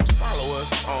 Follow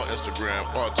us on Instagram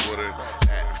or Twitter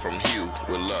at From Hugh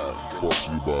with Love. Brought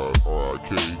to you by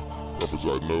RIK, Rappers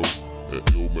I Know, and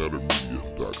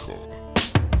illmattermedia.com.